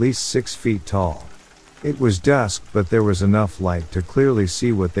was at least 6 feet tall. It was dusk, but there was enough light to clearly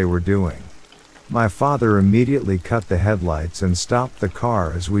see what they were doing. My father immediately cut the headlights and stopped the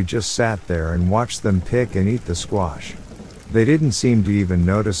car as we just sat there and watched them pick and eat the squash. They didn't seem to even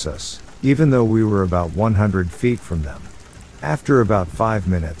notice us, even though we were about 100 feet from them. After about 5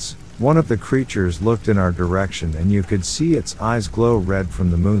 minutes, one of the creatures looked in our direction and you could see its eyes glow red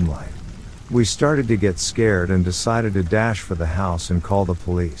from the moonlight. We started to get scared and decided to dash for the house and call the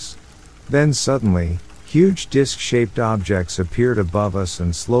police. Then suddenly, huge disc-shaped objects appeared above us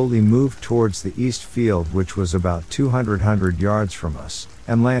and slowly moved towards the east field, which was about 200 yards from us,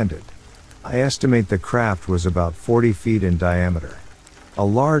 and landed. I estimate the craft was about 40 feet in diameter. A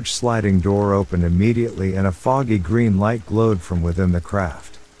large sliding door opened immediately and a foggy green light glowed from within the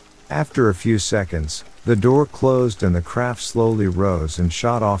craft. After a few seconds, the door closed and the craft slowly rose and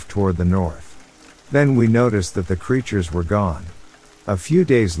shot off toward the north. Then we noticed that the creatures were gone. A few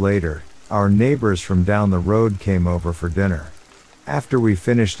days later, our neighbors from down the road came over for dinner. After we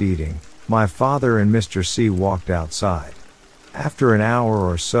finished eating, my father and Mr. C walked outside. After an hour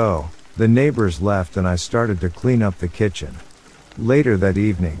or so, the neighbors left and I started to clean up the kitchen. Later that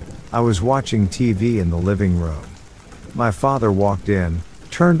evening, I was watching TV in the living room. My father walked in,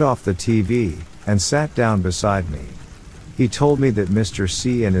 turned off the TV, and sat down beside me. He told me that Mr.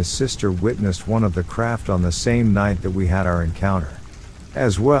 C and his sister witnessed one of the craft on the same night that we had our encounter.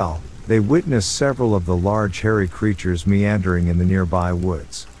 As well, they witnessed several of the large hairy creatures meandering in the nearby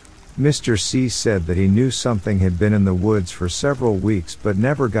woods. Mr. C said that he knew something had been in the woods for several weeks but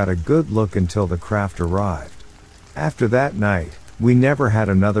never got a good look until the craft arrived. After that night, we never had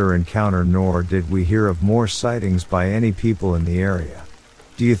another encounter, nor did we hear of more sightings by any people in the area.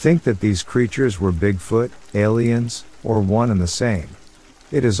 Do you think that these creatures were Bigfoot, aliens, or one and the same?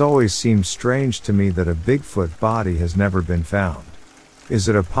 It has always seemed strange to me that a Bigfoot body has never been found. Is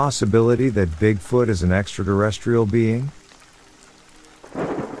it a possibility that Bigfoot is an extraterrestrial being?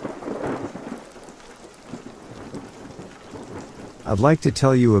 I'd like to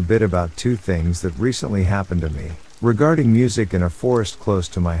tell you a bit about 2 things that recently happened to me, regarding music in a forest close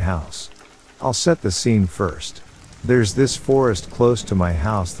to my house. I'll set the scene first. There's this forest close to my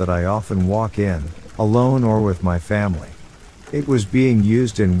house that I often walk in, alone or with my family. It was being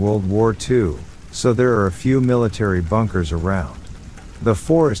used in World War II, so there are a few military bunkers around. The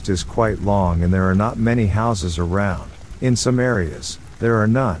forest is quite long and there are not many houses around. In some areas, there are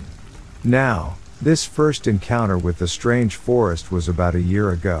none. Now, this first encounter with the strange forest was about a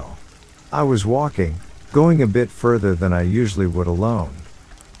year ago. I was walking, going a bit further than I usually would alone.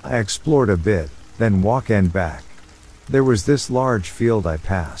 I explored a bit, then walked back. There was this large field I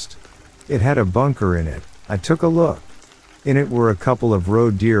passed. It had a bunker in it. I took a look. In it were a couple of roe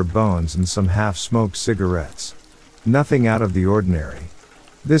deer bones and some half-smoked cigarettes. Nothing out of the ordinary.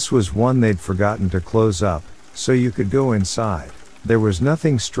 This was one they'd forgotten to close up, so you could go inside. There was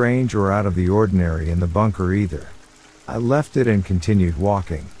nothing strange or out of the ordinary in the bunker either. I left it and continued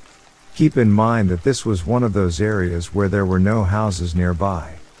walking. Keep in mind that this was one of those areas where there were no houses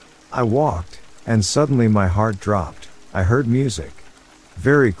nearby. I walked, and suddenly my heart dropped. I heard music.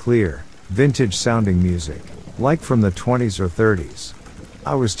 Very clear, vintage sounding music, like from the 20s or 30s.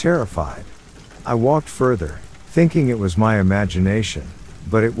 I was terrified. I walked further, thinking it was my imagination,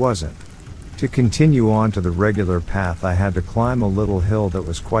 but it wasn't. To continue on to the regular path, I had to climb a little hill that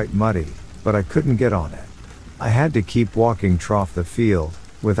was quite muddy, but I couldn't get on it. I had to keep walking off the field,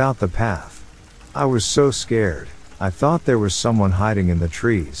 without the path. I was so scared. I thought there was someone hiding in the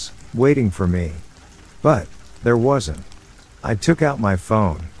trees, waiting for me. But there wasn't. I took out my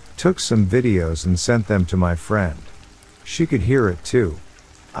phone, took some videos and sent them to my friend. She could hear it too.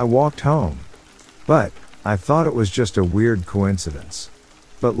 I walked home. But I thought it was just a weird coincidence.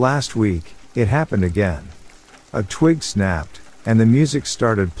 But last week, it happened again. A twig snapped, and the music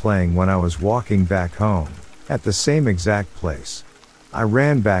started playing when I was walking back home, at the same exact place. I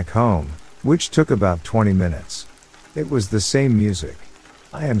ran back home, which took about 20 minutes. It was the same music.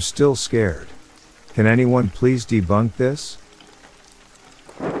 I am still scared. Can anyone please debunk this?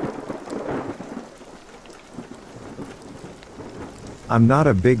 I'm not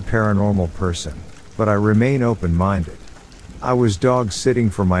a big paranormal person, but I remain open-minded. I was dog-sitting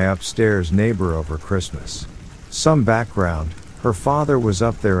for my upstairs neighbor over Christmas. Some background, her father was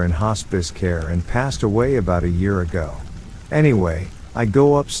up there in hospice care and passed away about a year ago. Anyway, I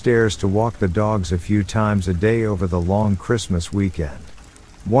go upstairs to walk the dogs a few times a day over the long Christmas weekend.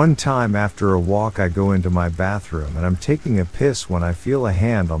 One time after a walk I go into my bathroom and I'm taking a piss when I feel a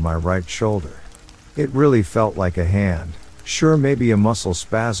hand on my right shoulder. It really felt like a hand, sure maybe a muscle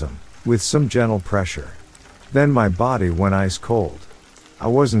spasm, with some gentle pressure. Then my body went ice cold. I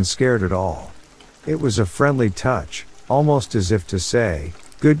wasn't scared at all. It was a friendly touch, almost as if to say,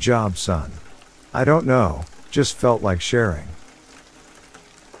 "Good job, son." I don't know, just felt like sharing.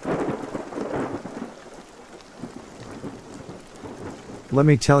 Let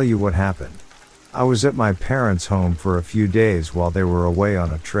me tell you what happened. I was at my parents' home for a few days while they were away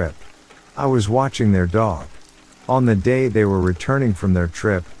on a trip. I was watching their dog. On the day they were returning from their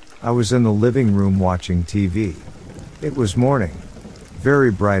trip, I was in the living room watching TV. It was morning.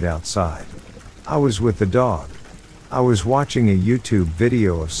 Very bright outside. I was with the dog. I was watching a YouTube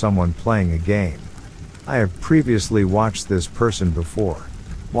video of someone playing a game. I have previously watched this person before.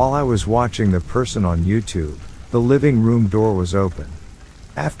 While I was watching the person on YouTube, the living room door was open.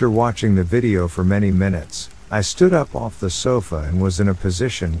 After watching the video for many minutes, I stood up off the sofa and was in a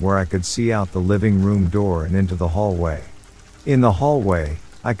position where I could see out the living room door and into the hallway. In the hallway,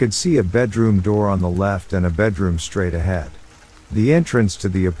 I could see a bedroom door on the left and a bedroom straight ahead. The entrance to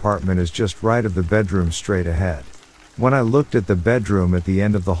the apartment is just right of the bedroom straight ahead. When I looked at the bedroom at the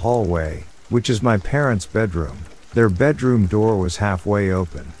end of the hallway, which is my parents' bedroom, their bedroom door was halfway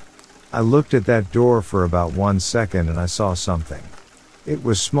open. I looked at that door for about 1 second and I saw something. It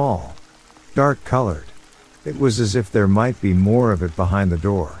was small, dark colored. It was as if there might be more of it behind the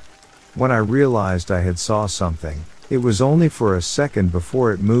door. When I realized I had saw something, it was only for a second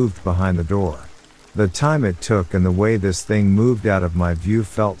before it moved behind the door. The time it took and the way this thing moved out of my view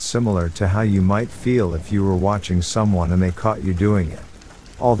felt similar to how you might feel if you were watching someone and they caught you doing it.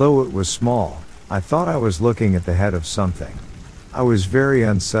 Although it was small, I thought I was looking at the head of something. I was very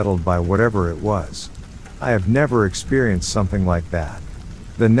unsettled by whatever it was. I have never experienced something like that.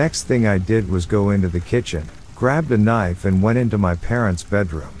 The next thing I did was go into the kitchen, grabbed a knife and went into my parents'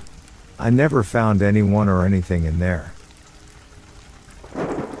 bedroom. I never found anyone or anything in there.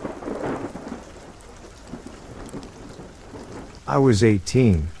 I was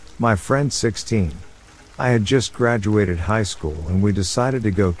 18, my friend 16. I had just graduated high school and we decided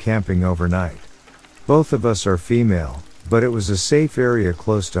to go camping overnight. Both of us are female, but it was a safe area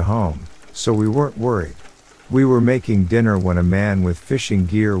close to home, so we weren't worried. We were making dinner when a man with fishing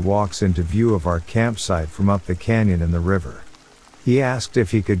gear walks into view of our campsite from up the canyon in the river. He asked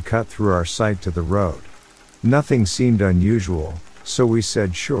if he could cut through our site to the road. Nothing seemed unusual, so we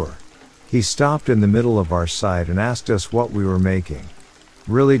said sure. He stopped in the middle of our site and asked us what we were making.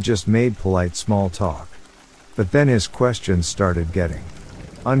 Really just made polite small talk. But then his questions started getting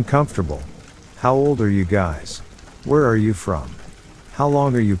uncomfortable. How old are you guys? Where are you from? How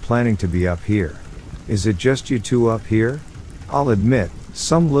long are you planning to be up here? Is it just you two up here? I'll admit,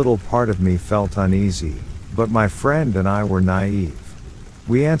 some little part of me felt uneasy, but my friend and I were naive.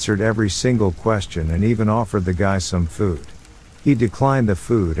 We answered every single question and even offered the guy some food. He declined the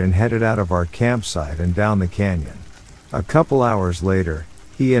food and headed out of our campsite and down the canyon. A couple hours later,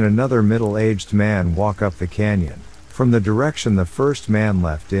 He and another middle-aged man walk up the canyon, from the direction the first man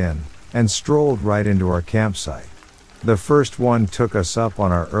left in, and strolled right into our campsite. The first one took us up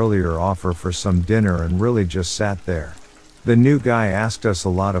on our earlier offer for some dinner and really just sat there. The new guy asked us a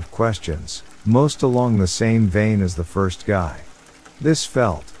lot of questions, most along the same vein as the first guy. This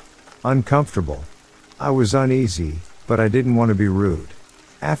felt uncomfortable. I was uneasy, but I didn't want to be rude.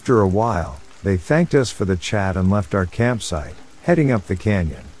 After a while, they thanked us for the chat and left our campsite, heading up the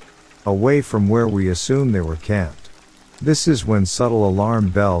canyon, away from where we assumed they were camped. This is when subtle alarm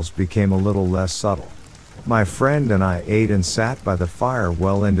bells became a little less subtle. My friend and I ate and sat by the fire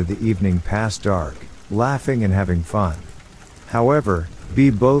well into the evening past dark, laughing and having fun. However,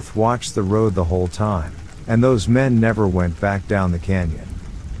 we both watched the road the whole time, and those men never went back down the canyon.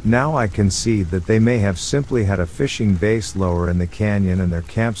 Now I concede that they may have simply had a fishing base lower in the canyon and their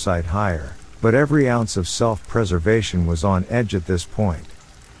campsite higher, but every ounce of self-preservation was on edge at this point.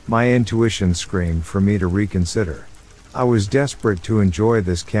 My intuition screamed for me to reconsider. I was desperate to enjoy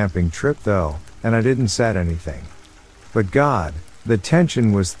this camping trip though, and I didn't say anything. But God, the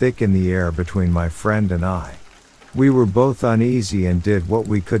tension was thick in the air between my friend and I. We were both uneasy and did what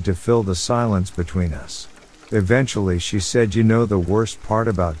we could to fill the silence between us. Eventually she said, "You know the worst part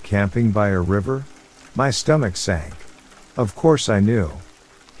about camping by a river?" My stomach sank. Of course I knew.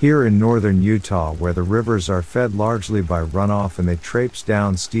 Here in northern Utah, where the rivers are fed largely by runoff and they traipse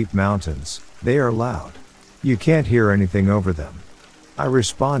down steep mountains, they are loud. You can't hear anything over them. I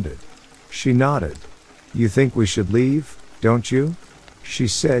responded. She nodded. "You think we should leave, don't you?" She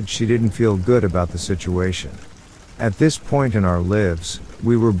said she didn't feel good about the situation. At this point in our lives,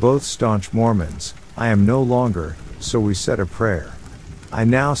 we were both staunch Mormons. I am no longer, so we said a prayer. I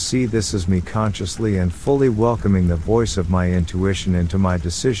now see this as me consciously and fully welcoming the voice of my intuition into my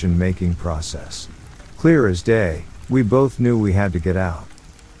decision-making process. Clear as day, we both knew we had to get out.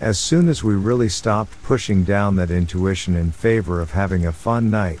 As soon as we really stopped pushing down that intuition in favor of having a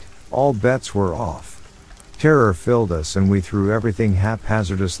fun night, all bets were off. Terror filled us and we threw everything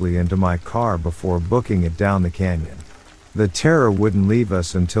haphazardly into my car before booking it down the canyon. The terror wouldn't leave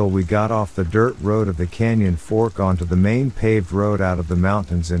us until we got off the dirt road of the canyon fork onto the main paved road out of the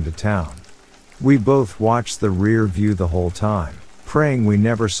mountains into town. We both watched the rear view the whole time, praying we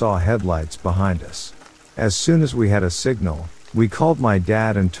never saw headlights behind us. As soon as we had a signal, we called my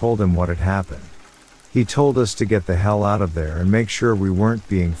dad and told him what had happened. He told us to get the hell out of there and make sure we weren't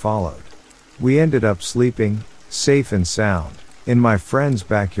being followed. We ended up sleeping, safe and sound, in my friend's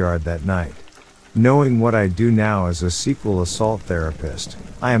backyard that night. Knowing what I do now as a sequel assault therapist,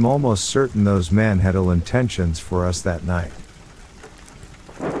 I am almost certain those men had ill intentions for us that night.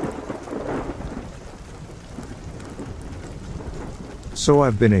 So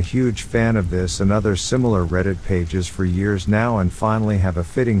I've been a huge fan of this and other similar Reddit pages for years now and finally have a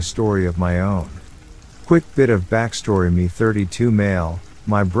fitting story of my own. Quick bit of backstory: me 32 male,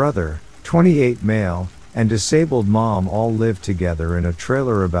 my brother, 28 male, and disabled mom all lived together in a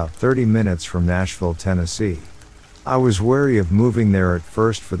trailer about 30 minutes from Nashville, Tennessee. I was wary of moving there at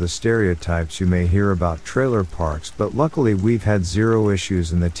first for the stereotypes you may hear about trailer parks, but luckily we've had zero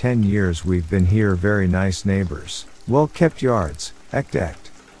issues in the 10 years we've been here. Very nice neighbors, well kept yards, ect.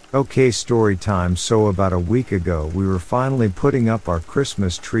 Okay, story time. So about a week ago we were finally putting up our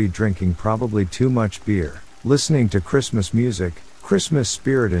Christmas tree, drinking probably too much beer, listening to Christmas music, Christmas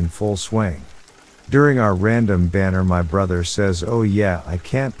spirit in full swing. During our random banter my brother says, "Oh yeah, I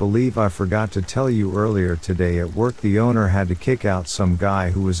can't believe I forgot to tell you earlier today at work the owner had to kick out some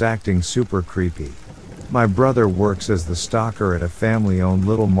guy who was acting super creepy." My brother works as the stocker at a family-owned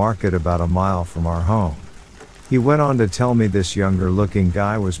little market about a mile from our home. He went on to tell me this younger-looking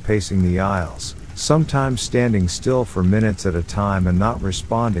guy was pacing the aisles, sometimes standing still for minutes at a time and not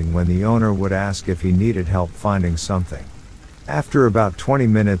responding when the owner would ask if he needed help finding something. After about 20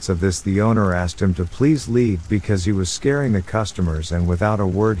 minutes of this, the owner asked him to please leave because he was scaring the customers, and without a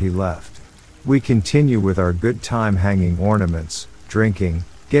word he left. We continue with our good time hanging ornaments, drinking,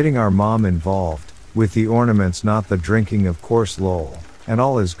 getting our mom involved, with the ornaments not the drinking of course lol, and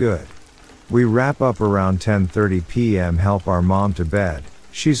all is good. We wrap up around 10:30 p.m., help our mom to bed,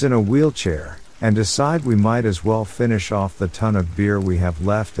 she's in a wheelchair, and decide we might as well finish off the ton of beer we have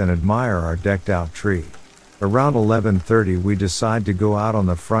left and admire our decked out tree. Around 11:30 we decide to go out on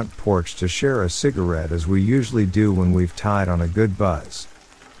the front porch to share a cigarette as we usually do when we've tied on a good buzz.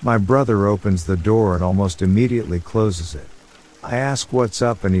 My brother opens the door and almost immediately closes it. I ask what's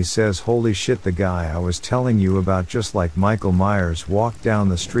up and he says, "Holy shit, the guy I was telling you about, just like Michael Myers, walked down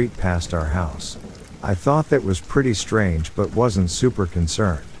the street past our house." I thought that was pretty strange but wasn't super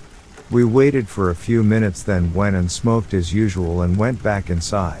concerned. We waited for a few minutes, then went and smoked as usual and went back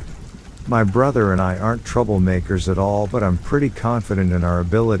inside. My brother and I aren't troublemakers at all, but I'm pretty confident in our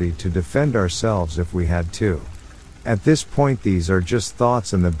ability to defend ourselves if we had to. At this point, these are just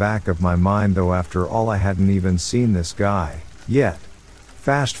thoughts in the back of my mind, though after all I hadn't even seen this guy yet.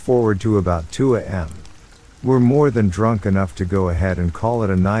 Fast forward to about 2 a.m. We're more than drunk enough to go ahead and call it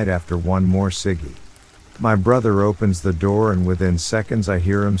a night after one more ciggy. My brother opens the door and within seconds I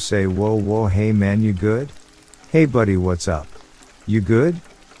hear him say, "Whoa, hey man, you good? Hey buddy, what's up? You good?"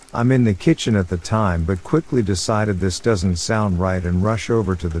 I'm in the kitchen at the time, but quickly decided this doesn't sound right and rush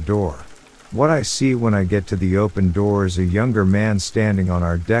over to the door. What I see when I get to the open door is a younger man standing on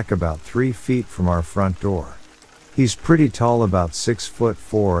our deck about 3 feet from our front door. He's pretty tall, about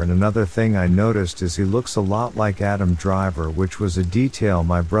 6'4", and another thing I noticed is he looks a lot like Adam Driver, which was a detail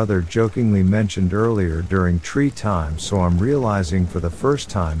my brother jokingly mentioned earlier during tree time, so I'm realizing for the first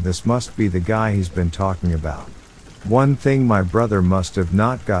time this must be the guy he's been talking about. One thing my brother must have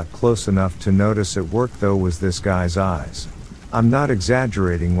not got close enough to notice at work though was this guy's eyes. I'm not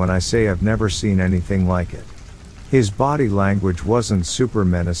exaggerating when I say I've never seen anything like it. His body language wasn't super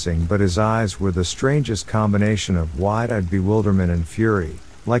menacing, but his eyes were the strangest combination of wide-eyed bewilderment and fury.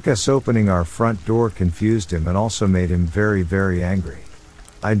 Like us opening our front door confused him and also made him very, very angry.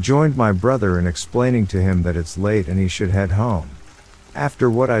 I joined my brother in explaining to him that it's late and he should head home. After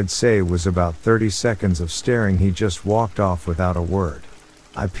what I'd say was about 30 seconds of staring, he just walked off without a word.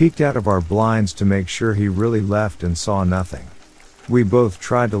 I peeked out of our blinds to make sure he really left and saw nothing. We both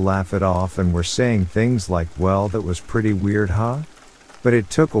tried to laugh it off and were saying things like, "Well, that was pretty weird, huh?" But it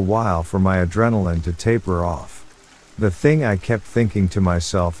took a while for my adrenaline to taper off. The thing I kept thinking to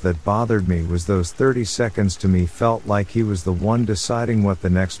myself that bothered me was those 30 seconds to me felt like he was the one deciding what the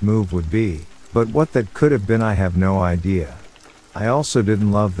next move would be, but what that could have been I have no idea. I also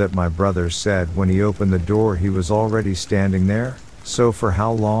didn't love that my brother said when he opened the door he was already standing there. So for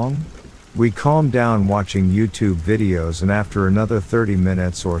how long? We calmed down watching YouTube videos, and after another 30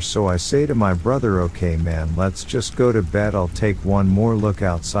 minutes or so I say to my brother, "Okay man, let's just go to bed. I'll take one more look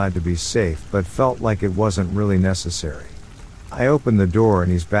outside to be safe," but felt like it wasn't really necessary. I open the door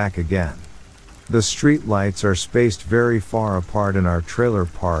and he's back again. The street lights are spaced very far apart in our trailer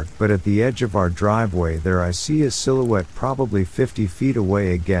park, but at the edge of our driveway there I see his silhouette probably 50 feet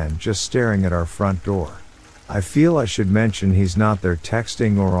away again, just staring at our front door. I feel I should mention he's not there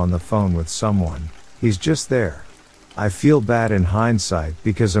texting or on the phone with someone, he's just there. I feel bad in hindsight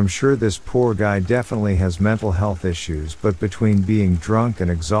because I'm sure this poor guy definitely has mental health issues, but between being drunk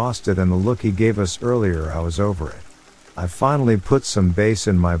and exhausted and the look he gave us earlier, I was over it. I finally put some bass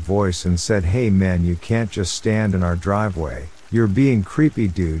in my voice and said, "Hey man, you can't just stand in our driveway. You're being creepy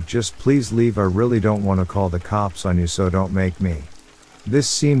dude, just please leave. I really don't want to call the cops on you, so don't make me." This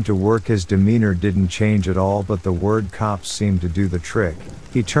seemed to work. His demeanor didn't change at all, but the word cops seemed to do the trick.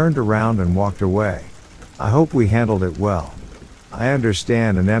 He turned around and walked away. I hope we handled it well. I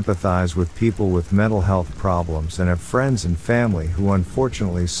understand and empathize with people with mental health problems and have friends and family who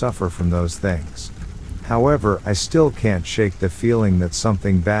unfortunately suffer from those things. However, I still can't shake the feeling that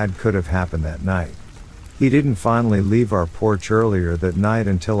something bad could have happened that night. He didn't finally leave our porch earlier that night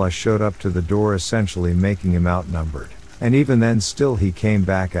until I showed up to the door, essentially making him outnumbered. And even then still he came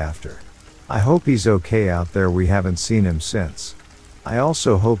back after. I hope he's okay out there. We haven't seen him since. I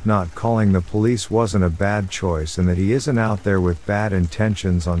also hope not calling the police wasn't a bad choice and that he isn't out there with bad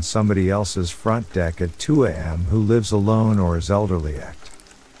intentions on somebody else's front deck at 2 a.m. who lives alone or is elderly.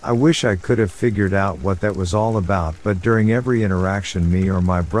 I wish I could have figured out what that was all about, but during every interaction me or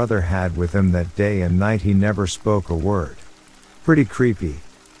my brother had with him that day and night, he never spoke a word. Pretty creepy.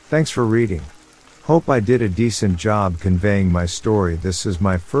 Thanks for reading. Hope I did a decent job conveying my story. This is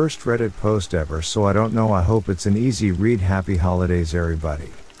my first Reddit post ever, so I don't know. I hope it's an easy read. Happy holidays,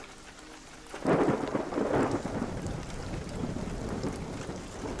 everybody.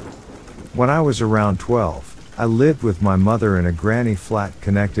 When I was around 12, I lived with my mother in a granny flat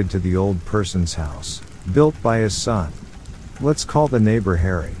connected to the old person's house, built by his son. Let's call the neighbor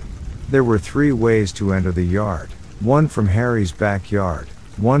Harry. There were 3 ways to enter the yard, one from Harry's backyard,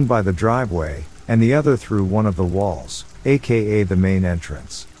 one by the driveway, and the other through one of the walls, aka the main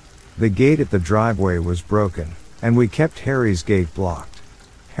entrance. The gate at the driveway was broken, and we kept Harry's gate blocked.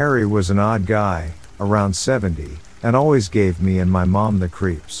 Harry was an odd guy, around 70, and always gave me and my mom the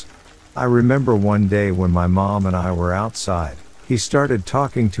creeps. I remember one day when my mom and I were outside, he started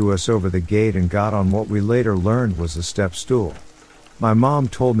talking to us over the gate and got on what we later learned was a step stool. My mom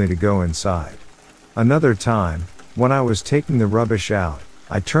told me to go inside. Another time, when I was taking the rubbish out,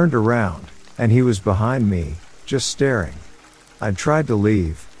 I turned around, and he was behind me, just staring. I tried to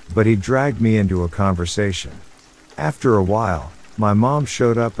leave, but he dragged me into a conversation. After a while, my mom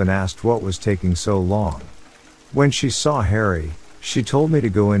showed up and asked what was taking so long. When she saw Harry, she told me to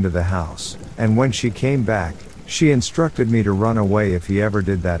go into the house, and when she came back, she instructed me to run away if he ever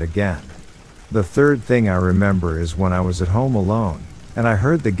did that again. The third thing I remember is when I was at home alone, and I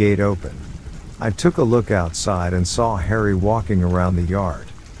heard the gate open. I took a look outside and saw Harry walking around the yard.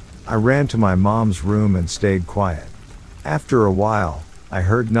 I ran to my mom's room and stayed quiet. After a while, I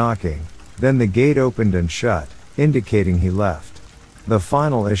heard knocking, then the gate opened and shut, indicating he left. The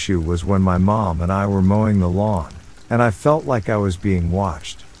final issue was when my mom and I were mowing the lawn, and I felt like I was being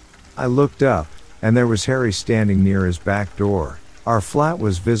watched. I looked up, and there was Harry standing near his back door. Our flat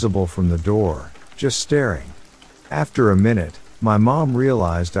was visible from the door, just staring. After a minute, my mom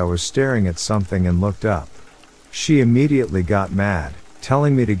realized I was staring at something and looked up. She immediately got mad,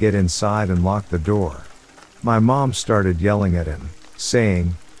 telling me to get inside and lock the door. My mom started yelling at him,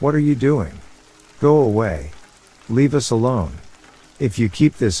 saying, "What are you doing? Go away. Leave us alone. If you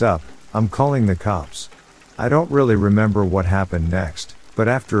keep this up, I'm calling the cops." I don't really remember what happened next, but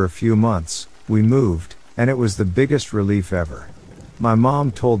after a few months, we moved, and it was the biggest relief ever. My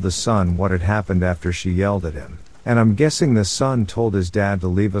mom told the son what had happened after she yelled at him, and I'm guessing the son told his dad to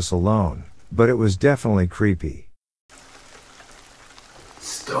leave us alone, but it was definitely creepy.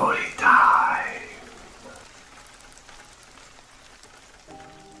 Story time.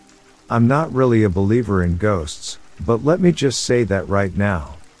 I'm not really a believer in ghosts, but let me just say that right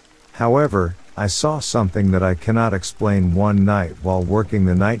now. However, I saw something that I cannot explain one night while working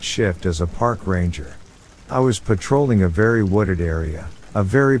the night shift as a park ranger. I was patrolling a very wooded area, a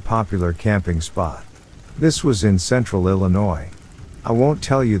very popular camping spot. This was in central Illinois. I won't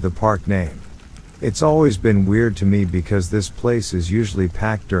tell you the park name. It's always been weird to me because this place is usually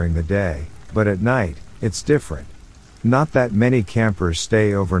packed during the day, but at night, it's different. Not that many campers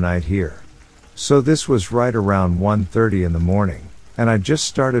stay overnight here. So this was right around 1:30 in the morning, and I just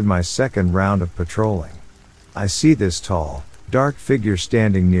started my second round of patrolling. I see this tall, dark figure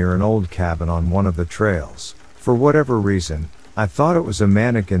standing near an old cabin on one of the trails. For whatever reason, I thought it was a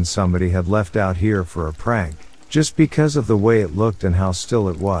mannequin somebody had left out here for a prank, just because of the way it looked and how still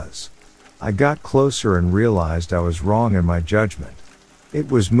it was. I got closer and realized I was wrong in my judgment.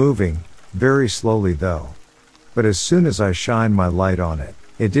 It was moving, very slowly though. But as soon as I shined my light on it,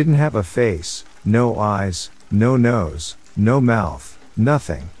 it didn't have a face, no eyes, no nose, no mouth,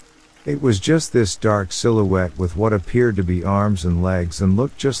 nothing. It was just this dark silhouette with what appeared to be arms and legs and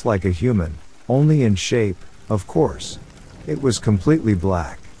looked just like a human, only in shape, of course. It was completely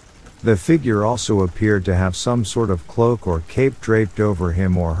black. The figure also appeared to have some sort of cloak or cape draped over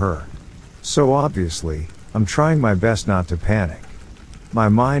him or her. So obviously, I'm trying my best not to panic. My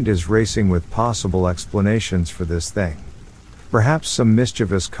mind is racing with possible explanations for this thing. Perhaps some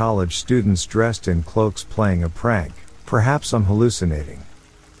mischievous college students dressed in cloaks playing a prank. Perhaps I'm hallucinating.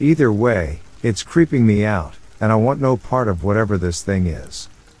 Either way, it's creeping me out, and I want no part of whatever this thing is.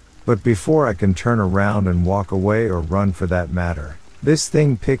 But before I can turn around and walk away or run for that matter, this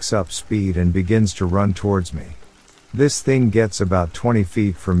thing picks up speed and begins to run towards me. This thing gets about 20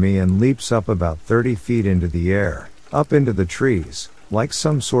 feet from me and leaps up about 30 feet into the air, up into the trees, like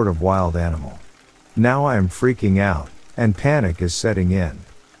some sort of wild animal. Now I am freaking out, and panic is setting in.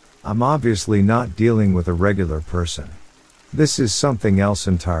 I'm obviously not dealing with a regular person. This is something else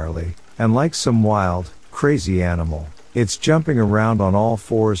entirely, and like some wild, crazy animal, it's jumping around on all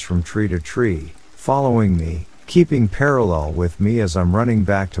fours from tree to tree, following me, keeping parallel with me as I'm running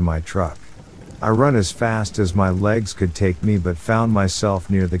back to my truck. I run as fast as my legs could take me but found myself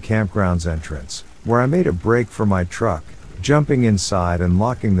near the campground's entrance, where I made a break for my truck, jumping inside and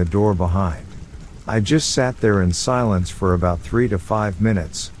locking the door behind. I just sat there in silence for about 3 to 5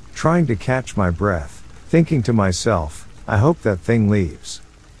 minutes, trying to catch my breath, thinking to myself, I hope that thing leaves.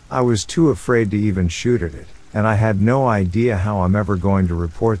 I was too afraid to even shoot at it, and I had no idea how I'm ever going to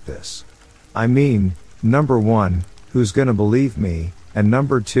report this. I mean, number one, who's gonna believe me, and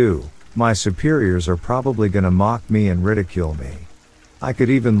number two, my superiors are probably gonna mock me and ridicule me. I could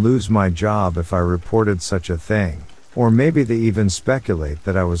even lose my job if I reported such a thing, or maybe they even speculate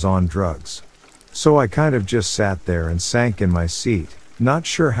that I was on drugs. So I kind of just sat there and sank in my seat, not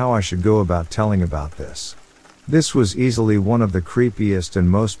sure how I should go about telling about this. This was easily one of the creepiest and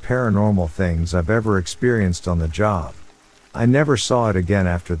most paranormal things I've ever experienced on the job. I never saw it again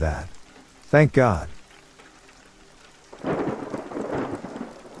after that. Thank God.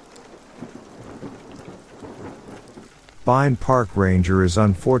 Being park ranger is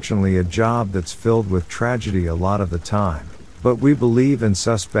unfortunately a job that's filled with tragedy a lot of the time, but we believe and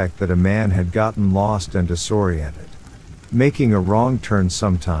suspect that a man had gotten lost and disoriented. making a wrong turn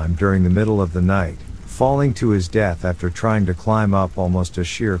sometime during the middle of the night, falling to his death after trying to climb up almost a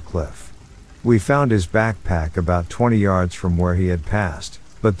sheer cliff. We found his backpack about 20 yards from where he had passed,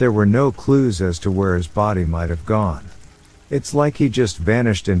 but there were no clues as to where his body might have gone. It's like he just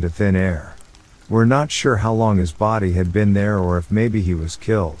vanished into thin air. We're not sure how long his body had been there or if maybe he was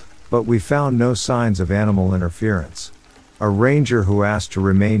killed, but we found no signs of animal interference. A ranger who asked to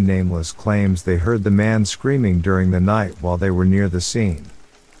remain nameless claims they heard the man screaming during the night while they were near the scene.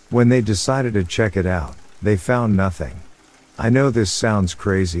 When they decided to check it out, they found nothing. I know this sounds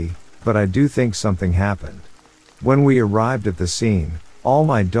crazy, but I do think something happened. When we arrived at the scene, all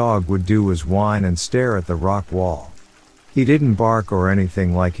my dog would do was whine and stare at the rock wall. He didn't bark or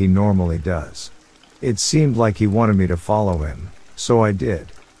anything like he normally does. It seemed like he wanted me to follow him, so I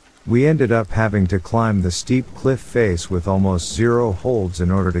did. We ended up having to climb the steep cliff face with almost zero holds in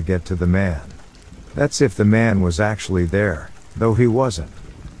order to get to the man. That's if the man was actually there, though he wasn't.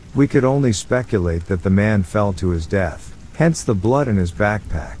 We could only speculate that the man fell to his death, hence the blood in his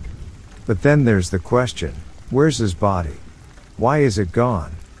backpack. But then there's the question, where's his body? Why is it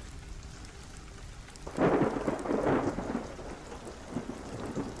gone?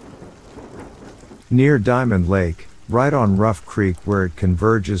 Near Diamond Lake, right on Rough Creek where it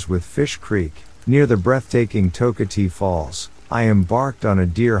converges with Fish Creek, near the breathtaking Tokatee Falls, I embarked on a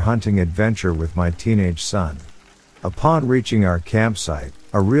deer hunting adventure with my teenage son. Upon reaching our campsite,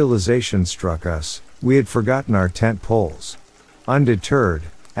 a realization struck us: we had forgotten our tent poles. Undeterred,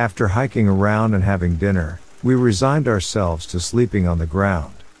 after hiking around and having dinner, we resigned ourselves to sleeping on the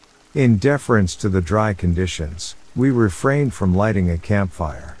ground. In deference to the dry conditions, we refrained from lighting a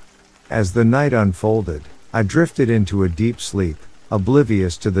campfire. As the night unfolded, I drifted into a deep sleep,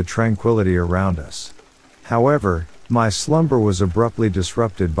 oblivious to the tranquility around us. However, my slumber was abruptly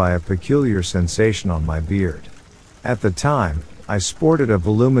disrupted by a peculiar sensation on my beard. At the time, I sported a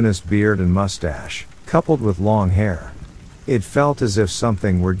voluminous beard and mustache, coupled with long hair. It felt as if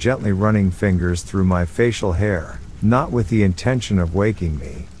something were gently running fingers through my facial hair, not with the intention of waking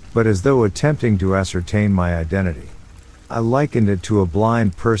me, but as though attempting to ascertain my identity. I likened it to a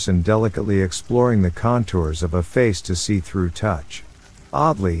blind person delicately exploring the contours of a face to see through touch.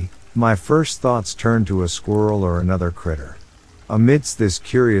 Oddly, my first thoughts turned to a squirrel or another critter. Amidst this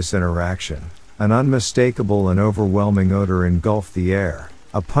curious interaction, an unmistakable and overwhelming odor engulfed the air,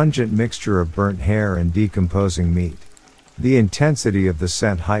 a pungent mixture of burnt hair and decomposing meat. The intensity of the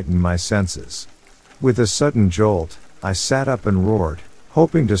scent heightened my senses. With a sudden jolt, I sat up and roared,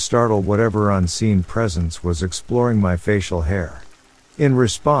 hoping to startle whatever unseen presence was exploring my facial hair. In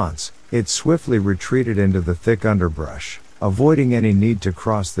response, it swiftly retreated into the thick underbrush, avoiding any need to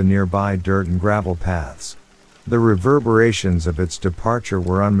cross the nearby dirt and gravel paths. The reverberations of its departure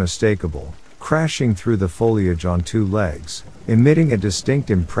were unmistakable, crashing through the foliage on two legs, emitting a distinct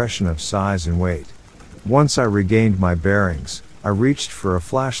impression of size and weight. Once I regained my bearings, I reached for a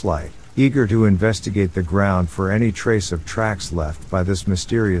flashlight, eager to investigate the ground for any trace of tracks left by this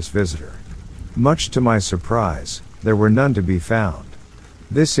mysterious visitor. Much to my surprise, there were none to be found.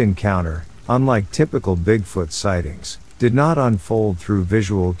 This encounter, unlike typical Bigfoot sightings, did not unfold through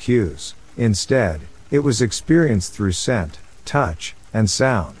visual cues. Instead, it was experienced through scent, touch, and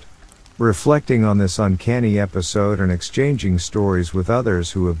sound. Reflecting on this uncanny episode and exchanging stories with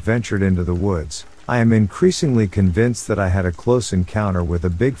others who have ventured into the woods, I am increasingly convinced that I had a close encounter with a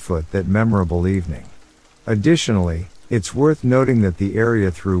Bigfoot that memorable evening. Additionally, it's worth noting that the area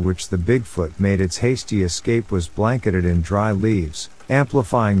through which the Bigfoot made its hasty escape was blanketed in dry leaves,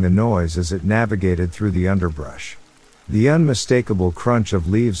 amplifying the noise as it navigated through the underbrush. The unmistakable crunch of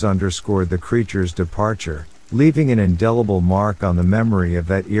leaves underscored the creature's departure, leaving an indelible mark on the memory of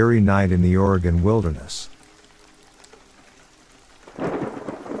that eerie night in the Oregon wilderness.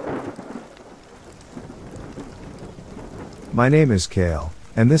 My name is Kale,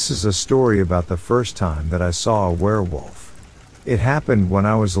 and this is a story about the first time that I saw a werewolf. It happened when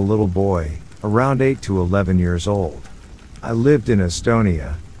I was a little boy, around 8 to 11 years old. I lived in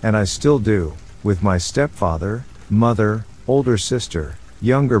Estonia, and I still do, with my stepfather, mother, older sister,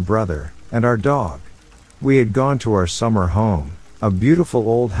 younger brother, and our dog. We had gone to our summer home, a beautiful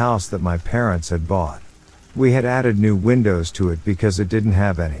old house that my parents had bought. We had added new windows to it because it didn't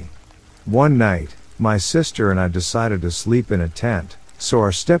have any. One night, my sister and I decided to sleep in a tent, so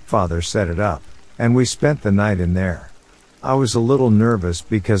our stepfather set it up, and we spent the night in there. I was a little nervous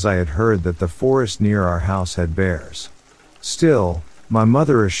because I had heard that the forest near our house had bears. Still, my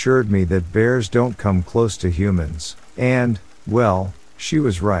mother assured me that bears don't come close to humans, and, well, she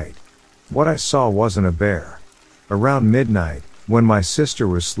was right. What I saw wasn't a bear. Around midnight, when my sister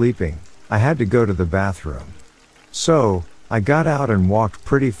was sleeping, I had to go to the bathroom. So, I got out and walked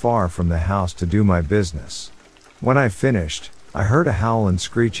pretty far from the house to do my business. When I finished, I heard a howl and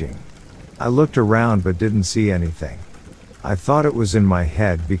screeching. I looked around but didn't see anything. I thought it was in my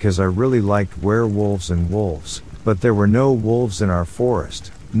head because I really liked werewolves and wolves, but there were no wolves in our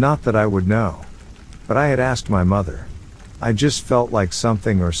forest, not that I would know. But I had asked my mother. I just felt like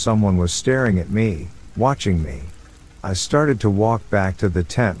something or someone was staring at me, watching me. I started to walk back to the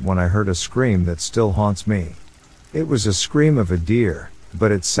tent when I heard a scream that still haunts me. It was a scream of a deer,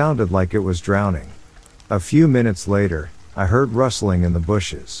 but it sounded like it was drowning. A few minutes later, I heard rustling in the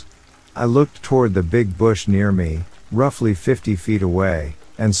bushes. I looked toward the big bush near me, roughly 50 feet away,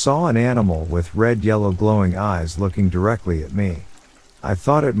 and saw an animal with red-yellow glowing eyes looking directly at me. I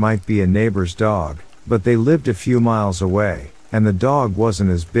thought it might be a neighbor's dog, but they lived a few miles away, and the dog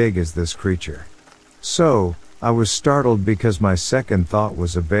wasn't as big as this creature. So, I was startled because my second thought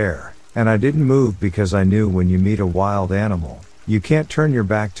was a bear, and I didn't move because I knew when you meet a wild animal, you can't turn your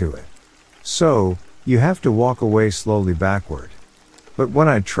back to it. So, you have to walk away slowly backward. But when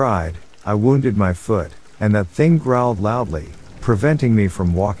I tried, I wounded my foot, and that thing growled loudly, preventing me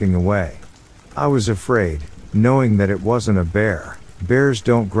from walking away. I was afraid, knowing that it wasn't a bear. Bears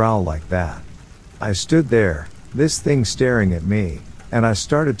don't growl like that. I stood there, this thing staring at me, and I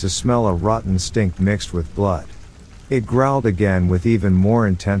started to smell a rotten stink mixed with blood. It growled again with even more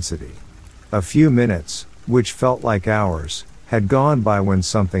intensity. A few minutes, which felt like hours, had gone by when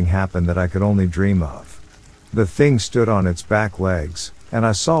something happened that I could only dream of. The thing stood on its back legs, and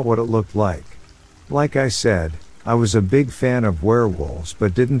I saw what it looked like. Like I said, I was a big fan of werewolves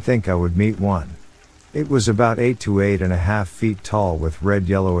but didn't think I would meet one. It was about 8 to 8.5 feet tall with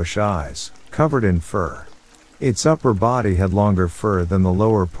red-yellowish eyes, covered in fur. Its upper body had longer fur than the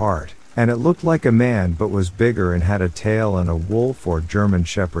lower part, and it looked like a man but was bigger and had a tail and a wolf or German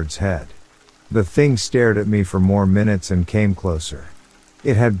shepherd's head. The thing stared at me for more minutes and came closer.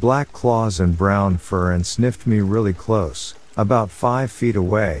 It had black claws and brown fur and sniffed me really close, about 5 feet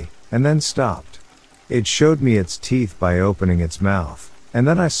away, and then stopped. It showed me its teeth by opening its mouth, and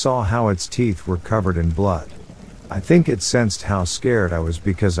then I saw how its teeth were covered in blood. I think it sensed how scared I was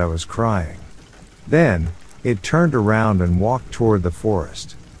because I was crying. Then, it turned around and walked toward the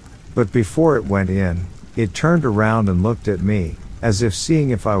forest. But before it went in, it turned around and looked at me, as if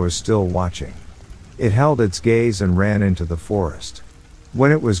seeing if I was still watching. It held its gaze and ran into the forest.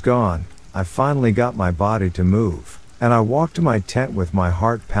 When it was gone, I finally got my body to move, and I walked to my tent with my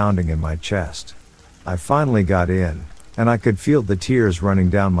heart pounding in my chest. I finally got in, and I could feel the tears running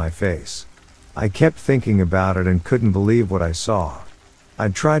down my face. I kept thinking about it and couldn't believe what I saw. I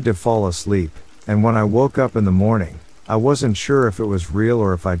tried to fall asleep, and when I woke up in the morning, I wasn't sure if it was real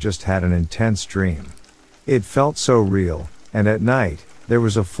or if I just had an intense dream. It felt so real, and at night, there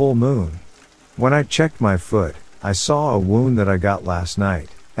was a full moon. When I checked my foot, I saw a wound that I got last night,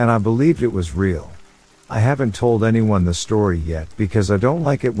 and I believed it was real. I haven't told anyone the story yet because I don't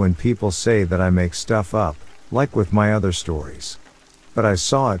like it when people say that I make stuff up, like with my other stories. But I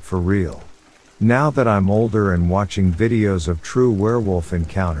saw it for real. Now that I'm older and watching videos of true werewolf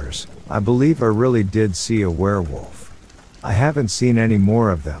encounters, I believe I really did see a werewolf. I haven't seen any more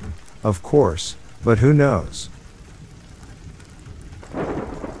of them, of course, but who knows?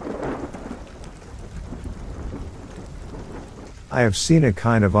 I have seen a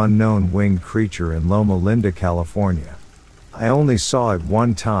kind of unknown winged creature in Loma Linda, California. I only saw it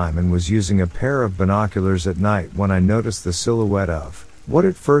one time and was using a pair of binoculars at night when I noticed the silhouette of what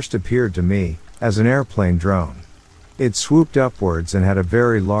at first appeared to me as an airplane drone. It swooped upwards and had a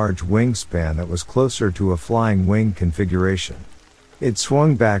very large wingspan that was closer to a flying wing configuration. It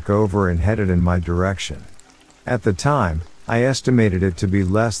swung back over and headed in my direction. At the time, I estimated it to be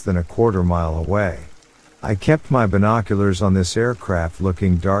less than a quarter mile away. I kept my binoculars on this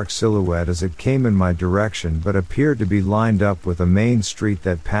aircraft-looking dark silhouette as it came in my direction but appeared to be lined up with a main street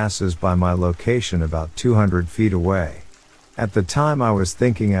that passes by my location about 200 feet away. At the time I was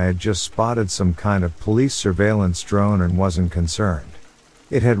thinking I had just spotted some kind of police surveillance drone and wasn't concerned.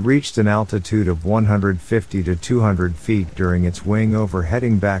 It had reached an altitude of 150 to 200 feet during its wing over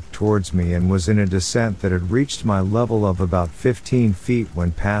heading back towards me and was in a descent that had reached my level of about 15 feet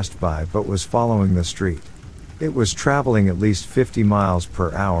when passed by but was following the street. It was traveling at least 50 miles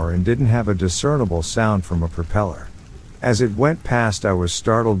per hour and didn't have a discernible sound from a propeller. As it went past I was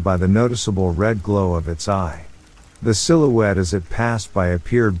startled by the noticeable red glow of its eye. The silhouette as it passed by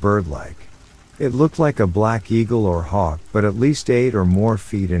appeared bird-like. It looked like a black eagle or hawk but at least 8 or more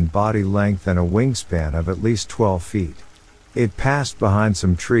feet in body length and a wingspan of at least 12 feet. It passed behind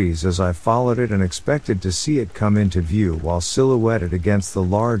some trees as I followed it and expected to see it come into view while silhouetted against the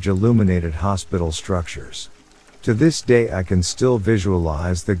large illuminated hospital structures. To this day I can still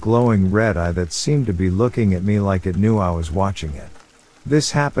visualize the glowing red eye that seemed to be looking at me like it knew I was watching it.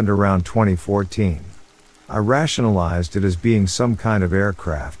 This happened around 2014. I rationalized it as being some kind of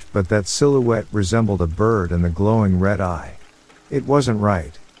aircraft, but that silhouette resembled a bird and the glowing red eye. It wasn't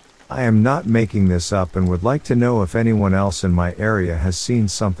right. I am not making this up and would like to know if anyone else in my area has seen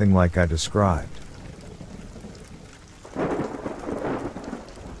something like I described.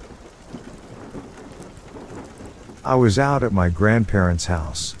 I was out at my grandparents'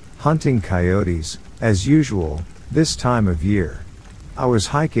 house, hunting coyotes, as usual, this time of year. I was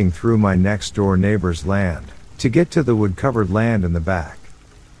hiking through my next door neighbor's land, to get to the wood-covered land in the back.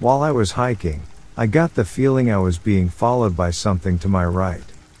 While I was hiking, I got the feeling I was being followed by something to my right.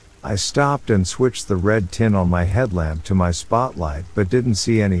 I stopped and switched the red tin on my headlamp to my spotlight but didn't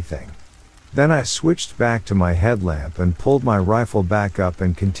see anything. Then I switched back to my headlamp and pulled my rifle back up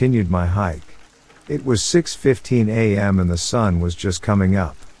and continued my hike. It was 6:15 a.m. and the sun was just coming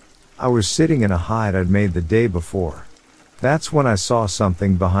up. I was sitting in a hide I'd made the day before. That's when I saw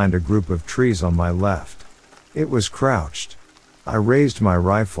something behind a group of trees on my left. It was crouched. I raised my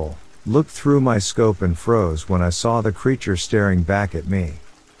rifle, looked through my scope and froze when I saw the creature staring back at me.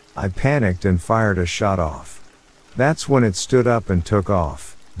 I panicked and fired a shot off. That's when it stood up and took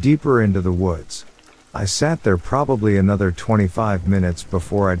off, deeper into the woods. I sat there probably another 25 minutes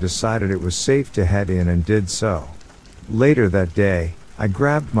before I decided it was safe to head in and did so. Later that day, I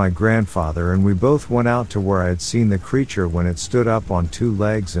grabbed my grandfather and we both went out to where I had seen the creature when it stood up on two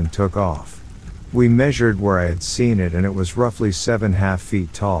legs and took off. We measured where I had seen it and it was roughly 7.5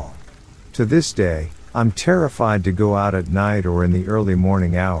 feet tall. To this day, I'm terrified to go out at night or in the early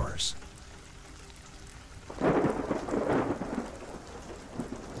morning hours.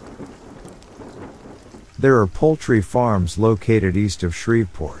 There are poultry farms located east of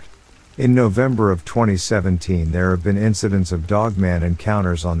Shreveport. In November of 2017 there have been incidents of dogman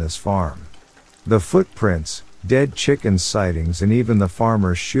encounters on this farm. The footprints, dead chicken sightings and even the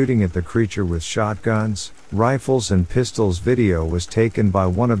farmers shooting at the creature with shotguns, rifles and pistols video was taken by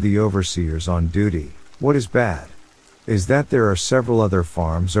one of the overseers on duty. What is bad is that there are several other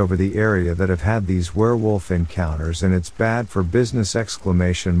farms over the area that have had these werewolf encounters and it's bad for business !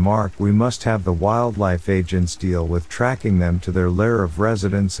 We must have the wildlife agents deal with tracking them to their lair of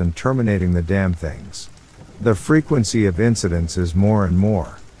residence and terminating the damn things. The frequency of incidents is more and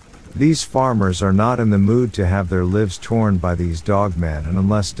more. These farmers are not in the mood to have their lives torn by these dogmen, and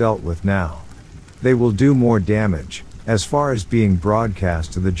unless dealt with now, they will do more damage, as far as being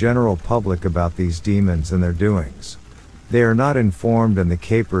broadcast to the general public about these demons and their doings. They are not informed and the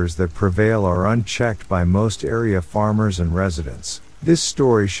capers that prevail are unchecked by most area farmers and residents. This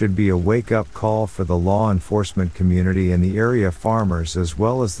story should be a wake-up call for the law enforcement community and the area farmers as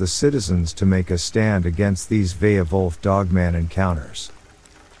well as the citizens to make a stand against these werewolf dogman encounters.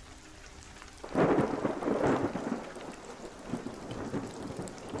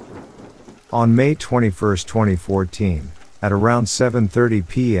 On May 21, 2014, at around 7:30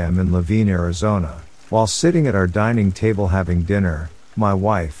 p.m. in Laveen, Arizona, while sitting at our dining table having dinner, my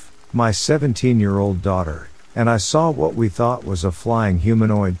wife, my 17-year-old daughter, and I saw what we thought was a flying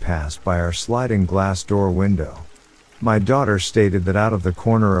humanoid pass by our sliding glass door window. My daughter stated that out of the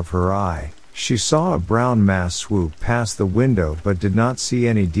corner of her eye, she saw a brown mass swoop past the window but did not see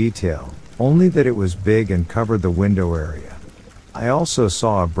any detail, only that it was big and covered the window area. I also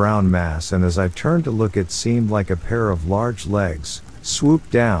saw a brown mass, and as I turned to look it seemed like a pair of large legs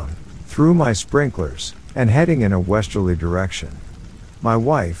swooped down, through my sprinklers, and heading in a westerly direction. My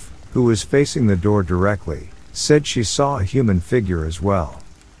wife, who was facing the door directly, said she saw a human figure as well.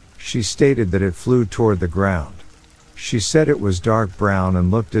 She stated that it flew toward the ground. She said it was dark brown and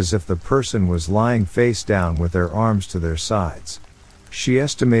looked as if the person was lying face down with their arms to their sides. She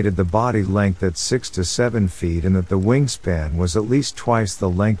estimated the body length at 6 to 7 feet and that the wingspan was at least twice the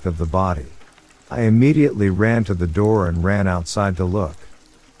length of the body. I immediately ran to the door and ran outside to look.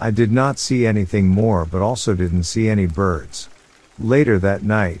 I did not see anything more but also didn't see any birds. Later that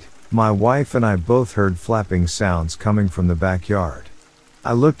night, my wife and I both heard flapping sounds coming from the backyard.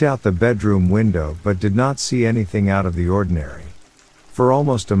 I looked out the bedroom window but did not see anything out of the ordinary. For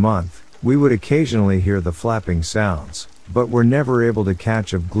almost a month, we would occasionally hear the flapping sounds, but were never able to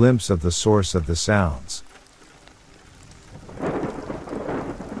catch a glimpse of the source of the sounds.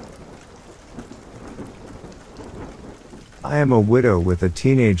 I am a widow with a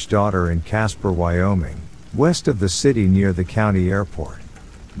teenage daughter in Casper, Wyoming, west of the city near the county airport.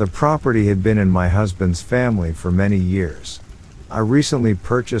 The property had been in my husband's family for many years. I recently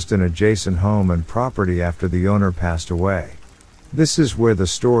purchased an adjacent home and property after the owner passed away. This is where the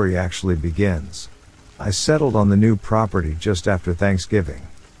story actually begins. I settled on the new property just after Thanksgiving.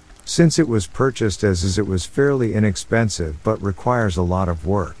 Since it was purchased as is, it was fairly inexpensive but requires a lot of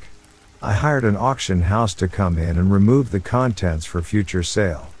work. I hired an auction house to come in and remove the contents for future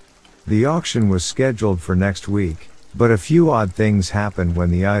sale. The auction was scheduled for next week, but a few odd things happened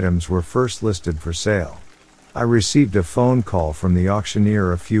when the items were first listed for sale. I received a phone call from the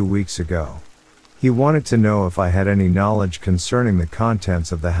auctioneer a few weeks ago. He wanted to know if I had any knowledge concerning the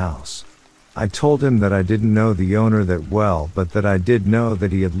contents of the house. I told him that I didn't know the owner that well, but that I did know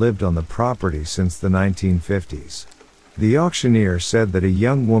that he had lived on the property since the 1950s. The auctioneer said that a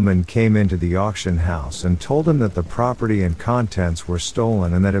young woman came into the auction house and told him that the property and contents were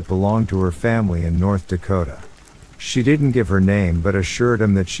stolen and that it belonged to her family in North Dakota. She didn't give her name but assured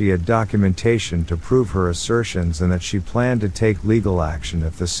him that she had documentation to prove her assertions and that she planned to take legal action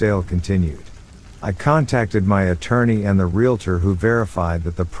if the sale continued. I contacted my attorney and the realtor, who verified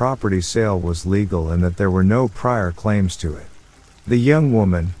that the property sale was legal and that there were no prior claims to it. The young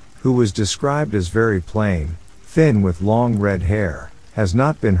woman, who was described as very plain, thin with long red hair, has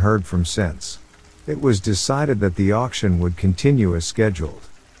not been heard from since. It was decided that the auction would continue as scheduled.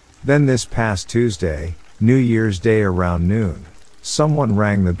 Then this past Tuesday, New Year's Day around noon, someone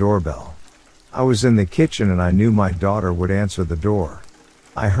rang the doorbell. I was in the kitchen and I knew my daughter would answer the door.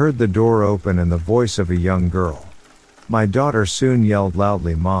 I heard the door open and the voice of a young girl. My daughter soon yelled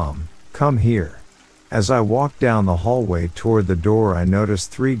loudly, "Mom, come here." As I walked down the hallway toward the door, I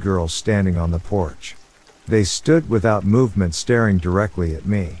noticed 3 girls standing on the porch. They stood without movement, staring directly at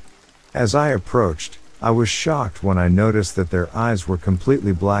me. As I approached, I was shocked when I noticed that their eyes were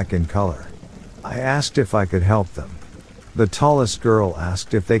completely black in color. I asked if I could help them. The tallest girl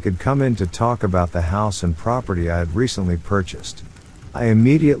asked if they could come in to talk about the house and property I had recently purchased. I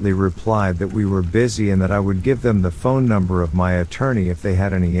immediately replied that we were busy and that I would give them the phone number of my attorney if they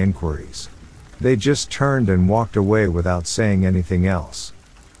had any inquiries. They just turned and walked away without saying anything else.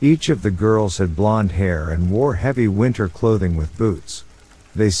 Each of the girls had blonde hair and wore heavy winter clothing with boots.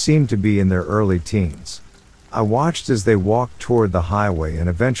 They seemed to be in their early teens. I watched as they walked toward the highway and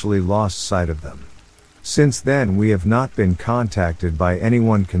eventually lost sight of them. Since then, we have not been contacted by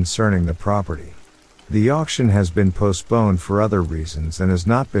anyone concerning the property. The auction has been postponed for other reasons and has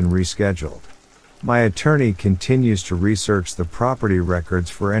not been rescheduled. My attorney continues to research the property records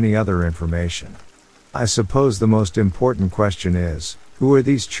for any other information. I suppose the most important question is, who are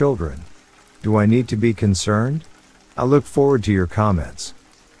these children? Do I need to be concerned? I look forward to your comments.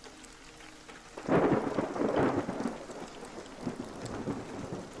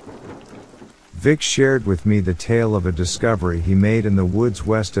 Vic shared with me the tale of a discovery he made in the woods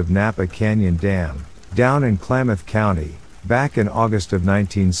west of Napa Canyon Dam, down in Klamath County, back in August of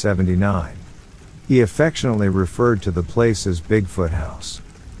 1979. He affectionately referred to the place as Bigfoot House.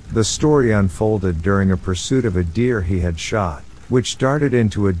 The story unfolded during a pursuit of a deer he had shot, which darted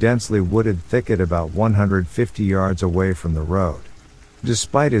into a densely wooded thicket about 150 yards away from the road.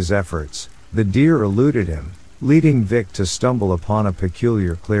 Despite his efforts, the deer eluded him, leading Vic to stumble upon a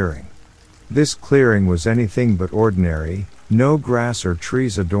peculiar clearing. This clearing was anything but ordinary. No grass or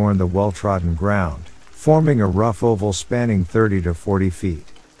trees adorned the well-trodden ground, forming a rough oval spanning 30 to 40 feet.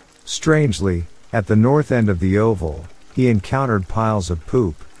 Strangely, at the north end of the oval, he encountered piles of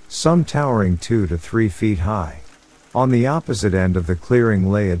poop, some towering 2 to 3 feet high. On the opposite end of the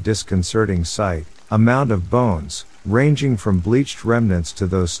clearing lay a disconcerting sight, a mound of bones, ranging from bleached remnants to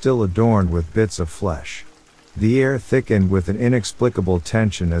those still adorned with bits of flesh. The air thickened with an inexplicable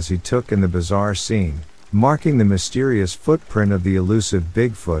tension as he took in the bizarre scene, marking the mysterious footprint of the elusive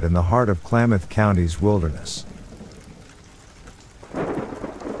Bigfoot in the heart of Klamath County's wilderness.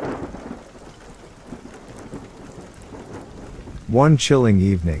 One chilling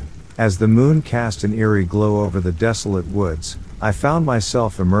evening, as the moon cast an eerie glow over the desolate woods, I found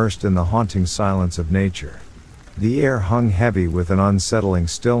myself immersed in the haunting silence of nature. The air hung heavy with an unsettling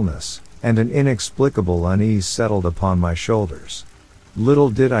stillness, and an inexplicable unease settled upon my shoulders. Little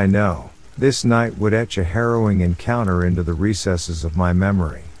did I know, this night would etch a harrowing encounter into the recesses of my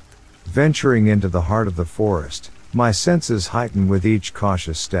memory. Venturing into the heart of the forest, my senses heightened with each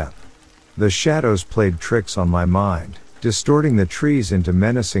cautious step. The shadows played tricks on my mind, distorting the trees into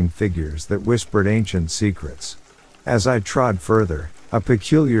menacing figures that whispered ancient secrets. As I trod further, a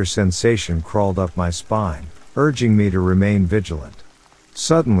peculiar sensation crawled up my spine, urging me to remain vigilant.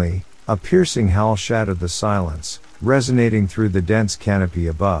 Suddenly, a piercing howl shattered the silence, resonating through the dense canopy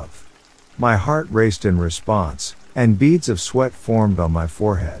above. My heart raced in response, and beads of sweat formed on my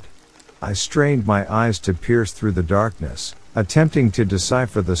forehead. I strained my eyes to pierce through the darkness, attempting to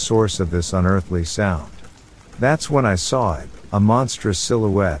decipher the source of this unearthly sound. That's when I saw it, a monstrous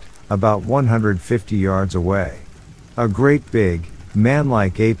silhouette, about 150 yards away. A great big,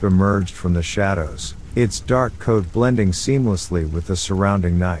 man-like ape emerged from the shadows, its dark coat blending seamlessly with the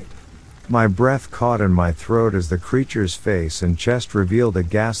surrounding night. My breath caught in my throat as the creature's face and chest revealed a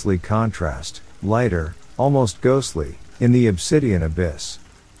ghastly contrast, lighter, almost ghostly, in the obsidian abyss.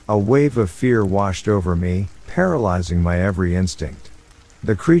 A wave of fear washed over me, paralyzing my every instinct.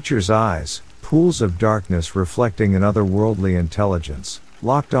 The creature's eyes, pools of darkness reflecting an otherworldly intelligence,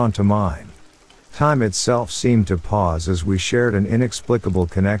 locked onto mine. Time itself seemed to pause as we shared an inexplicable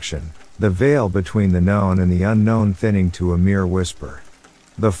connection, the veil between the known and the unknown thinning to a mere whisper.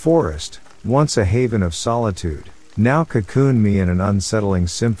 The forest, once a haven of solitude, now cocooned me in an unsettling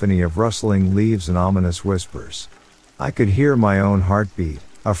symphony of rustling leaves and ominous whispers. I could hear my own heartbeat,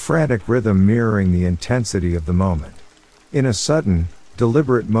 a frantic rhythm mirroring the intensity of the moment. In a sudden,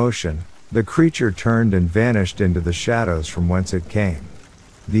 deliberate motion, the creature turned and vanished into the shadows from whence it came.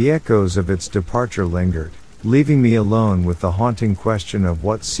 The echoes of its departure lingered, leaving me alone with the haunting question of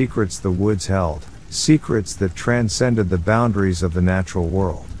what secrets the woods held, secrets that transcended the boundaries of the natural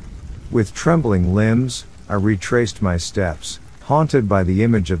world. With trembling limbs, I retraced my steps, haunted by the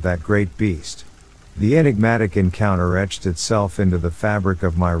image of that great beast. The enigmatic encounter etched itself into the fabric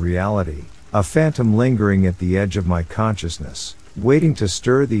of my reality, a phantom lingering at the edge of my consciousness, waiting to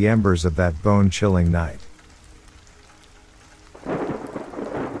stir the embers of that bone-chilling night.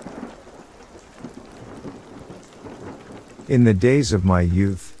 In the days of my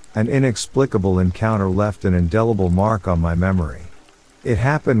youth, an inexplicable encounter left an indelible mark on my memory. It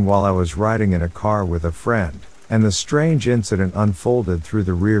happened while I was riding in a car with a friend, and the strange incident unfolded through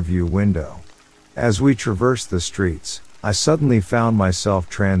the rearview window. As we traversed the streets, I suddenly found myself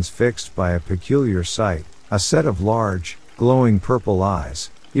transfixed by a peculiar sight, a set of large, glowing purple eyes,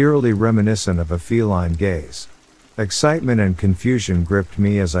 eerily reminiscent of a feline gaze. Excitement and confusion gripped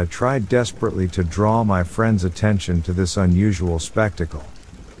me as I tried desperately to draw my friend's attention to this unusual spectacle.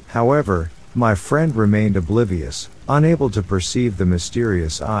 However, my friend remained oblivious, unable to perceive the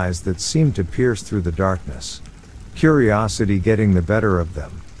mysterious eyes that seemed to pierce through the darkness. Curiosity getting the better of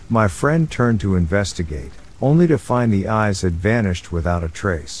them, my friend turned to investigate, only to find the eyes had vanished without a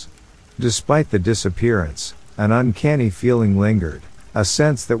trace. Despite the disappearance, an uncanny feeling lingered, a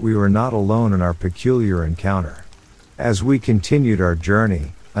sense that we were not alone in our peculiar encounter. As we continued our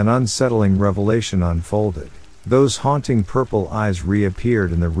journey, an unsettling revelation unfolded. Those haunting purple eyes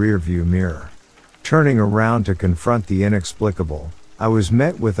reappeared in the rearview mirror. Turning around to confront the inexplicable, I was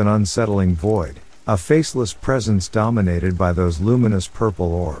met with an unsettling void, a faceless presence dominated by those luminous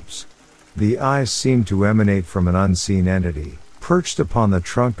purple orbs. The eyes seemed to emanate from an unseen entity, perched upon the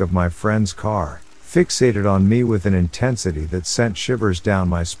trunk of my friend's car, fixated on me with an intensity that sent shivers down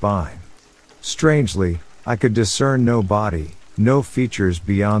my spine. Strangely, I could discern no body, no features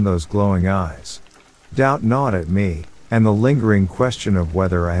beyond those glowing eyes. Doubt gnawed at me, and the lingering question of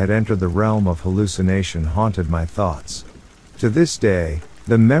whether I had entered the realm of hallucination haunted my thoughts. To this day,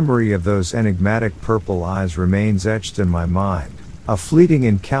 the memory of those enigmatic purple eyes remains etched in my mind, a fleeting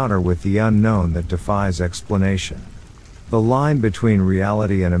encounter with the unknown that defies explanation. The line between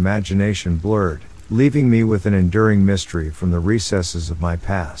reality and imagination blurred, leaving me with an enduring mystery from the recesses of my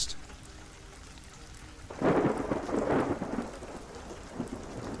past.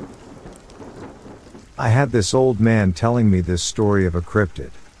 I had this old man telling me this story of a cryptid.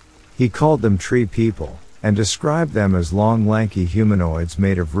 He called them tree people, and described them as long lanky humanoids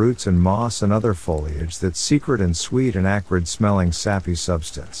made of roots and moss and other foliage that's secret and sweet and acrid smelling sappy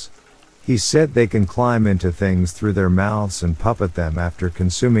substance. He said they can climb into things through their mouths and puppet them after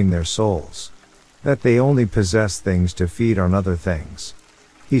consuming their souls. That they only possess things to feed on other things.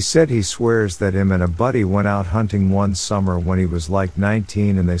 He said he swears that him and a buddy went out hunting one summer when he was like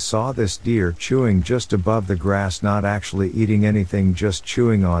 19 and they saw this deer chewing just above the grass, not actually eating anything, just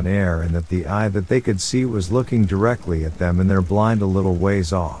chewing on air, and that the eye that they could see was looking directly at them and they're blind a little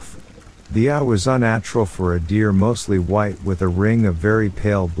ways off. The eye was unnatural for a deer, mostly white with a ring of very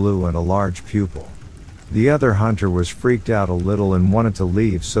pale blue and a large pupil. The other hunter was freaked out a little and wanted to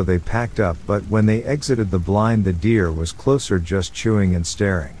leave, so they packed up, but when they exited the blind the deer was closer, just chewing and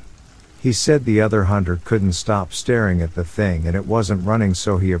staring. He said the other hunter couldn't stop staring at the thing and it wasn't running,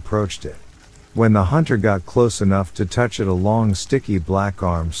 so he approached it. When the hunter got close enough to touch it, a long sticky black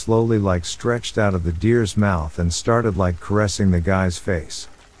arm slowly stretched out of the deer's mouth and started caressing the guy's face.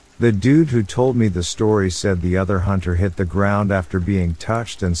 The dude who told me the story said the other hunter hit the ground after being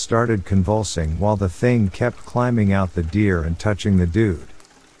touched and started convulsing while the thing kept climbing out the deer and touching the dude.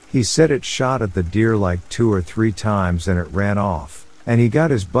 He said it shot at the deer 2 or 3 times and it ran off, And he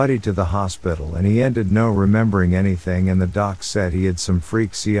got his buddy to the hospital and he ended no remembering anything, and the doc said he had some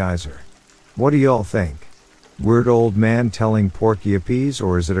freak seizer. What do y'all think? Weird old man telling porcupines,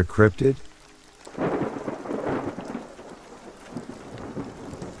 or is it a cryptid?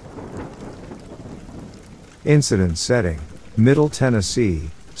 Incident setting: Middle Tennessee,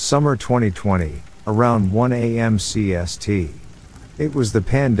 summer 2020, around 1 a.m. CST. It was the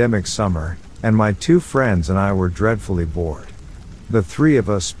pandemic summer, and my two friends and I were dreadfully bored. The three of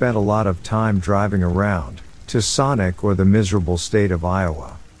us spent a lot of time driving around to Sonic or the miserable state of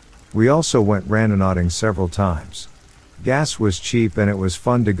Iowa. We also went randonauting several times. Gas was cheap and it was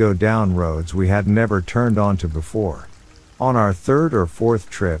fun to go down roads we had never turned onto before. On our third or fourth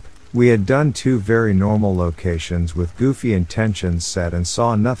trip, we had done two very normal locations with goofy intentions set and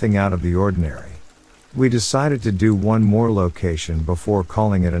saw nothing out of the ordinary. We decided to do one more location before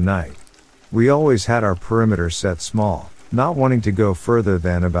calling it a night. We always had our perimeter set small, not wanting to go further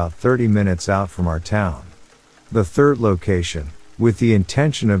than about 30 minutes out from our town. The third location, with the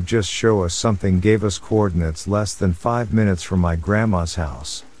intention of just show us something, gave us coordinates less than 5 minutes from my grandma's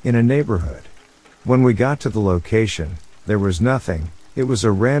house, in a neighborhood. When we got to the location, there was nothing. It was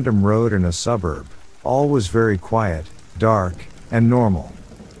a random road in a suburb. All was very quiet, dark, and normal.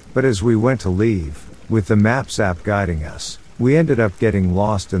 But as we went to leave, with the Maps app guiding us, we ended up getting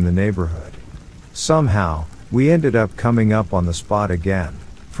lost in the neighborhood. Somehow, we ended up coming up on the spot again,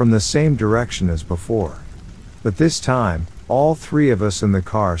 from the same direction as before. But this time, all three of us in the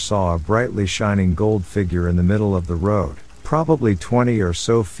car saw a brightly shining gold figure in the middle of the road, probably 20 or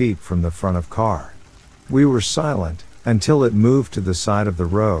so feet from the front of car. We were silent, until it moved to the side of the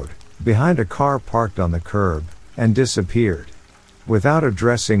road, behind a car parked on the curb, and disappeared. Without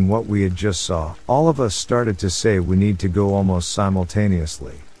addressing what we had just saw, all of us started to say we need to go almost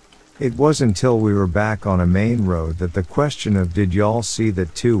simultaneously. It was until we were back on a main road that the question of "did y'all see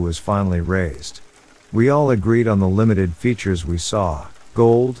that too?" was finally raised. We all agreed on the limited features we saw: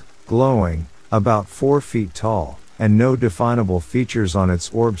 gold, glowing, about 4 feet tall, and no definable features on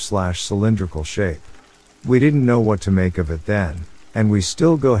its orb/cylindrical shape. We didn't know what to make of it then, and we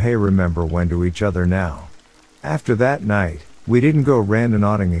still go "hey, remember when" to each other now. After that night, we didn't go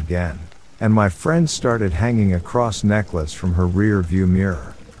randonauting again, and my friend started hanging a cross necklace from her rear view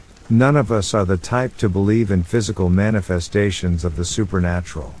mirror. None of us are the type to believe in physical manifestations of the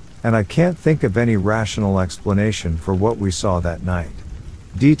supernatural, and I can't think of any rational explanation for what we saw that night.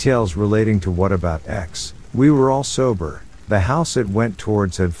 Details relating to "what about X?" We were all sober, the house it went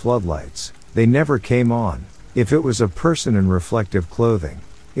towards had floodlights, they never came on. If it was a person in reflective clothing,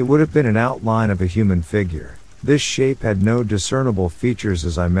 it would have been an outline of a human figure. This shape had no discernible features,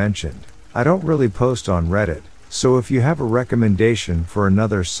 as I mentioned. I don't really post on Reddit, so if you have a recommendation for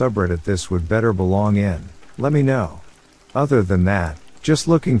another subreddit this would better belong in, let me know. Other than that, just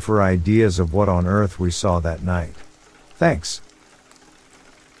looking for ideas of what on earth we saw that night. Thanks.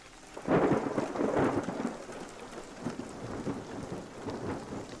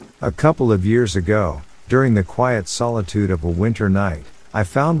 A couple of years ago, during the quiet solitude of a winter night, I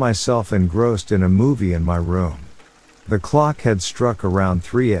found myself engrossed in a movie in my room. The clock had struck around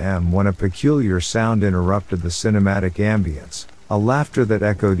 3 a.m. when a peculiar sound interrupted the cinematic ambience, a laughter that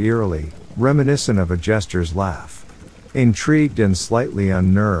echoed eerily, reminiscent of a jester's laugh. Intrigued and slightly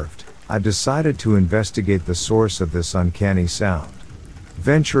unnerved, I decided to investigate the source of this uncanny sound.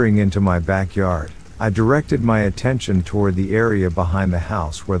 Venturing into my backyard, I directed my attention toward the area behind the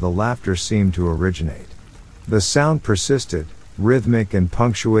house where the laughter seemed to originate. The sound persisted, rhythmic and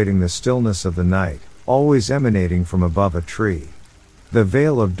punctuating the stillness of the night, always emanating from above a tree. The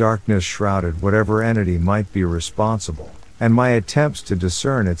veil of darkness shrouded whatever entity might be responsible, and my attempts to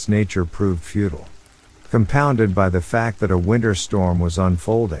discern its nature proved futile. Compounded by the fact that a winter storm was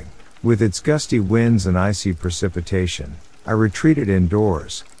unfolding, with its gusty winds and icy precipitation, I retreated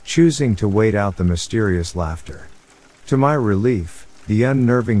indoors, choosing to wait out the mysterious laughter. To my relief, the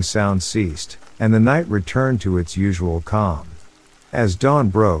unnerving sound ceased, and the night returned to its usual calm. As dawn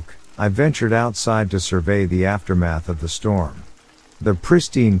broke, I ventured outside to survey the aftermath of the storm. The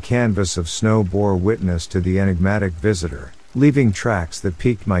pristine canvas of snow bore witness to the enigmatic visitor, leaving tracks that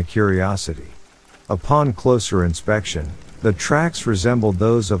piqued my curiosity. Upon closer inspection, the tracks resembled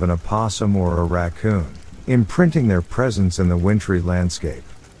those of an opossum or a raccoon, imprinting their presence in the wintry landscape.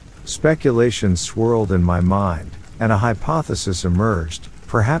 Speculation swirled in my mind, and a hypothesis emerged: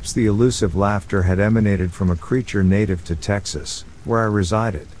 perhaps the elusive laughter had emanated from a creature native to Texas, where I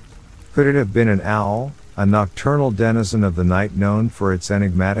resided. Could it have been an owl, a nocturnal denizen of the night known for its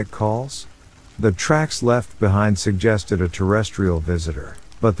enigmatic calls? The tracks left behind suggested a terrestrial visitor,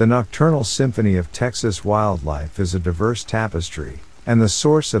 but the nocturnal symphony of Texas wildlife is a diverse tapestry, and the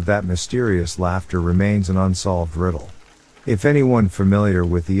source of that mysterious laughter remains an unsolved riddle. If anyone familiar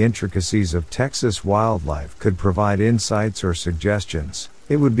with the intricacies of Texas wildlife could provide insights or suggestions,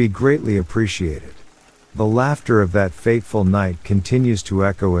 it would be greatly appreciated. The laughter of that fateful night continues to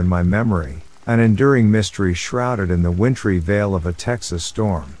echo in my memory, an enduring mystery shrouded in the wintry veil of a Texas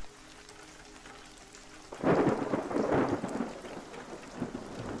storm.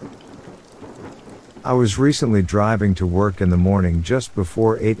 I was recently driving to work in the morning just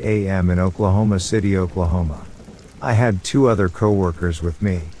before 8 a.m. in Oklahoma City, Oklahoma. I had 2 other coworkers with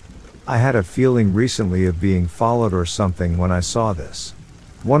me. I had a feeling recently of being followed or something when I saw this.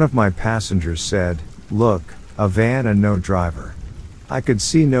 One of my passengers said, "Look, a van and no driver." I could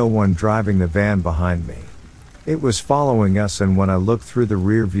see no one driving the van behind me. It was following us, and when I looked through the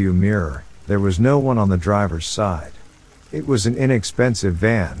rearview mirror, there was no one on the driver's side. It was an inexpensive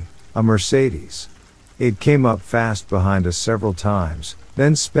van, a Mercedes. It came up fast behind us several times,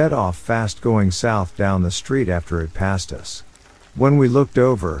 then sped off fast going south down the street after it passed us. When we looked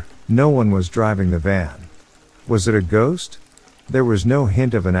over, no one was driving the van. Was it a ghost? There was no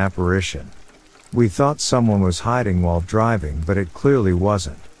hint of an apparition. We thought someone was hiding while driving, but it clearly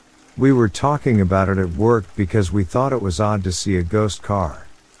wasn't. We were talking about it at work because we thought it was odd to see a ghost car.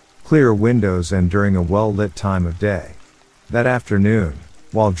 Clear windows and during a well-lit time of day. That afternoon,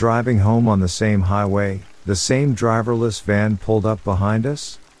 while driving home on the same highway, the same driverless van pulled up behind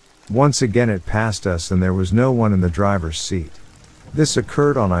us. Once again it passed us and there was no one in the driver's seat. This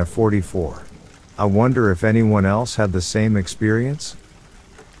occurred on I-44. I wonder if anyone else had the same experience?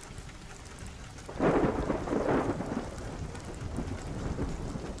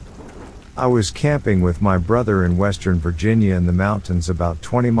 I was camping with my brother in Western Virginia in the mountains about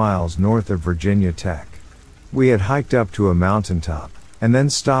 20 miles north of Virginia Tech. We had hiked up to a mountaintop, and then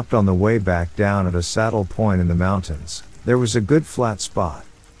stopped on the way back down at a saddle point in the mountains. There was a good flat spot.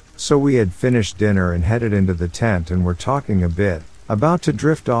 So we had finished dinner and headed into the tent and were talking a bit, about to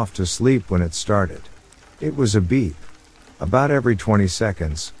drift off to sleep when it started. It was a beep. About every 20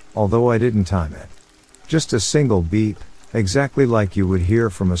 seconds, although I didn't time it. Just a single beep, exactly like you would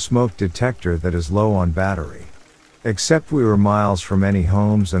hear from a smoke detector that is low on battery. Except we were miles from any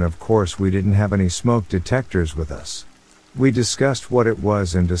homes, and of course we didn't have any smoke detectors with us. We discussed what it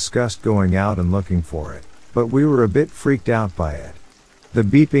was and discussed going out and looking for it, but we were a bit freaked out by it. The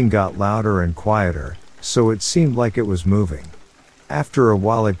beeping got louder and quieter, so it seemed like it was moving. After a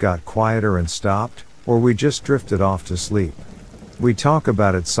while it got quieter and stopped, or we just drifted off to sleep. We talk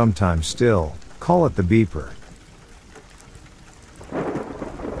about it sometimes still, call it the beeper.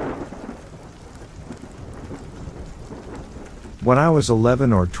 When I was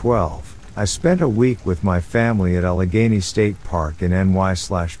 11 or 12, I spent a week with my family at Allegheny State Park in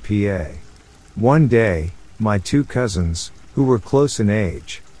NY/PA. One day, my 2 cousins, who were close in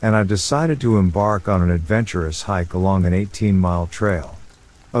age, and I decided to embark on an adventurous hike along an 18-mile trail.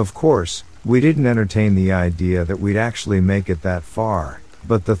 Of course, we didn't entertain the idea that we'd actually make it that far,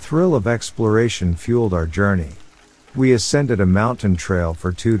 but the thrill of exploration fueled our journey. We ascended a mountain trail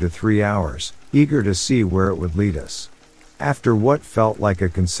for 2 to 3 hours, eager to see where it would lead us. After what felt like a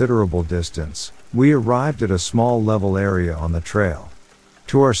considerable distance, we arrived at a small level area on the trail.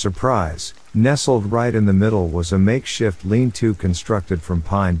 To our surprise, nestled right in the middle was a makeshift lean-to constructed from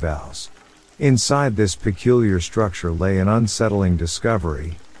pine boughs. Inside this peculiar structure lay an unsettling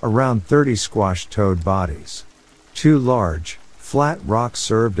discovery, around 30 squash-toed bodies. 2 large, flat rocks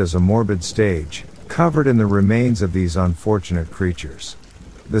served as a morbid stage, covered in the remains of these unfortunate creatures.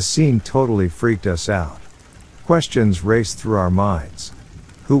 The scene totally freaked us out. Questions raced through our minds.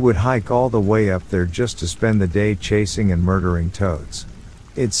 Who would hike all the way up there just to spend the day chasing and murdering toads?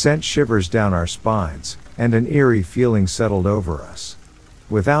 It sent shivers down our spines, and an eerie feeling settled over us.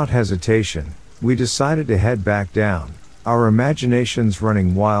 Without hesitation, we decided to head back down, our imaginations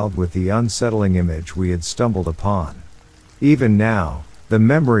running wild with the unsettling image we had stumbled upon. Even now, the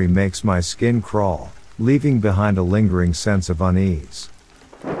memory makes my skin crawl, leaving behind a lingering sense of unease.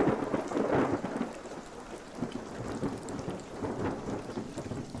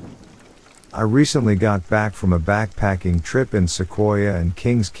 I recently got back from a backpacking trip in Sequoia and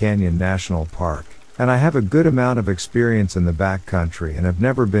Kings Canyon National Park, and I have a good amount of experience in the backcountry and have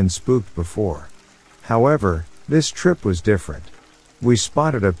never been spooked before. However, this trip was different. We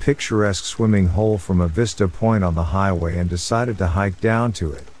spotted a picturesque swimming hole from a vista point on the highway and decided to hike down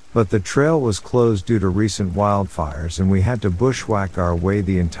to it, but the trail was closed due to recent wildfires and we had to bushwhack our way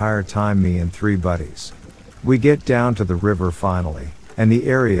the entire time, me and 3 buddies. We get down to the river finally, and the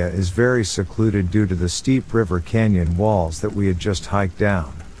area is very secluded due to the steep river canyon walls that we had just hiked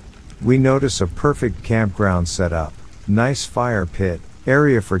down. We notice a perfect campground set up, nice fire pit,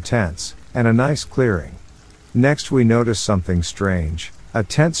 area for tents, and a nice clearing. Next we noticed something strange, a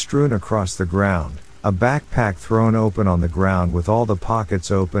tent strewn across the ground, a backpack thrown open on the ground with all the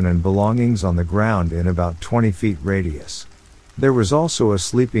pockets open and belongings on the ground in about 20 feet radius. There was also a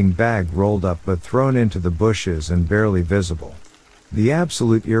sleeping bag rolled up but thrown into the bushes and barely visible. The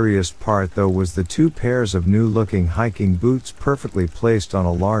absolute eeriest part though was the 2 pairs of new-looking hiking boots perfectly placed on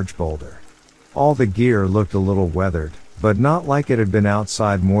a large boulder. All the gear looked a little weathered, but not like it had been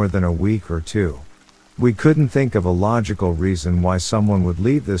outside more than a week or 2. We couldn't think of a logical reason why someone would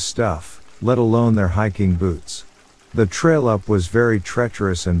leave this stuff, let alone their hiking boots. The trail up was very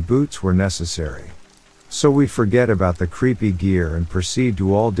treacherous and boots were necessary. So we forget about the creepy gear and proceed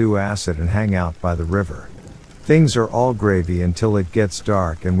to all do acid and hang out by the river. Things are all gravy until it gets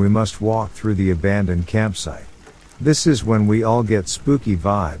dark and we must walk through the abandoned campsite. This is when we all get spooky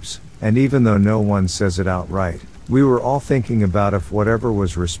vibes, and even though no one says it outright, we were all thinking about if whatever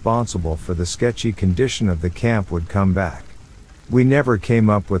was responsible for the sketchy condition of the camp would come back. We never came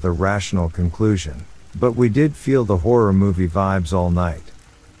up with a rational conclusion, but we did feel the horror movie vibes all night.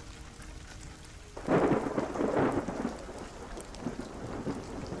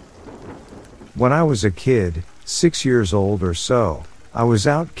 When I was a kid, 6 years old or so, I was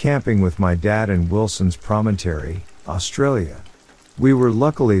out camping with my dad in Wilson's Promontory, Australia. We were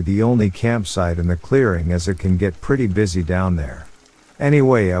luckily the only campsite in the clearing as it can get pretty busy down there.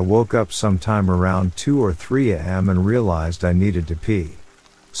 Anyway, I woke up sometime around 2 or 3 a.m. and realized I needed to pee.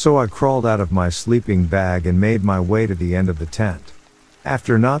 So I crawled out of my sleeping bag and made my way to the end of the tent.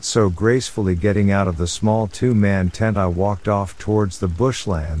 After not so gracefully getting out of the small 2-man tent, I walked off towards the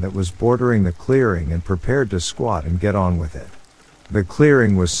bushland that was bordering the clearing and prepared to squat and get on with it. The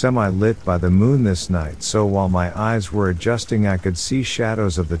clearing was semi-lit by the moon this night, so while my eyes were adjusting I could see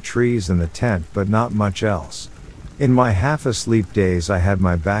shadows of the trees and the tent but not much else. In my half-asleep daze I had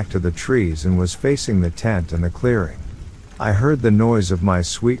my back to the trees and was facing the tent and the clearing. I heard the noise of my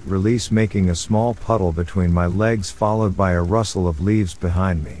sweet release making a small puddle between my legs, followed by a rustle of leaves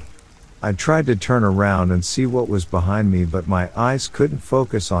behind me. I tried to turn around and see what was behind me, but my eyes couldn't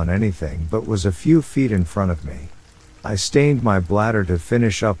focus on anything but was a few feet in front of me. I stained my bladder to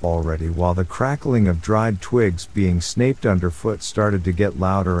finish up already while the crackling of dried twigs being snaped underfoot started to get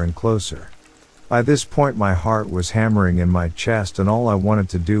louder and closer. By this point my heart was hammering in my chest and all I wanted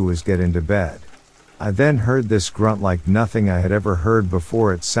to do was get into bed. I then heard this grunt like nothing I had ever heard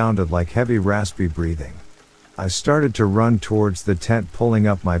before. It sounded like heavy raspy breathing. I started to run towards the tent, pulling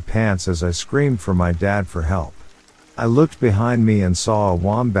up my pants as I screamed for my dad for help. I looked behind me and saw a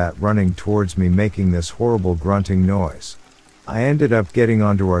wombat running towards me making this horrible grunting noise. I ended up getting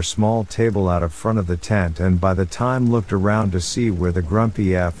onto our small table out of front of the tent, and by the time looked around to see where the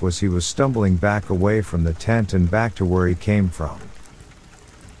grumpy F was, he was stumbling back away from the tent and back to where he came from.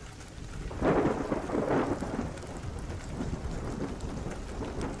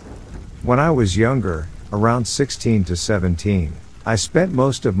 When I was younger, around 16 to 17, I spent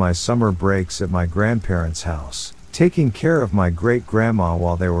most of my summer breaks at my grandparents' house, taking care of my great-grandma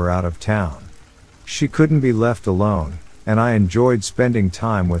while they were out of town. She couldn't be left alone, and I enjoyed spending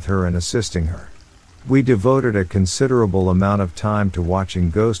time with her and assisting her. We devoted a considerable amount of time to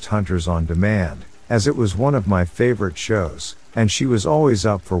watching Ghost Hunters on demand, as it was one of my favorite shows, and she was always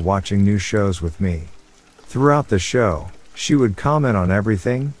up for watching new shows with me. Throughout the show, she would comment on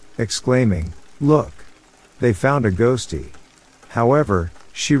everything, exclaiming, "Look! They found a ghostie." However,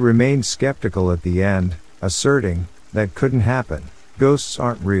 she remained skeptical at the end, asserting, "That couldn't happen, ghosts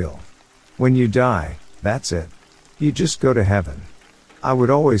aren't real. When you die, that's it. You just go to heaven." I would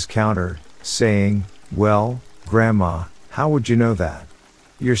always counter, saying, "Well, Grandma, how would you know that?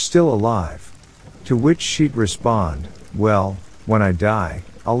 You're still alive." To which she'd respond, "Well, when I die,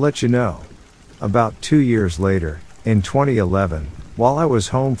 I'll let you know." About 2 years later, in 2011, while I was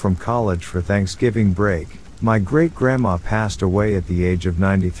home from college for Thanksgiving break, my great-grandma passed away at the age of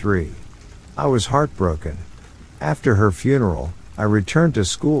 93. I was heartbroken. After her funeral, I returned to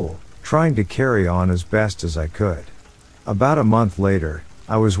school, trying to carry on as best as I could. About a month later,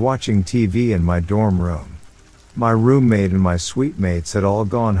 I was watching TV in my dorm room. My roommate and my suite mates had all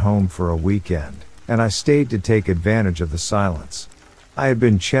gone home for a weekend, and I stayed to take advantage of the silence. I had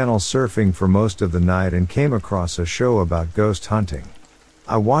been channel surfing for most of the night and came across a show about ghost hunting.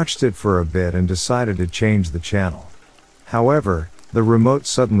 I watched it for a bit and decided to change the channel. However, the remote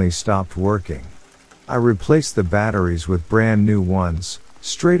suddenly stopped working. I replaced the batteries with brand new ones,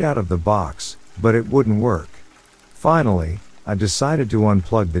 straight out of the box, but it wouldn't work. Finally, I decided to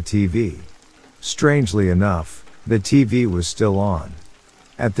unplug the TV. Strangely enough, the TV was still on.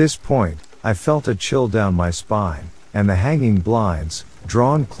 At this point, I felt a chill down my spine, and the hanging blinds,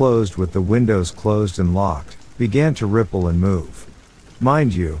 drawn closed with the windows closed and locked, began to ripple and move.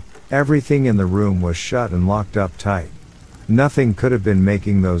 Mind you, everything in the room was shut and locked up tight. Nothing could have been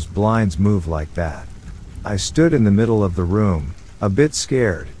making those blinds move like that. I stood in the middle of the room, a bit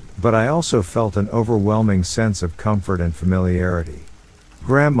scared, but I also felt an overwhelming sense of comfort and familiarity.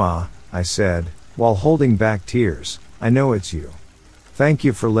 "Grandma," I said, while holding back tears, "I know it's you. Thank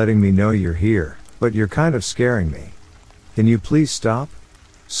you for letting me know you're here, but you're kind of scaring me. Can you please stop?"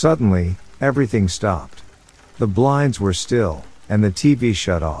 Suddenly, everything stopped. The blinds were still, and the TV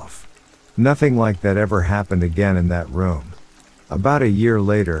shut off. Nothing like that ever happened again in that room. About a year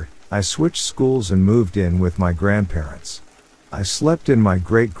later, I switched schools and moved in with my grandparents. I slept in my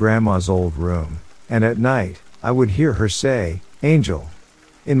great-grandma's old room, and at night, I would hear her say, "Angel,"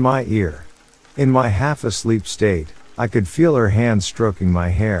 in my ear. In my half-asleep state, I could feel her hand stroking my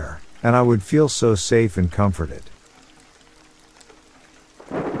hair, and I would feel so safe and comforted.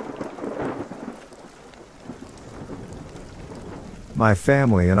 My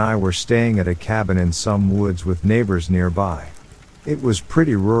family and I were staying at a cabin in some woods with neighbors nearby. It was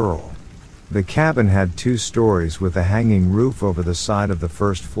pretty rural. The cabin had 2 stories with a hanging roof over the side of the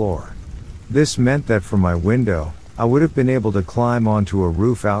first floor. This meant that from my window, I would have been able to climb onto a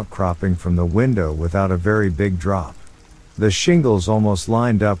roof outcropping from the window without a very big drop. The shingles almost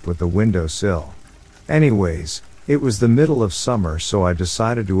lined up with the window sill. Anyways, it was the middle of summer, so I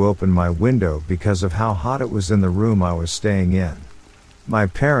decided to open my window because of how hot it was in the room I was staying in. My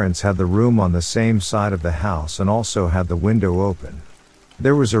parents had the room on the same side of the house and also had the window open.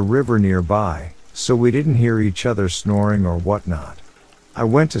 There was a river nearby, so we didn't hear each other snoring or whatnot. I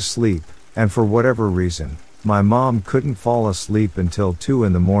went to sleep, and for whatever reason, my mom couldn't fall asleep until 2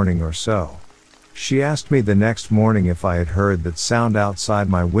 in the morning or so. She asked me the next morning if I had heard that sound outside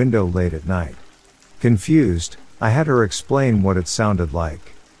my window late at night. Confused, I had her explain what it sounded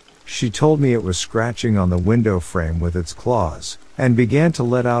like. She told me it was scratching on the window frame with its claws, and began to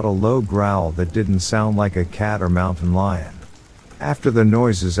let out a low growl that didn't sound like a cat or mountain lion. After the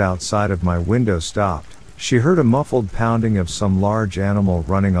noises outside of my window stopped, she heard a muffled pounding of some large animal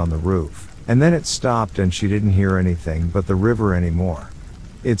running on the roof, and then it stopped and she didn't hear anything but the river anymore.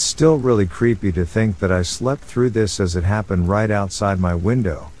 It's still really creepy to think that I slept through this as it happened right outside my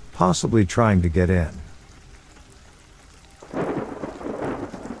window, possibly trying to get in.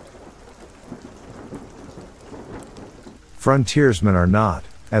 Frontiersmen are not,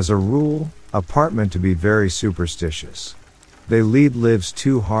 as a rule, apartment to be very superstitious. They lead lives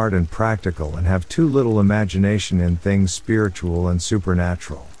too hard and practical and have too little imagination in things spiritual and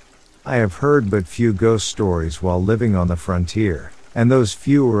supernatural. I have heard but few ghost stories while living on the frontier, and those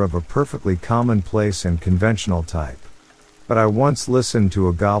few are of a perfectly commonplace and conventional type. But I once listened to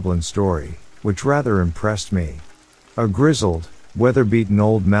a goblin story, which rather impressed me. A grizzled, weather-beaten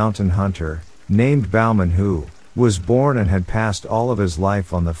old mountain hunter, named Bauman, who was born and had passed all of his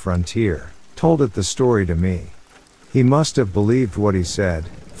life on the frontier, told it the story to me. He must have believed what he said,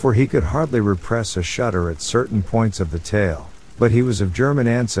 for he could hardly repress a shudder at certain points of the tale, but he was of German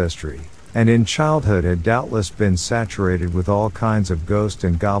ancestry, and in childhood had doubtless been saturated with all kinds of ghost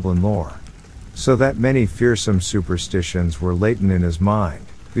and goblin lore. So that many fearsome superstitions were latent in his mind.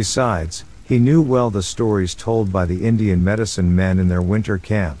 Besides, he knew well the stories told by the Indian medicine men in their winter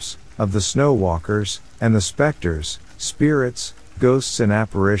camps, of the snow walkers, and the specters, spirits, ghosts and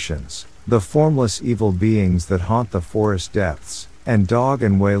apparitions, the formless evil beings that haunt the forest depths, and dog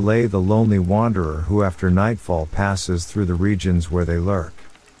and waylay the lonely wanderer who after nightfall passes through the regions where they lurk.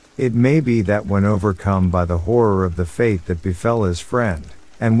 It may be that when overcome by the horror of the fate that befell his friend,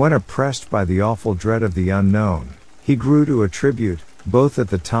 and when oppressed by the awful dread of the unknown, he grew to attribute, both at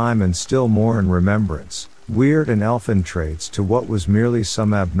the time and still more in remembrance, weird and elfin traits to what was merely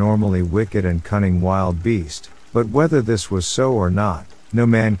some abnormally wicked and cunning wild beast, but whether this was so or not, no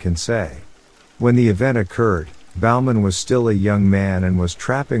man can say. When the event occurred, Bauman was still a young man and was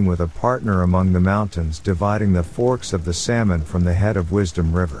trapping with a partner among the mountains dividing the forks of the Salmon from the head of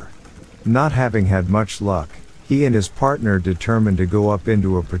Wisdom River. Not having had much luck, he and his partner determined to go up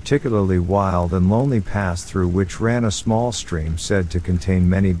into a particularly wild and lonely pass through which ran a small stream said to contain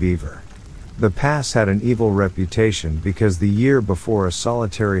many beaver. The pass had an evil reputation because the year before a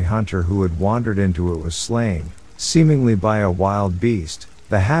solitary hunter who had wandered into it was slain, seemingly by a wild beast,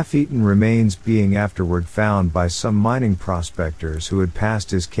 the half-eaten remains being afterward found by some mining prospectors who had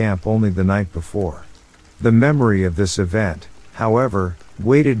passed his camp only the night before. The memory of this event, however,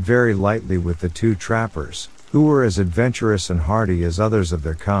 weighted very lightly with the 2 trappers, who were as adventurous and hardy as others of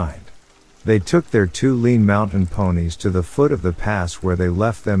their kind. They took their 2 lean mountain ponies to the foot of the pass where they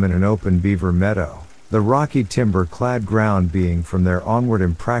left them in an open beaver meadow, the rocky timber-clad ground being from there onward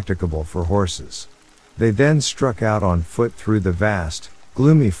impracticable for horses. They then struck out on foot through the vast,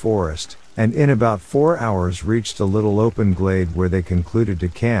 gloomy forest, and in about 4 hours reached a little open glade where they concluded to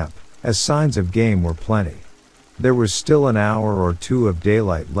camp, as signs of game were plenty. There was still an hour or two of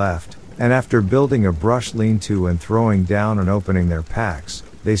daylight left, and after building a brush lean-to and throwing down and opening their packs,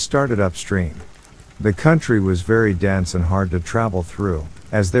 they started upstream. The country was very dense and hard to travel through,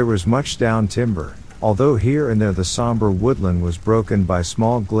 as there was much down timber, although here and there the somber woodland was broken by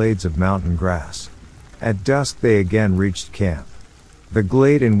small glades of mountain grass. At dusk they again reached camp. The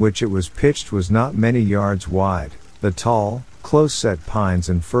glade in which it was pitched was not many yards wide, the tall, close-set pines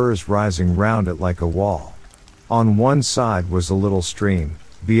and firs rising round it like a wall. On one side was a little stream,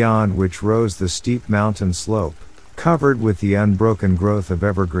 beyond which rose the steep mountain slope, covered with the unbroken growth of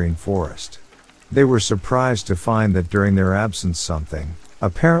evergreen forest. They were surprised to find that during their absence something,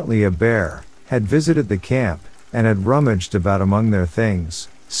 apparently a bear, had visited the camp, and had rummaged about among their things,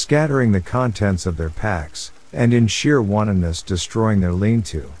 scattering the contents of their packs, and in sheer wantonness destroying their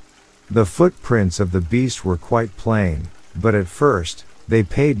lean-to. The footprints of the beast were quite plain, but at first, they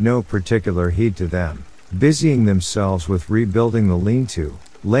paid no particular heed to them, busying themselves with rebuilding the lean-to,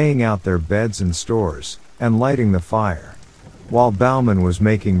 laying out their beds and stores, and lighting the fire. While Bauman was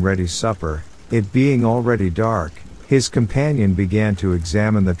making ready supper, it being already dark, his companion began to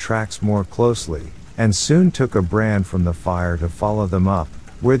examine the tracks more closely, and soon took a brand from the fire to follow them up,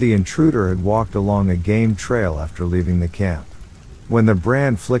 where the intruder had walked along a game trail after leaving the camp. When the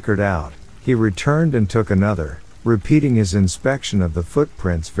brand flickered out, he returned and took another, repeating his inspection of the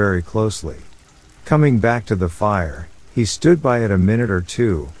footprints very closely. Coming back to the fire, he stood by it a minute or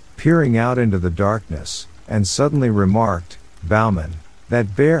two, peering out into the darkness, and suddenly remarked, "Bauman,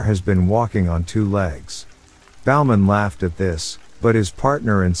 that bear has been walking on 2 legs." Bauman laughed at this, but his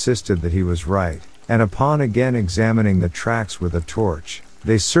partner insisted that he was right, and upon again examining the tracks with a torch,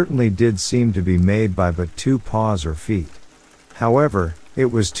 they certainly did seem to be made by but 2 paws or feet. However,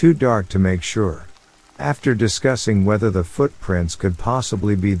 it was too dark to make sure. After discussing whether the footprints could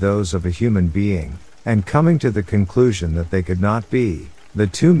possibly be those of a human being, and coming to the conclusion that they could not be, the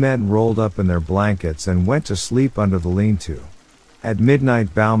 2 men rolled up in their blankets and went to sleep under the lean-to. At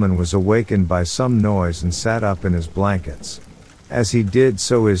midnight Bauman was awakened by some noise and sat up in his blankets. As he did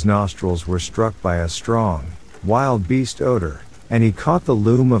so his nostrils were struck by a strong, wild beast odor, and he caught the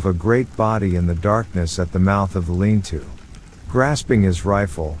loom of a great body in the darkness at the mouth of the lean-to. Grasping his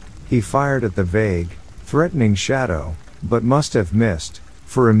rifle, he fired at the vague, threatening shadow, but must have missed,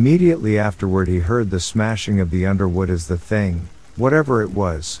 for immediately afterward he heard the smashing of the underwood as the thing, whatever it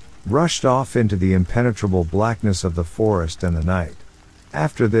was, rushed off into the impenetrable blackness of the forest and the night.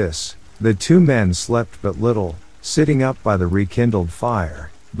 After this, the 2 men slept but little, sitting up by the rekindled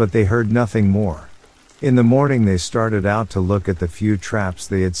fire, but they heard nothing more. In the morning they started out to look at the few traps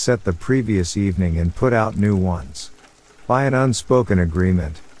they had set the previous evening and put out new ones. By an unspoken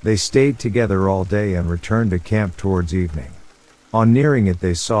agreement, they stayed together all day and returned to camp towards evening. On nearing it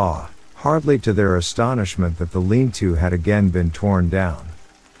they saw, hardly to their astonishment, that the lean-to had again been torn down.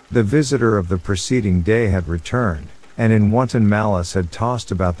 The visitor of the preceding day had returned, and in wanton malice had tossed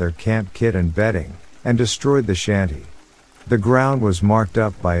about their camp kit and bedding, and destroyed the shanty. The ground was marked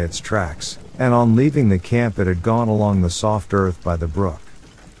up by its tracks, and on leaving the camp it had gone along the soft earth by the brook.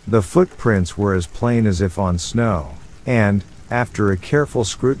 The footprints were as plain as if on snow, and, after a careful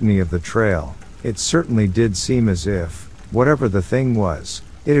scrutiny of the trail, it certainly did seem as if, whatever the thing was,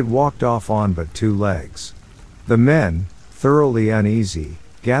 it had walked off on but 2 legs. The men, thoroughly uneasy,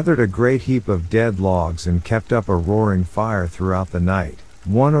 gathered a great heap of dead logs and kept up a roaring fire throughout the night,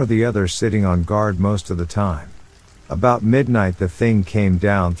 one or the other sitting on guard most of the time. About midnight the thing came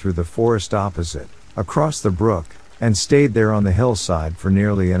down through the forest opposite, across the brook, and stayed there on the hillside for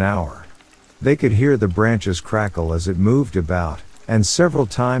nearly an hour. They could hear the branches crackle as it moved about, and several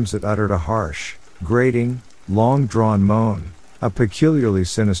times it uttered a harsh, grating, long-drawn moan, a peculiarly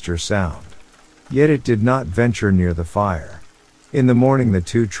sinister sound. Yet it did not venture near the fire. In the morning the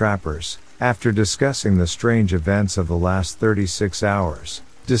 2 trappers, after discussing the strange events of the last 36 hours,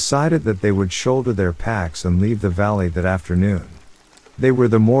 decided that they would shoulder their packs and leave the valley that afternoon. They were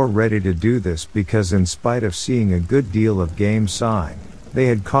the more ready to do this because, in spite of seeing a good deal of game sign, they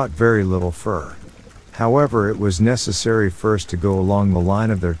had caught very little fur. However, it was necessary first to go along the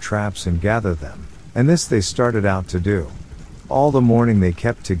line of their traps and gather them, and this they started out to do. All the morning they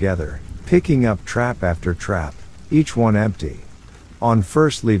kept together, picking up trap after trap, each one empty. On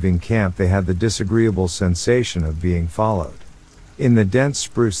first leaving camp they had the disagreeable sensation of being followed. In the dense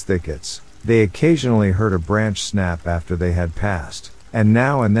spruce thickets, they occasionally heard a branch snap after they had passed, and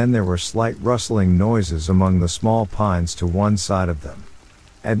now and then there were slight rustling noises among the small pines to one side of them.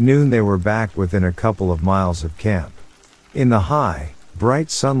 At noon they were back within a couple of miles of camp. In the high, bright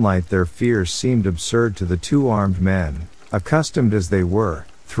sunlight their fears seemed absurd to the two armed men, accustomed as they were,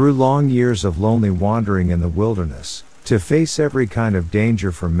 through long years of lonely wandering in the wilderness, to face every kind of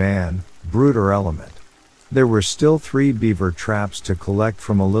danger from man, brute or element. There were still 3 beaver traps to collect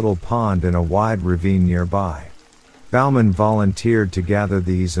from a little pond in a wide ravine nearby. Bauman volunteered to gather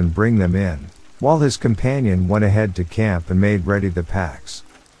these and bring them in, while his companion went ahead to camp and made ready the packs.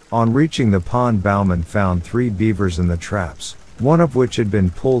 On reaching the pond, Bauman found 3 beavers in the traps, one of which had been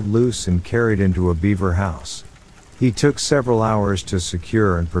pulled loose and carried into a beaver house. He took several hours to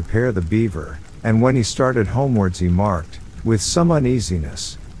secure and prepare the beaver, and when he started homewards he marked, with some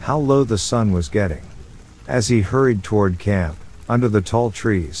uneasiness, how low the sun was getting. As he hurried toward camp, under the tall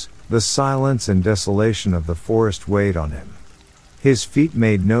trees, the silence and desolation of the forest weighed on him. His feet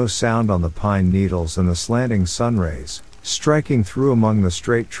made no sound on the pine needles, and the slanting sunrays, striking through among the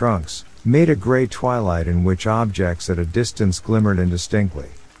straight trunks, made a gray twilight in which objects at a distance glimmered indistinctly.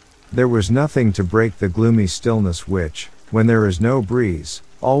 There was nothing to break the gloomy stillness which, when there is no breeze,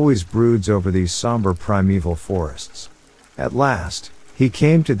 always broods over these somber primeval forests. At last, he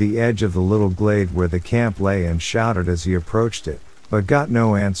came to the edge of the little glade where the camp lay and shouted as he approached it, but got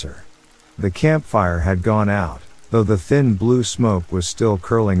no answer. The campfire had gone out, though the thin blue smoke was still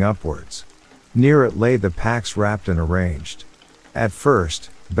curling upwards. Near it lay the packs wrapped and arranged. At first,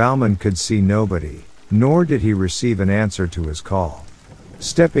 Bauman could see nobody, nor did he receive an answer to his call.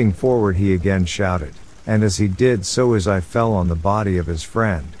 Stepping forward he again shouted, and as he did so his eye fell on the body of his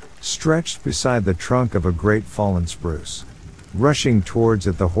friend, stretched beside the trunk of a great fallen spruce. Rushing towards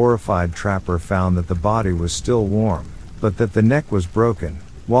it, the horrified trapper found that the body was still warm, but that the neck was broken,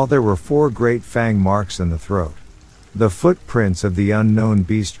 while there were 4 great fang marks in the throat. The footprints of the unknown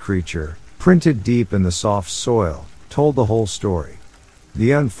beast creature, printed deep in the soft soil, told the whole story.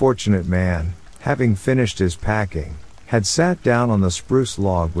 The unfortunate man, having finished his packing, had sat down on the spruce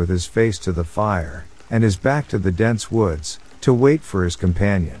log with his face to the fire, and his back to the dense woods, to wait for his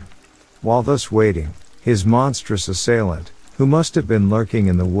companion. While thus waiting, his monstrous assailant, who must have been lurking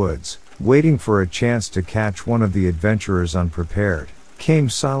in the woods, waiting for a chance to catch one of the adventurers unprepared, came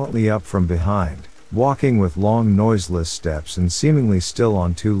silently up from behind, walking with long noiseless steps and seemingly still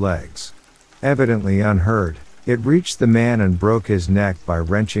on 2 legs. Evidently unheard, it reached the man and broke his neck by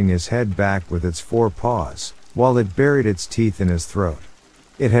wrenching his head back with its 4 paws, while it buried its teeth in his throat.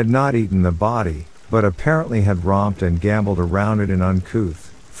 It had not eaten the body, but apparently had romped and gambled around it in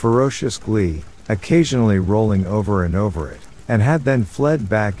uncouth, ferocious glee, occasionally rolling over and over it, and had then fled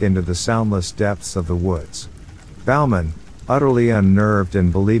back into the soundless depths of the woods. Bauman, utterly unnerved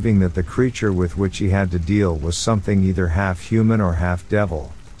and believing that the creature with which he had to deal was something either half human or half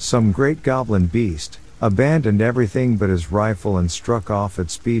devil, some great goblin beast, abandoned everything but his rifle and struck off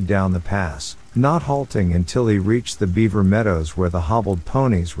at speed down the pass, not halting until he reached the beaver meadows where the hobbled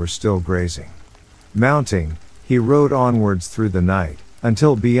ponies were still grazing. Mounting, he rode onwards through the night,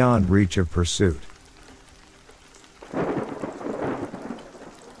 until beyond reach of pursuit.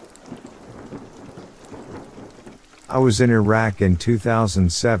 I was in Iraq in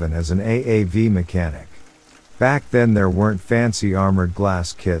 2007 as an AAV mechanic. Back then there weren't fancy armored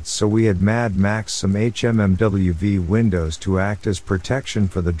glass kits, so we had Mad Max some HMMWV windows to act as protection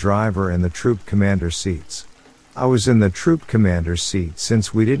for the driver and the troop commander seats. I was in the troop commander seat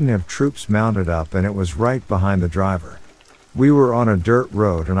since we didn't have troops mounted up, and it was right behind the driver. We were on a dirt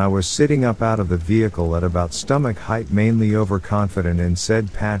road and I was sitting up out of the vehicle at about stomach height, mainly overconfident in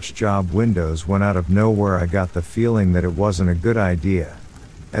said patch job windows, when out of nowhere I got the feeling that it wasn't a good idea.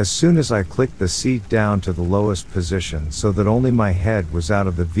 As soon as I clicked the seat down to the lowest position so that only my head was out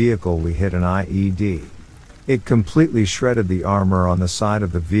of the vehicle, we hit an IED. It completely shredded the armor on the side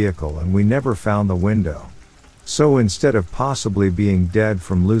of the vehicle and we never found the window. So instead of possibly being dead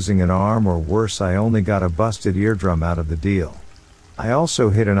from losing an arm or worse, I only got a busted eardrum out of the deal. I also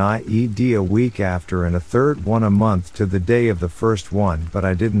hit an IED a week after and a third one a month to the day of the first one, but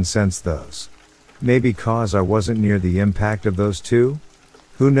I didn't sense those. Maybe cause I wasn't near the impact of those two?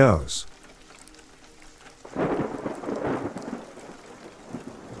 Who knows?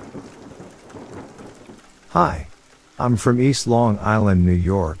 Hi. I'm from East Long Island, New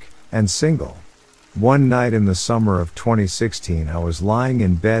York, and single. One night in the summer of 2016 I was lying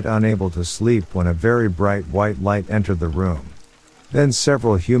in bed unable to sleep when a very bright white light entered the room. Then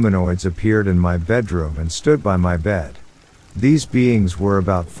several humanoids appeared in my bedroom and stood by my bed. These beings were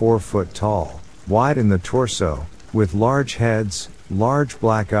about 4 foot tall, wide in the torso, with large heads, large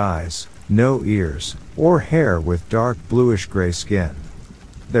black eyes, no ears, or hair, with dark bluish-gray skin.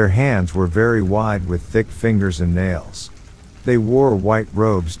 Their hands were very wide with thick fingers and nails. They wore white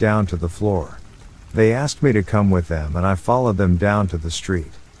robes down to the floor. They asked me to come with them, and I followed them down to the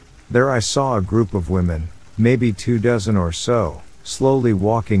street. There I saw a group of women, maybe 24 or so, slowly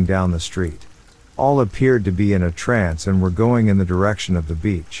walking down the street. All appeared to be in a trance and were going in the direction of the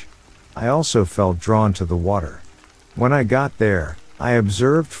beach. I also felt drawn to the water. When I got there, I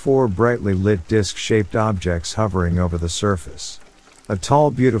observed 4 brightly lit disc-shaped objects hovering over the surface. A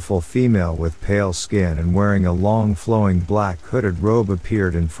tall, beautiful female with pale skin and wearing a long flowing black hooded robe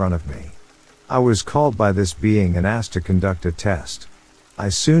appeared in front of me. I was called by this being and asked to conduct a test. I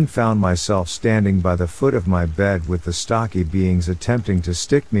soon found myself standing by the foot of my bed with the stocky beings attempting to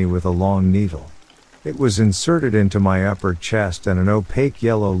stick me with a long needle. It was inserted into my upper chest and an opaque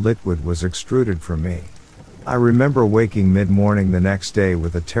yellow liquid was extruded from me. I remember waking mid-morning the next day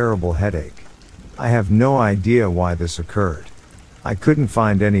with a terrible headache. I have no idea why this occurred. I couldn't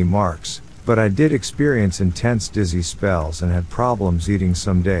find any marks, but I did experience intense dizzy spells and had problems eating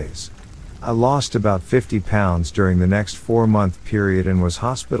some days. I lost about 50 pounds during the next 4-month period and was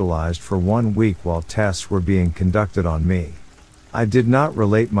hospitalized for 1 week while tests were being conducted on me. I did not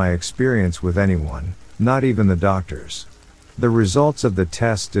relate my experience with anyone, not even the doctors. The results of the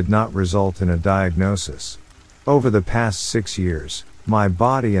tests did not result in a diagnosis. Over the past 6 years, my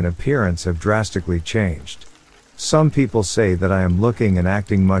body and appearance have drastically changed. Some people say that I am looking and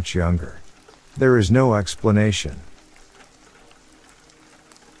acting much younger. There is no explanation.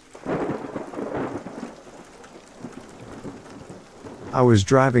 I was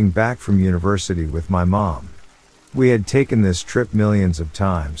driving back from university with my mom. We had taken this trip millions of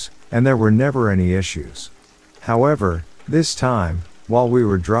times, and there were never any issues. However, this time, while we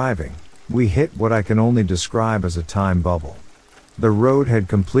were driving, we hit what I can only describe as a time bubble. The road had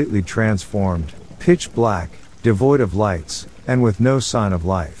completely transformed, pitch black, devoid of lights, and with no sign of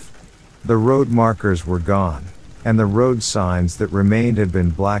life. The road markers were gone, and the road signs that remained had been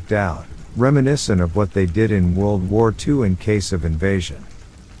blacked out, reminiscent of what they did in World War II in case of invasion.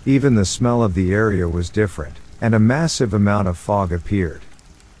 Even the smell of the area was different, and a massive amount of fog appeared.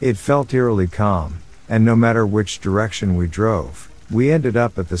 It felt eerily calm, and no matter which direction we drove, we ended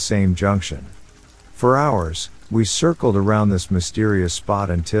up at the same junction. For hours, we circled around this mysterious spot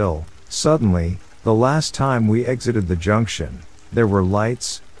until, suddenly, the last time we exited the junction, there were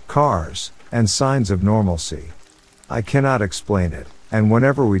lights, cars, and signs of normalcy. I cannot explain it, and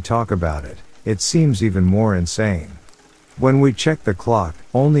whenever we talk about it, it seems even more insane. When we checked the clock,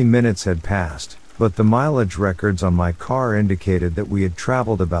 only minutes had passed, but the mileage records on my car indicated that we had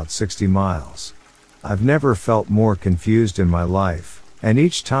traveled about 60 miles. I've never felt more confused in my life, and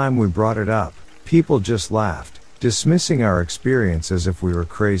each time we brought it up, people just laughed, dismissing our experience as if we were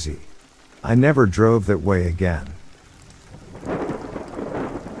crazy. I never drove that way again.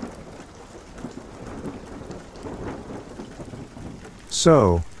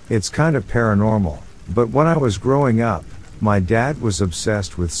 So, it's kind of paranormal, but when I was growing up, my dad was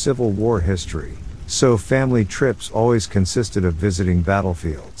obsessed with Civil War history, so family trips always consisted of visiting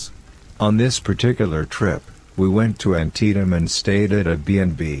battlefields. On this particular trip, we went to Antietam and stayed at a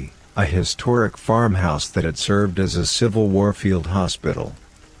B&B, a historic farmhouse that had served as a Civil War field hospital.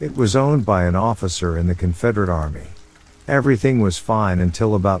 It was owned by an officer in the Confederate Army. Everything was fine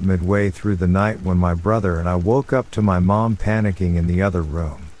until about midway through the night when my brother and I woke up to my mom panicking in the other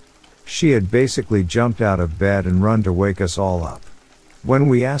room. She had basically jumped out of bed and run to wake us all up. When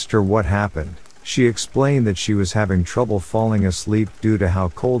we asked her what happened, she explained that she was having trouble falling asleep due to how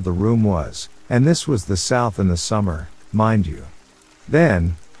cold the room was, and this was the South in the summer, mind you.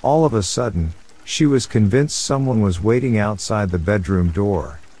 Then, all of a sudden, she was convinced someone was waiting outside the bedroom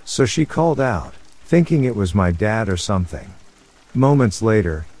door, so she called out, thinking it was my dad or something. Moments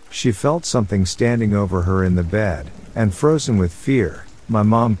later, she felt something standing over her in the bed, and frozen with fear, my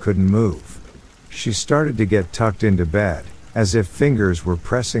mom couldn't move. She started to get tucked into bed, as if fingers were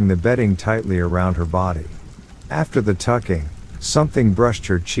pressing the bedding tightly around her body. After the tucking, something brushed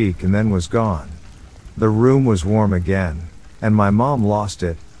her cheek and then was gone. The room was warm again, and my mom lost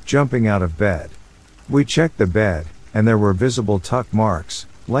it, jumping out of bed. We checked the bed, and there were visible tuck marks,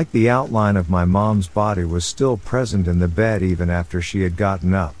 like the outline of my mom's body was still present in the bed even after she had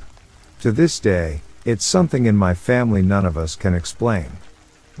gotten up. To this day, it's something in my family none of us can explain.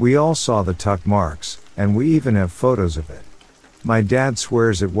 We all saw the tuck marks, and we even have photos of it. My dad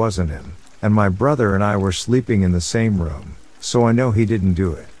swears it wasn't him, and my brother and I were sleeping in the same room, so I know he didn't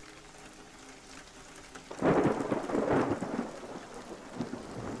do it.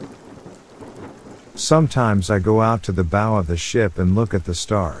 Sometimes I go out to the bow of the ship and look at the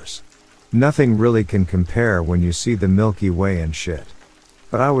stars. Nothing really can compare when you see the Milky Way and shit.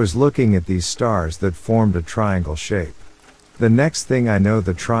 But I was looking at these stars that formed a triangle shape. The next thing I know,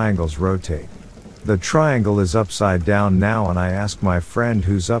 the triangles rotate. The triangle is upside down now, and I ask my friend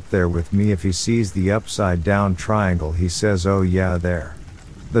who's up there with me if he sees the upside down triangle. He says, "Oh yeah, there."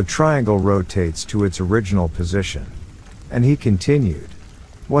 The triangle rotates to its original position. And he continued,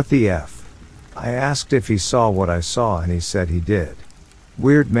 "What the F?" I asked if he saw what I saw, and he said he did.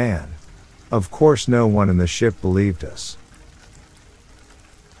 Weird, man. Of course no one in the ship believed us.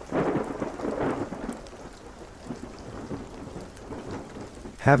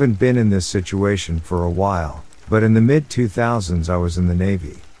 Haven't been in this situation for a while, but in the mid-2000s I was in the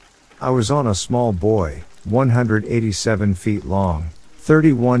Navy. I was on a small buoy, 187 feet long,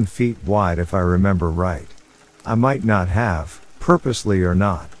 31 feet wide if I remember right. I might not have, purposely or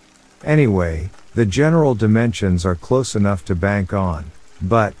not. Anyway, the general dimensions are close enough to bank on,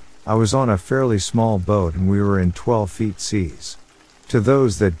 but I was on a fairly small boat and we were in 12 feet seas. To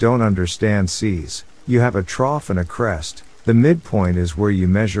those that don't understand seas, you have a trough and a crest. The midpoint is where you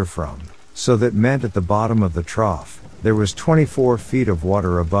measure from, so that meant at the bottom of the trough, there was 24 feet of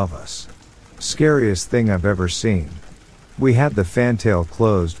water above us. Scariest thing I've ever seen. We had the fantail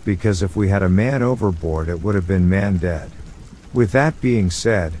closed because if we had a man overboard it would have been man dead. With that being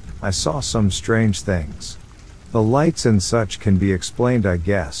said, I saw some strange things. The lights and such can be explained, I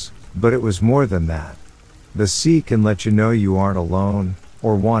guess, but it was more than that. The sea can let you know you aren't alone,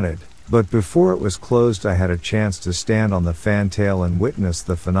 or wanted. But before it was closed I had a chance to stand on the fantail and witness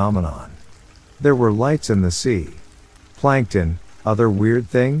the phenomenon. There were lights in the sea. Plankton, other weird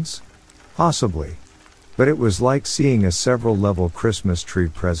things? Possibly. But it was like seeing a several-level Christmas tree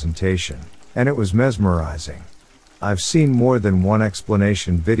presentation, and it was mesmerizing. I've seen more than one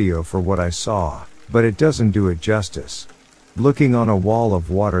explanation video for what I saw, but it doesn't do it justice. Looking on a wall of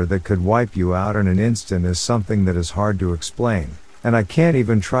water that could wipe you out in an instant is something that is hard to explain. And I can't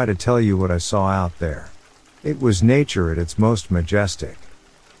even try to tell you what I saw out there. It was nature at its most majestic.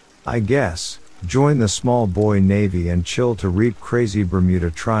 I guess, join the small boy Navy and chill to reap crazy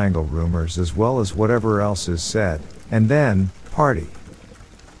Bermuda Triangle rumors as well as whatever else is said, and then, party.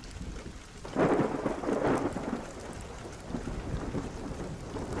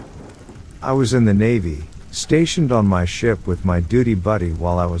 I was in the Navy, stationed on my ship with my duty buddy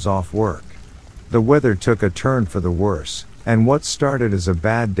while I was off work. The weather took a turn for the worse, and what started as a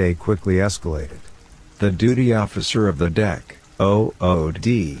bad day quickly escalated. The duty officer of the deck,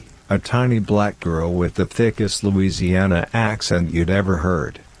 OOD, a tiny black girl with the thickest Louisiana accent you'd ever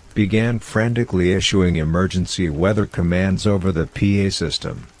heard, began frantically issuing emergency weather commands over the PA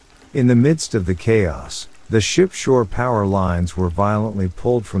system. In the midst of the chaos, the ship's shore power lines were violently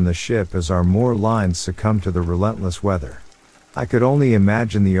pulled from the ship as our moor lines succumbed to the relentless weather. I could only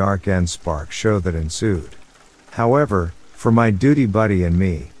imagine the arc and spark show that ensued. However, for my duty buddy and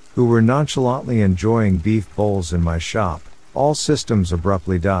me, who were nonchalantly enjoying beef bowls in my shop, all systems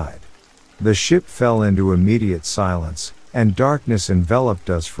abruptly died. The ship fell into immediate silence, and darkness enveloped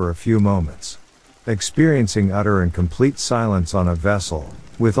us for a few moments. Experiencing utter and complete silence on a vessel,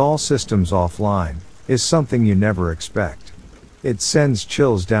 with all systems offline, is something you never expect. It sends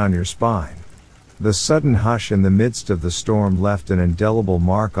chills down your spine. The sudden hush in the midst of the storm left an indelible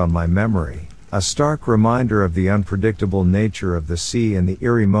mark on my memory, a stark reminder of the unpredictable nature of the sea and the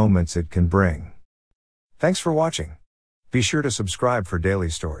eerie moments it can bring. Thanks for watching. Be sure to subscribe for daily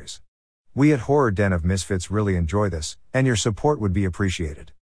stories. We at Horror Den of Misfits really enjoy this, and your support would be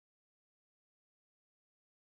appreciated.